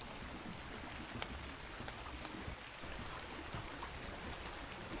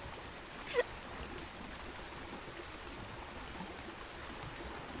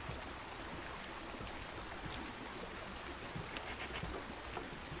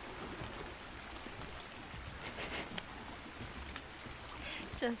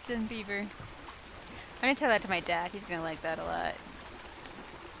 Justin Bieber. I'm gonna tell that to my dad. He's gonna like that a lot.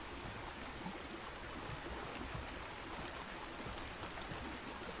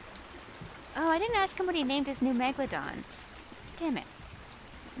 Oh, I didn't ask him what he named his new megalodons. Damn it.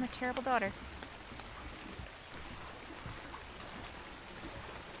 I'm a terrible daughter.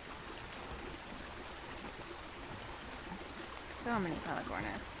 So many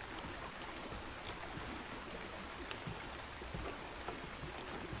Pelagornis.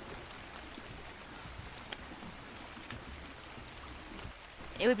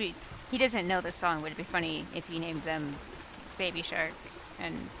 It would be... He doesn't know this song, but it'd be funny if he named them Baby Shark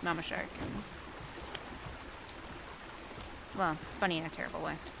and Mama Shark. And, well, funny in a terrible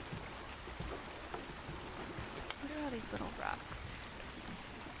way. What are all these little rocks?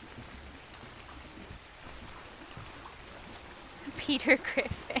 Peter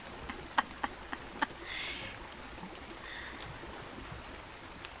Griffin.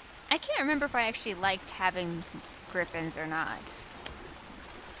 I can't remember if I actually liked having griffins or not.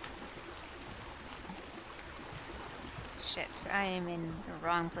 Shit, I am in the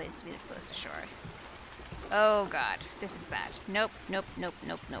wrong place to be this close to shore. Oh god, this is bad. Nope, nope, nope,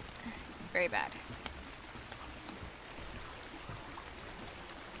 nope, nope. Very bad.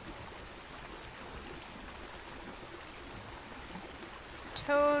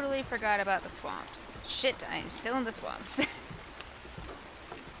 Totally forgot about the swamps. Shit, I'm still in the swamps.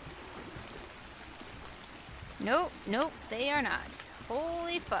 Nope, nope, they are not.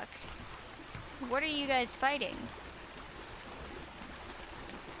 Holy fuck. What are you guys fighting?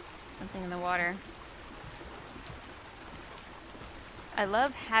 Something in the water. I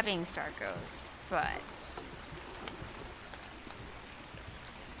love having Starkos, but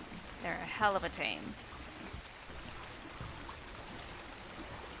they're a hell of a tame.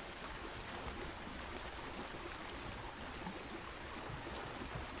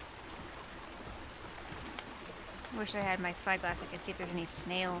 Wish I had my spyglass. I could see if there's any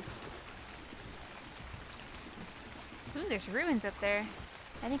snails. Ooh, there's ruins up there.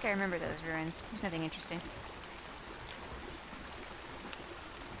 I think I remember those ruins. There's nothing interesting.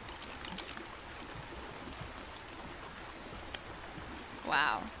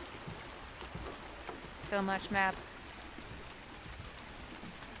 Wow. So much map.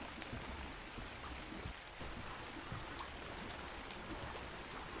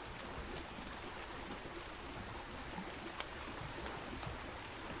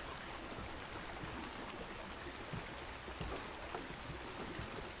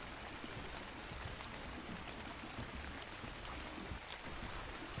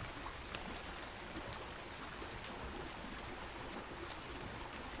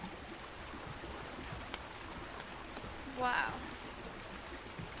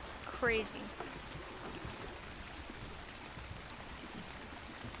 crazy.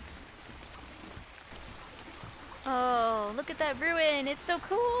 Oh, look at that ruin. It's so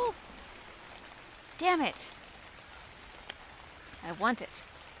cool. Damn it. I want it.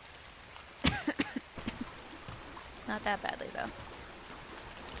 Not that badly, though.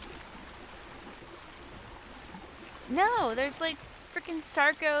 No, there's like freaking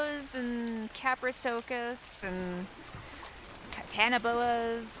Sarcos and Caprasocus and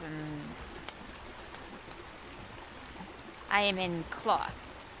Titanoboas and... I am in cloth.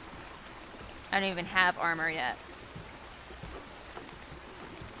 I don't even have armor yet.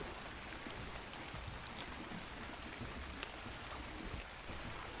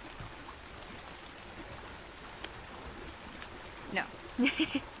 No.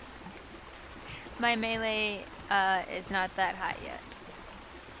 My melee is not that high yet.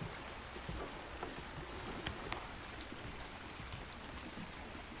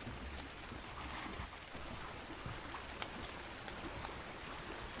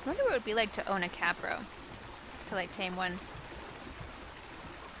 I wonder what it would be like to own a Capro. To like tame one.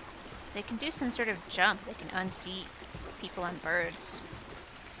 They can do some sort of jump. They can unseat people on birds.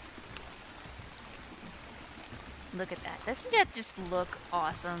 Look at that. Doesn't that just look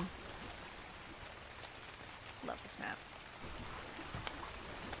awesome? Love this map.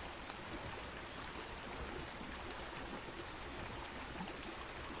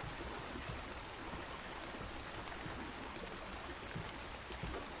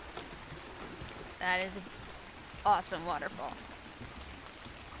 That is an awesome waterfall.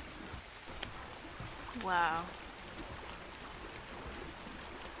 Wow.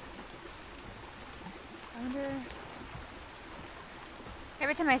 I wonder...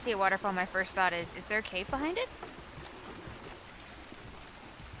 Every time I see a waterfall, my first thought is there a cave behind it?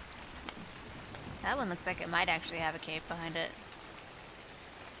 That one looks like it might actually have a cave behind it.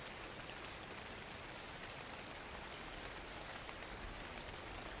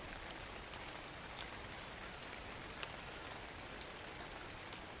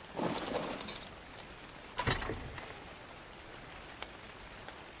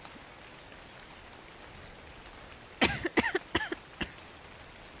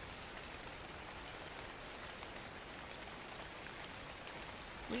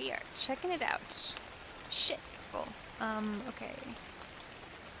 We are checking it out. Shit, it's full. Okay.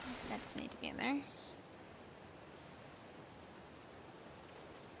 That doesn't need to be in there.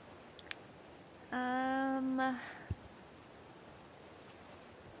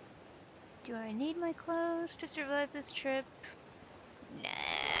 Do I need my clothes to survive this trip? Nah.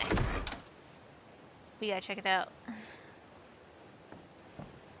 We gotta check it out.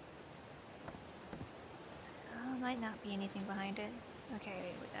 Might not be anything behind it.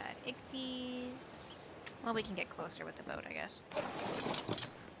 Okay, we got Ichthys. Well, we can get closer with the boat, I guess.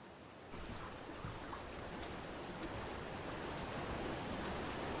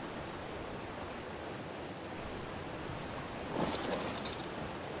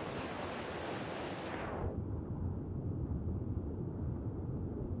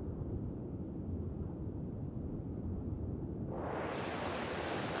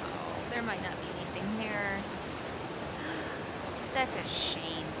 Oh, there might not be anything here. That's a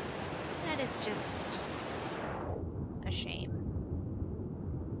shame. That is just a shame.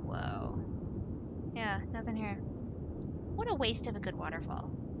 Whoa. Yeah, nothing here. What a waste of a good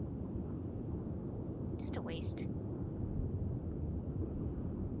waterfall. Just a waste.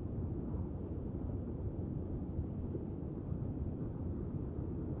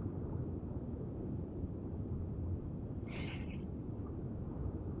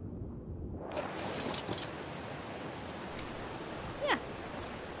 Yeah.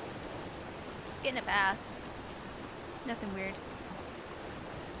 Just getting a bath. Nothing weird.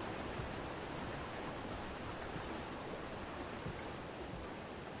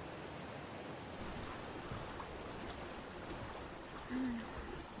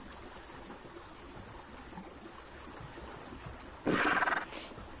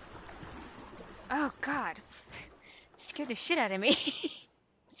 Oh god. Scared the shit out of me.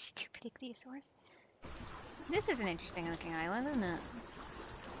 Stupid ichthyosaurs. This is an interesting looking island, isn't it?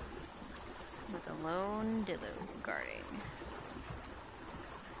 With a lone dillo guarding.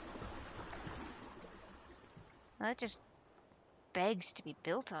 Well, that just begs to be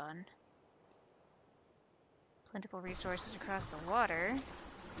built on. Plentiful resources across the water.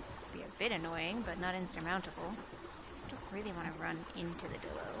 Be a bit annoying, but not insurmountable. Don't really want to run into the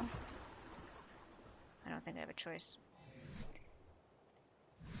dillo. I don't think I have a choice.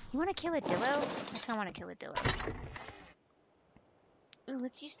 You want to kill a dillo? I kind of want to kill a dillo. Ooh,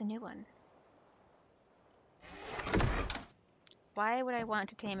 let's use the new one. Why would I want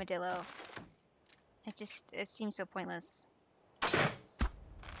to tame a dillo? It seems so pointless.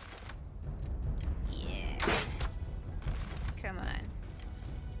 Yeah. Come on.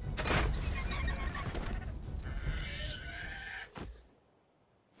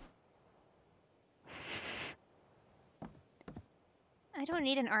 I don't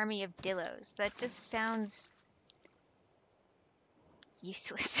need an army of dillos. That just sounds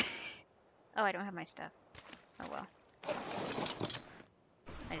useless. Oh, I don't have my stuff. Oh well.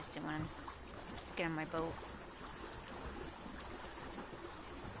 I just didn't want to get on my boat.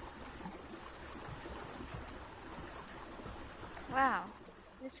 Wow.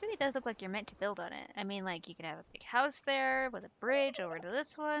 This really does look like you're meant to build on it. I mean, like, you could have a big house there with a bridge over to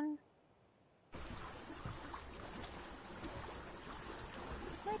this one.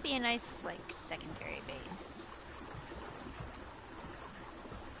 Might be a nice, like, secondary base.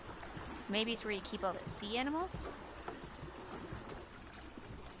 Maybe it's where you keep all the sea animals?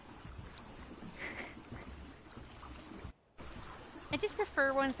 I just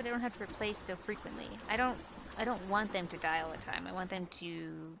prefer ones that I don't have to replace so frequently. I don't want them to die all the time. I want them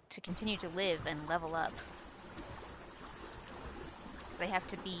to continue to live and level up. So they have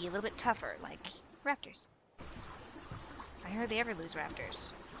to be a little bit tougher, like raptors. I hardly ever lose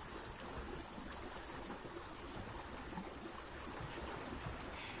raptors.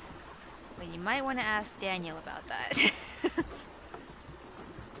 Well, you might want to ask Daniel about that.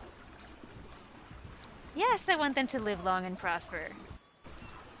 Yes, I want them to live long and prosper.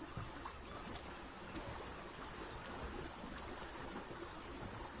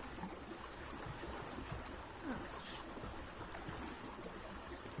 Oh,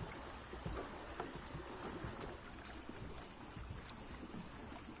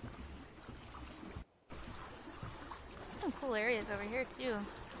 there's some cool areas over here too.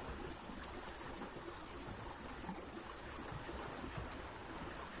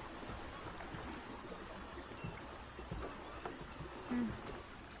 Hmm.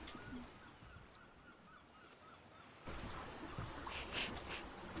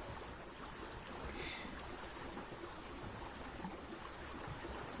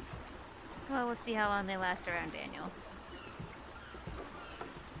 Well, we'll see how long they last around Daniel.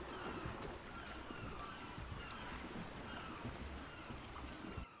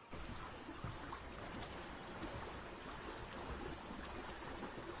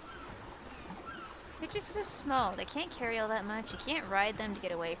 They're just so small. They can't carry all that much. You can't ride them to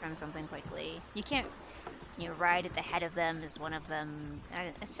get away from something quickly. You can't, ride at the head of them as one of them.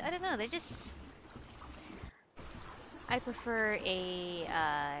 I don't know. They're just... I prefer a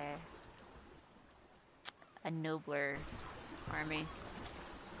nobler army.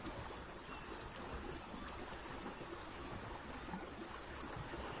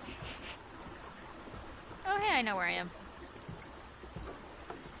 Oh, hey, I know where I am.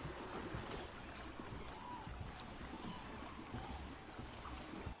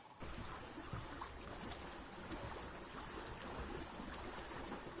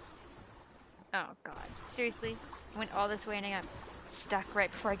 Oh, God. Seriously? I went all this way and I got stuck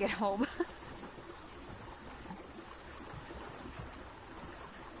right before I get home.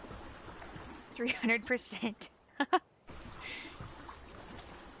 300%.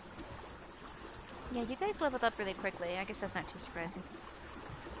 Yeah, you guys leveled up really quickly. I guess that's not too surprising.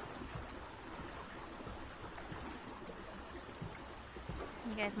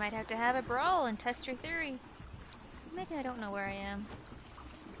 You guys might have to have a brawl and test your theory. Maybe I don't know where I am.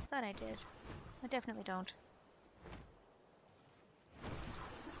 Thought I did. I definitely don't.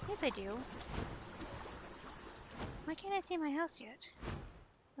 Yes, I do. Why can't I see my house yet?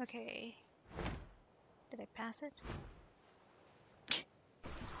 Okay. Did I pass it?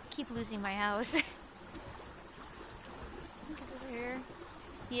 Keep losing my house. I think it's over here.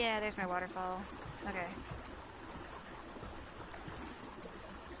 Yeah, there's my waterfall. Okay.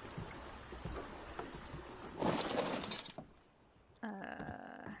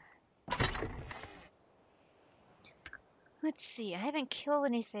 Let's see. I haven't killed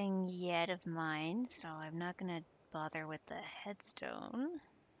anything yet of mine, so I'm not gonna bother with the headstone.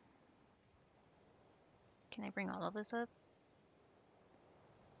 Can I bring all of this up?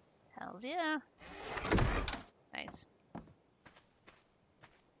 Hells yeah. Nice.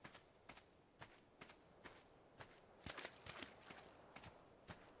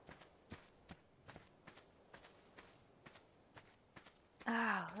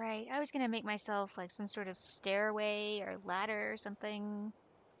 Oh, right. I was gonna make myself like some sort of stairway or ladder or something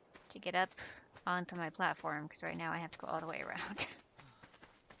to get up onto my platform, because right now I have to go all the way around.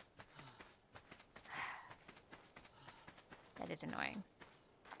 That is annoying.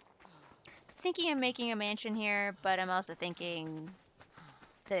 thinking of making a mansion here, but I'm also thinking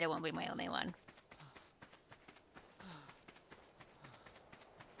that it won't be my only one.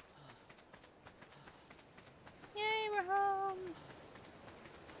 Yay, we're home!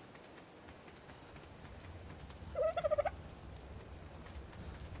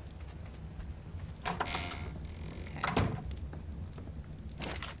 Okay.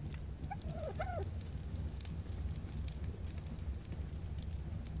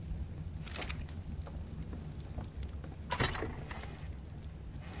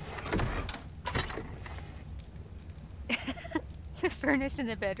 The furnace in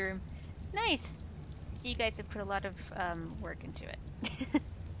the bedroom. Nice! So you guys have put a lot of work into it.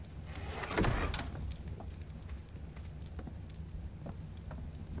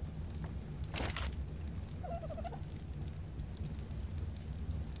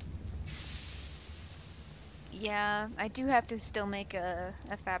 Yeah, I do have to still make a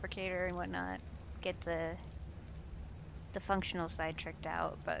fabricator and whatnot. Get the functional side tricked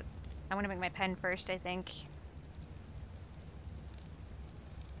out, but I want to make my pen first, I think.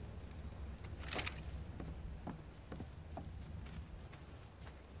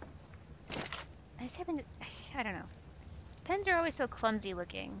 I just haven't... I don't know. Pens are always so clumsy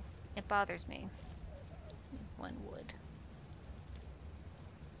looking. It bothers me. One would.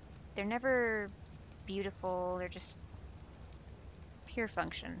 They're never beautiful. They're just pure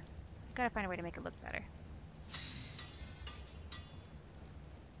function. I've got to find a way to make it look better.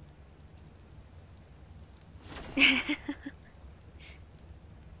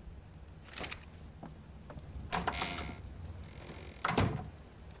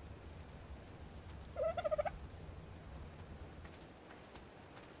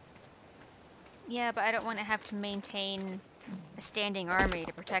 Yeah, but I don't want to have to maintain a standing army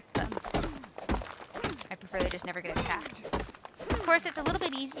to protect them. I prefer they just never get attacked. Of course, it's a little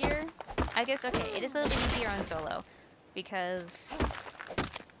bit easier. I guess, okay, it is a little bit easier on solo, because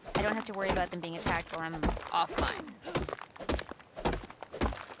I don't have to worry about them being attacked while I'm offline.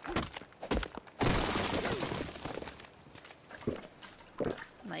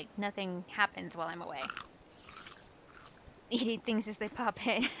 Like, nothing happens while I'm away. Eating things as they pop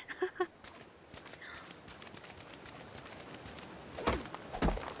in.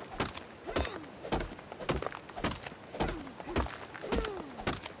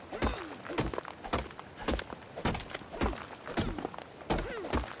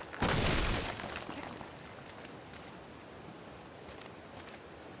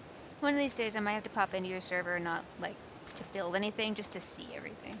 One of these days I might have to pop into your server, not like to build anything, just to see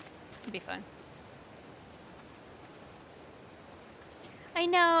everything. It'd be fun. I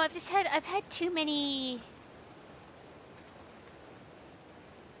know, I've had too many...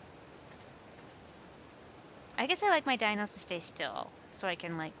 I guess I like my dinos to stay still, so I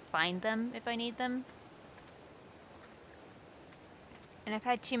can like find them if I need them. And I've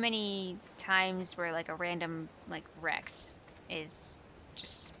had too many times where like a random like Rex is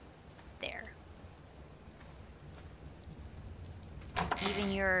just there.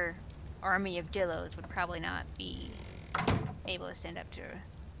 Even your army of Dillos would probably not be able to stand up to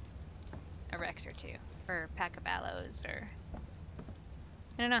a Rex or two. Or pack of Allos, or...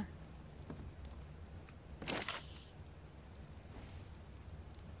 I don't know.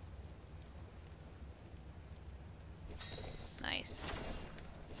 Nice.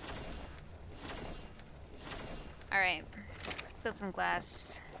 Alright. Let's build some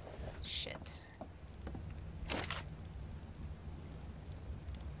glass. Shit.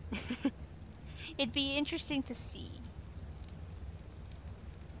 It'd be interesting to see.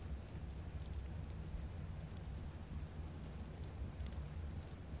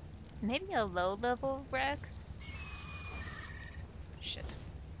 Maybe a low-level Rex? Shit.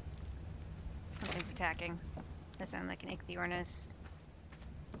 Something's attacking. That sounds like an Ichthyornis.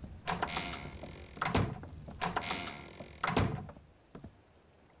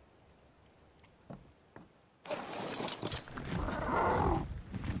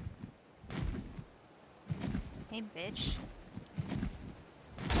 Hey, bitch.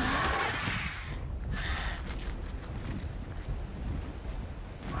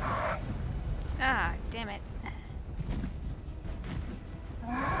 Ah, damn it.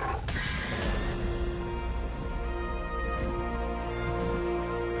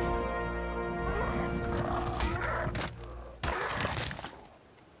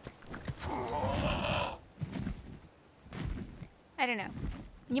 I don't know.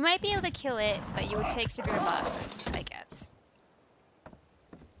 You might be able to kill it, but you would take severe losses, I guess.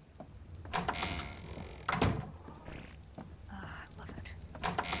 Oh, I love it.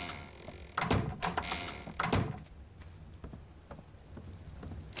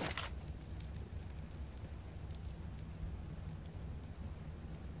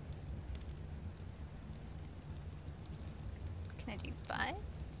 Can I do 5?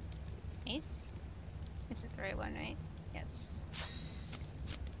 Nice. This is the right one, right? Yes.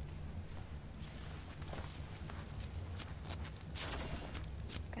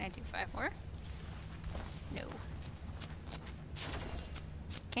 Can I do 5 more? No.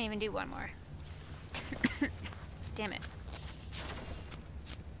 Can't even do 1 more. Damn it.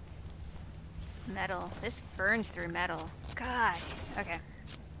 Metal. This burns through metal. God. Okay.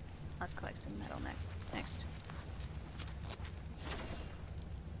 Let's collect some metal next.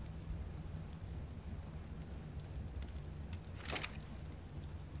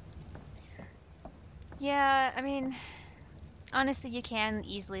 Yeah, I mean, honestly, you can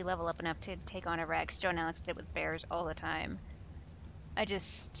easily level up enough to take on a Rex. Joe and Alex did with bears all the time. I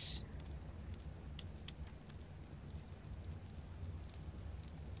don't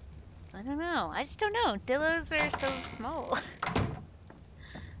know. I just don't know. Dillos are so small.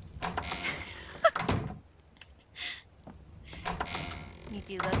 You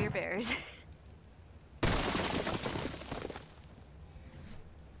do love your bears.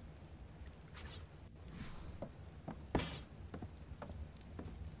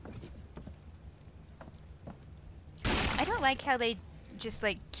 I don't like how they just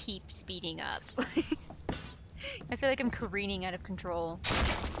like keep speeding up. I feel like I'm careening out of control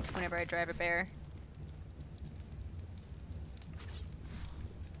whenever I drive a bear.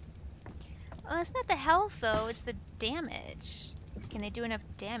 Well, it's not the health though, it's the damage. Can they do enough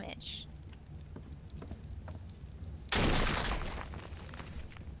damage?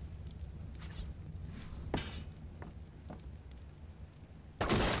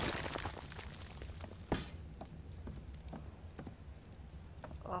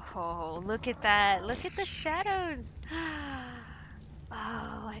 Oh, look at that. Look at the shadows.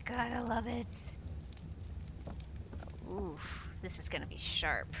 Oh my god, I love it. Oof, this is gonna be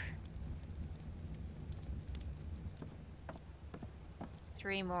sharp.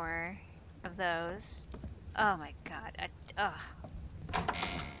 3 more of those. Oh my god. And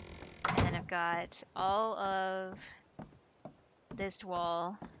then I've got all of this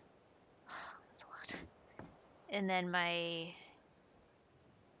wall. That's a lot. And then my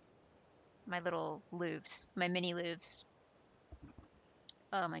little louvres, my mini louvres.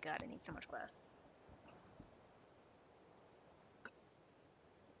 Oh my god, I need so much glass.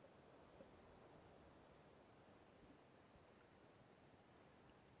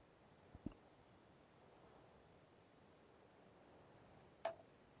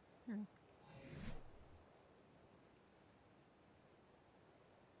 Hmm.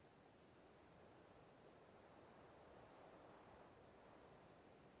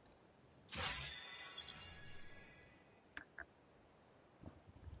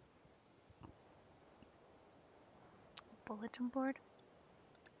 Bulletin board?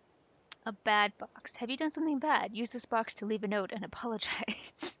 A bad box. Have you done something bad? Use this box to leave a note and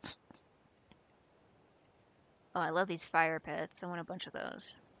apologize. Oh, I love these fire pits. I want a bunch of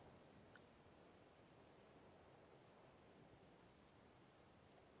those.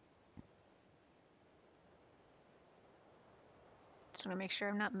 Just want to make sure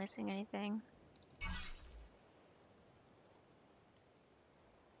I'm not missing anything.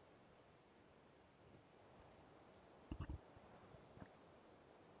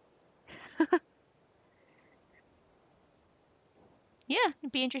 Yeah,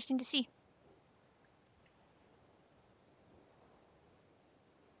 it'd be interesting to see.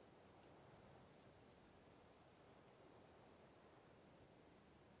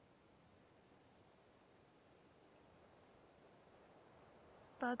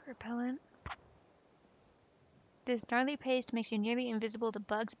 Bug repellent. This gnarly paste makes you nearly invisible to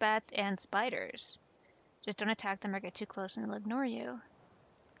bugs, bats, and spiders. Just don't attack them or get too close and they'll ignore you.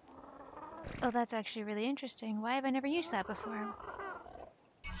 Oh, that's actually really interesting. Why have I never used that before?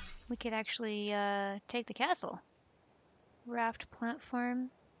 We could actually take the castle. Raft platform.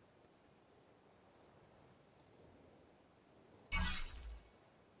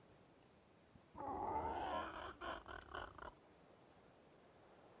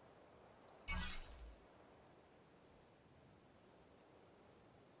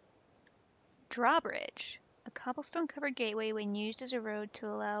 Drawbridge. A cobblestone-covered gateway when used as a road to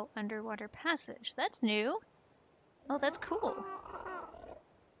allow underwater passage. That's new. Oh, that's cool.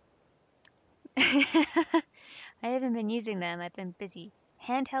 I haven't been using them. I've been busy.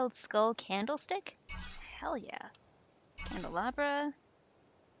 Handheld skull candlestick? Hell yeah. Candelabra.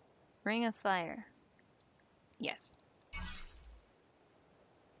 Ring of fire. Yes.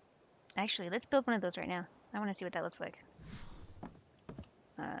 Actually, let's build one of those right now. I want to see what that looks like.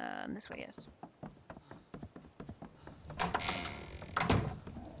 This way, yes.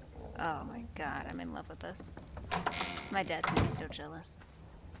 Oh my god, I'm in love with this. My dad's gonna be so jealous.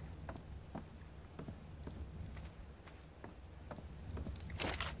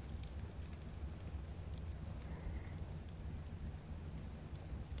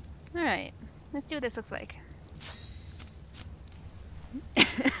 Alright, let's see what this looks like.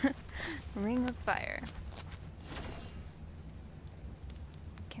 Ring of fire.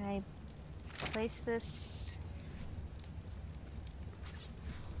 Can I place this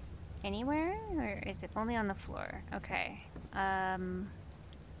anywhere? Or is it only on the floor? Okay.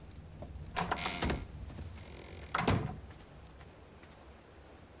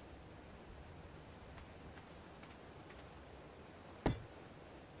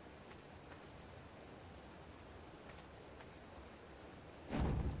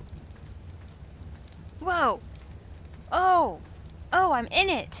 Whoa! Oh! Oh, I'm in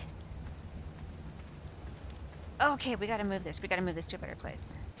it! Okay, we gotta move this. We gotta move this to a better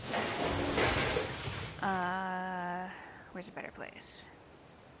place. Where's a better place?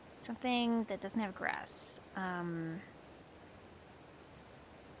 Something that doesn't have grass.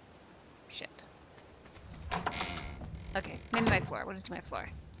 Shit. Okay, maybe my floor. We'll just do my floor.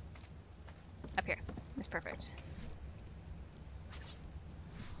 Up here. That's perfect.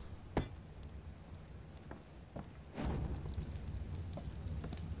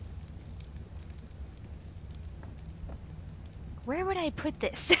 Where would I put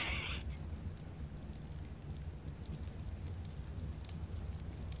this?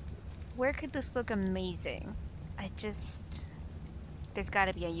 Where could this look amazing? There's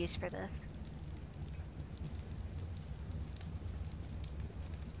gotta be a use for this.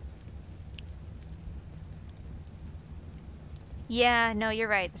 Yeah, no, you're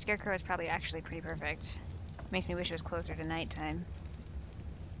right. The scarecrow is probably actually pretty perfect. Makes me wish it was closer to nighttime.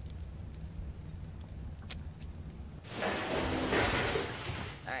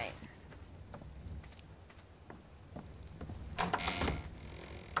 Alright.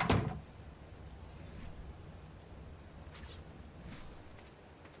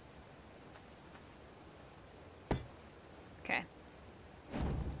 Okay.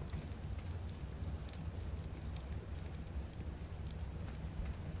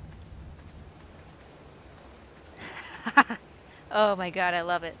 Oh my god, I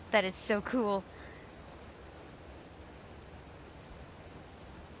love it. That is so cool.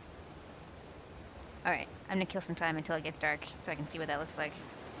 Alright, I'm gonna kill some time until it gets dark so I can see what that looks like.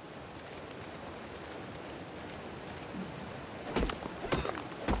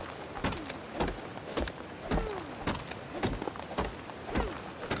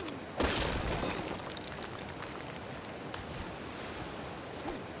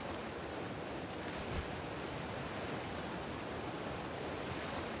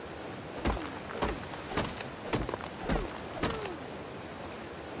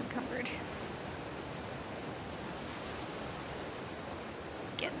 Encumbered.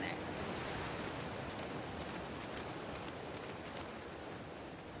 It's getting there.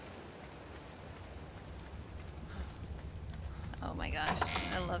 Oh my gosh,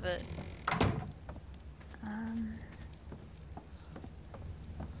 I love it.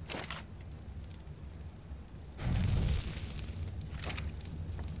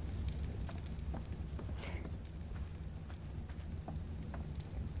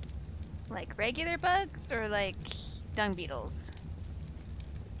 Like regular bugs or like dung beetles?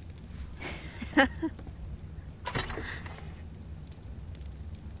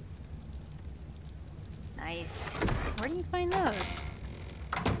 Nice. Where do you find those?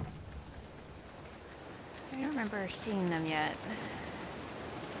 I don't remember seeing them yet.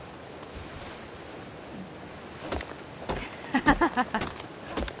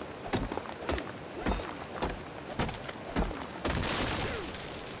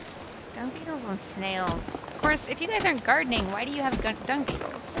 Dung beetles and snails. Of course, if you guys aren't gardening, why do you have dung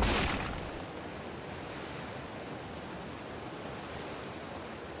beetles?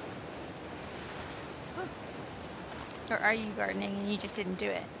 Or are you gardening and you just didn't do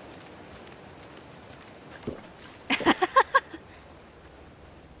it?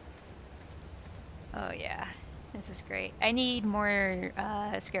 Oh yeah, this is great. I need more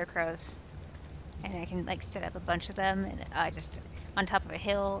scarecrows, and I can like set up a bunch of them, and just on top of a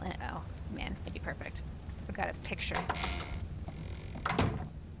hill. And oh man, it'd be perfect. I've got a picture.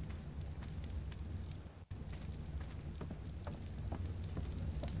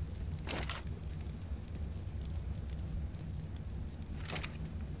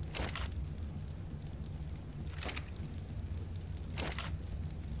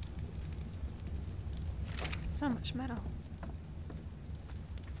 So much metal.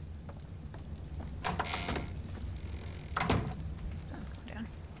 Sun's going down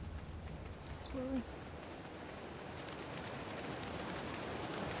slowly.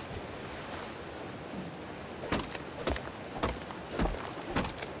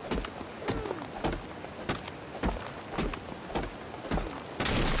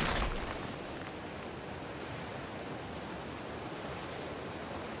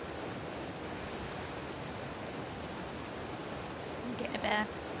 bath.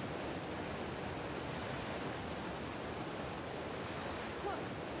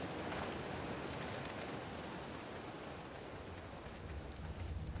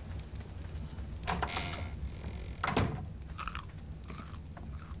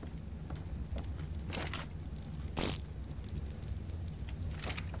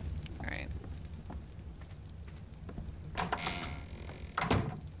 Alright.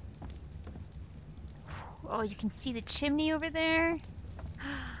 Oh, you can see the chimney over there?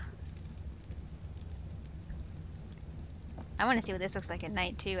 I want to see what this looks like at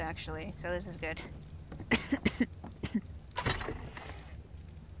night too, actually, so this is good.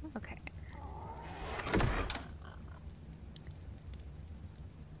 Okay.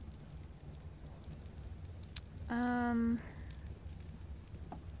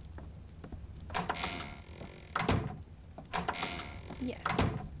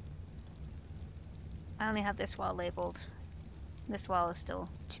 Yes. I only have this wall labeled. This wall is still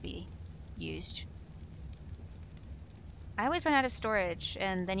to be used. I always run out of storage,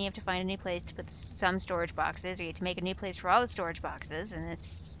 and then you have to find a new place to put some storage boxes, or you have to make a new place for all the storage boxes, and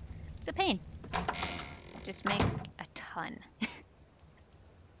it's a pain. Just make a ton.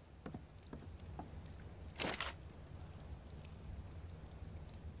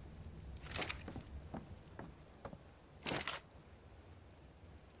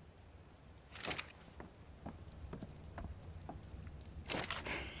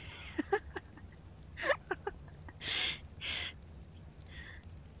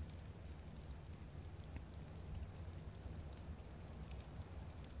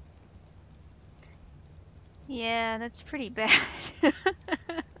 Yeah, that's pretty bad.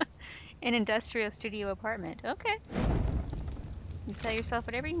 An industrial studio apartment. Okay. You tell yourself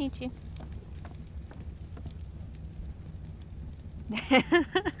whatever you need to.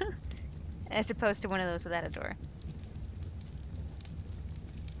 As opposed to one of those without a door.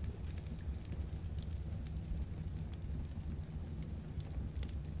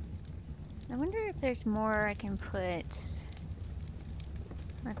 I wonder if there's more I can put.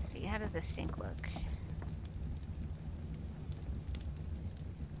 Let's see, how does this sink look?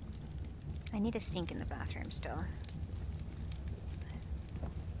 I need a sink in the bathroom still.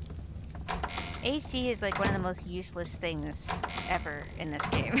 AC is like one of the most useless things ever in this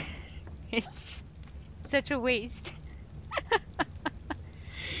game. It's such a waste.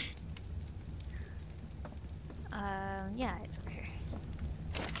 Yeah, it's over here.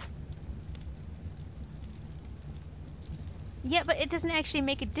 Yeah, but it doesn't actually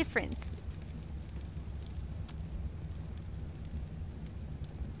make a difference.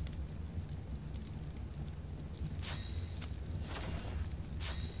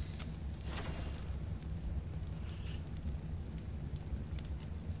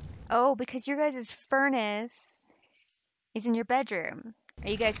 Oh, because your guys' furnace is in your bedroom. Are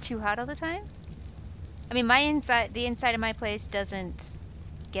you guys too hot all the time? I mean, the inside of my place doesn't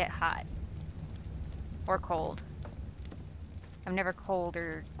get hot or cold. I'm never cold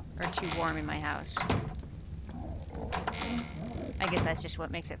or too warm in my house. I guess that's just what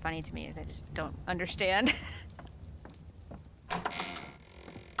makes it funny to me, is I just don't understand.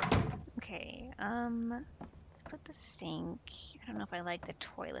 Okay, let's put the sink. I don't know if I like the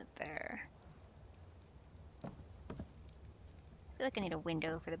toilet there. I feel like I need a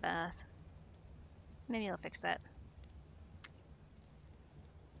window for the bath. Maybe I'll fix that.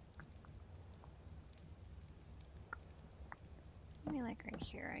 Maybe like right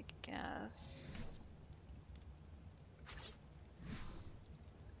here, I guess.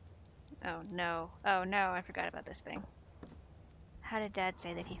 Oh no. Oh no, I forgot about this thing. How did Dad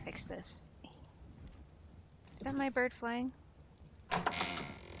say that he fixed this? Is that my bird flying?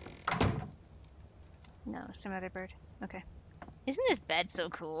 No, some other bird. Okay. Isn't this bed so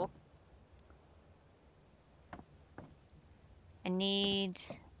cool? I need...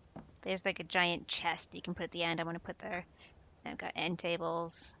 There's like a giant chest that you can put at the end. I want to put there. And I've got end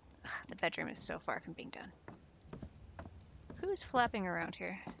tables. Ugh, the bedroom is so far from being done. Who's flapping around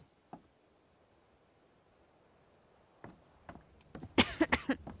here?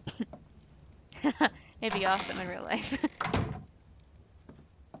 It'd be awesome in real life.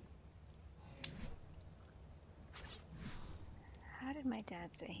 How did my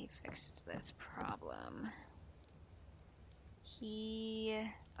dad say he fixed this problem?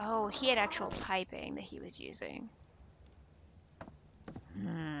 Oh, he had actual piping that he was using.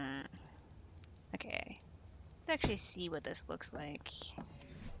 Okay. Let's actually see what this looks like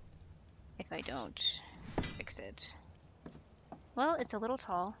if I don't fix it. Well, it's a little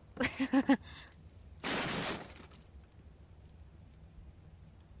tall.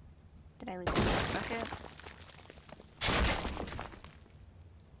 Did I leave the bucket?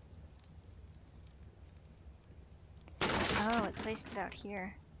 placed it out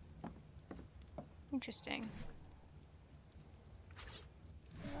here. Interesting.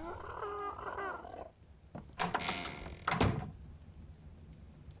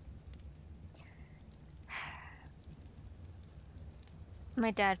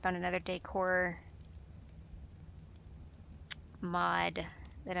 My dad found another decor mod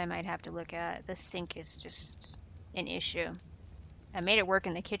that I might have to look at. The sink is just an issue. I made it work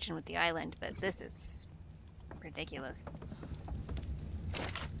in the kitchen with the island, but this is ridiculous.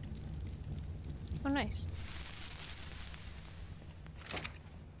 Oh, nice.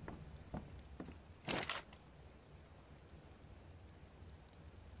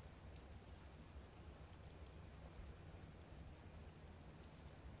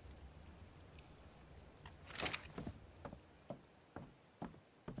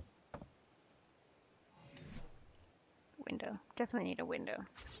 Window. Definitely need a window.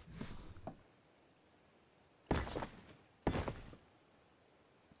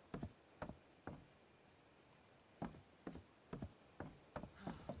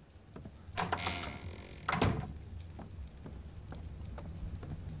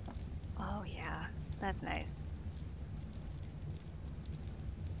 Oh, yeah. That's nice.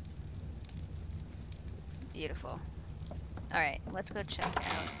 Beautiful. Alright, let's go check out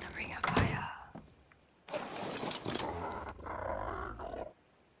the Ring of Fire.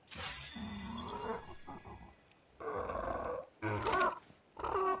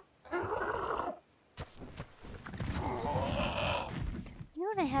 You know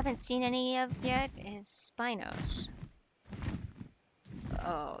what I haven't seen any of yet is Spinos.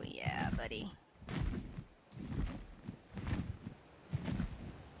 Oh, yeah, buddy.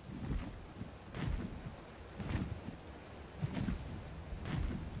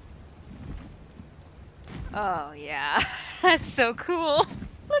 Oh, yeah. That's so cool.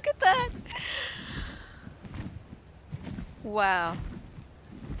 Look at that. Wow.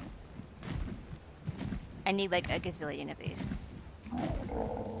 I need like a gazillion of these.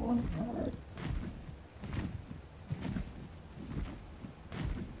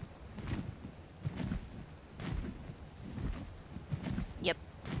 Yep.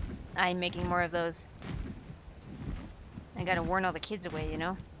 I'm making more of those. I gotta warn all the kids away, you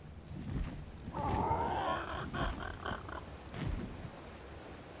know?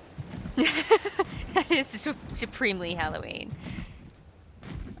 That is supremely Halloween.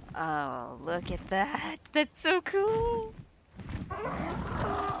 Oh, look at that. That's so cool.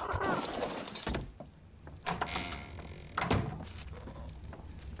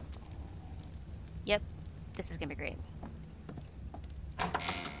 Yep. This is gonna be great.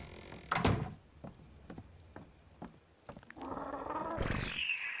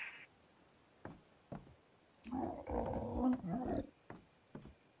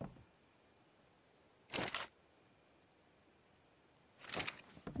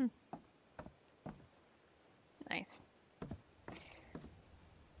 Nice.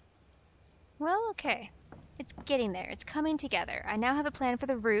 Well, okay. It's getting there. It's coming together. I now have a plan for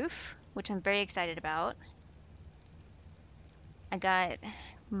the roof, which I'm very excited about. I got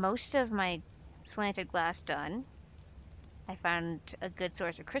most of my slanted glass done. I found a good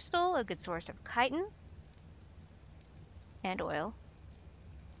source of crystal, a good source of chitin, and oil.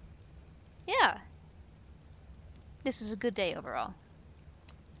 Yeah, this was a good day overall.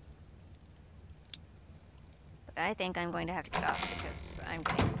 But I think I'm going to have to get off because I'm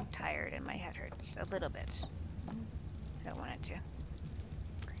getting tired and my head hurts a little bit. I don't want it to.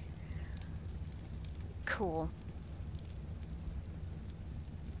 Cool.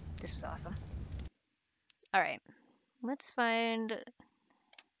 This was awesome. All right, let's find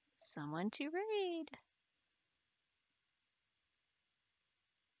someone to raid.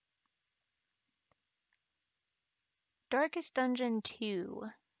 Darkest Dungeon 2.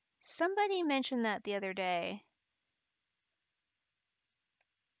 Somebody mentioned that the other day.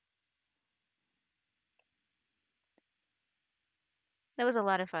 That was a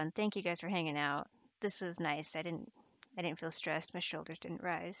lot of fun. Thank you guys for hanging out. This was nice. I didn't feel stressed. My shoulders didn't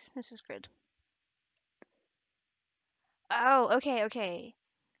rise. This is good. Oh, okay.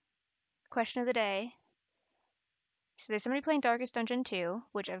 Question of the day. So there's somebody playing Darkest Dungeon 2,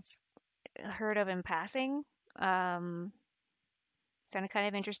 which I've heard of in passing. Sounded kind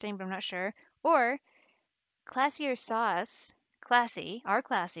of interesting, but I'm not sure. Or Classier Sauce, our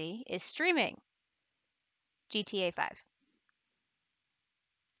Classy, is streaming GTA 5.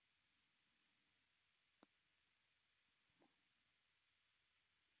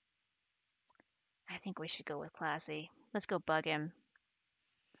 I think we should go with Classy. Let's go bug him.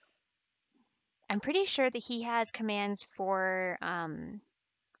 I'm pretty sure that he has commands for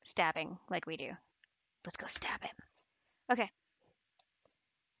stabbing like we do. Let's go stab him. Okay.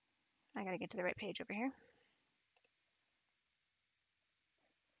 I gotta get to the right page over here.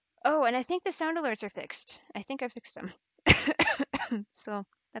 Oh, and I think the sound alerts are fixed. I think I fixed them. So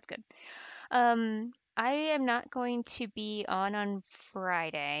that's good. I am not going to be on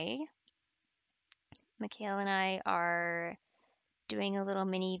Friday. Mikhail and I are doing a little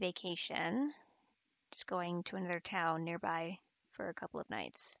mini vacation, just going to another town nearby for a couple of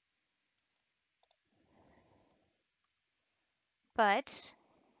nights. But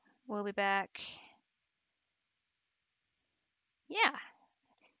we'll be back. Yeah,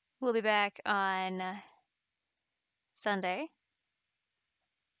 we'll be back on Sunday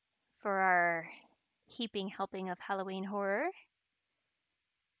for our heaping helping of Halloween horror,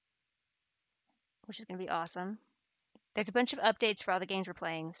 which is going to be awesome. There's a bunch of updates for all the games we're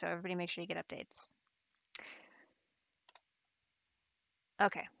playing, so everybody make sure you get updates.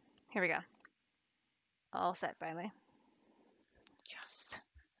 Okay, here we go. All set finally. Yes.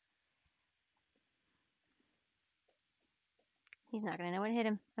 He's not going to know what hit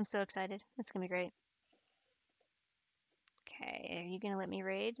him. I'm so excited. It's going to be great. Okay, are you going to let me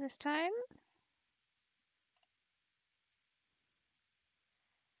raid this time?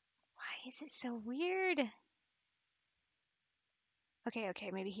 Why is it so weird?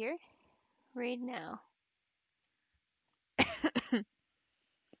 Okay, maybe here? Raid now.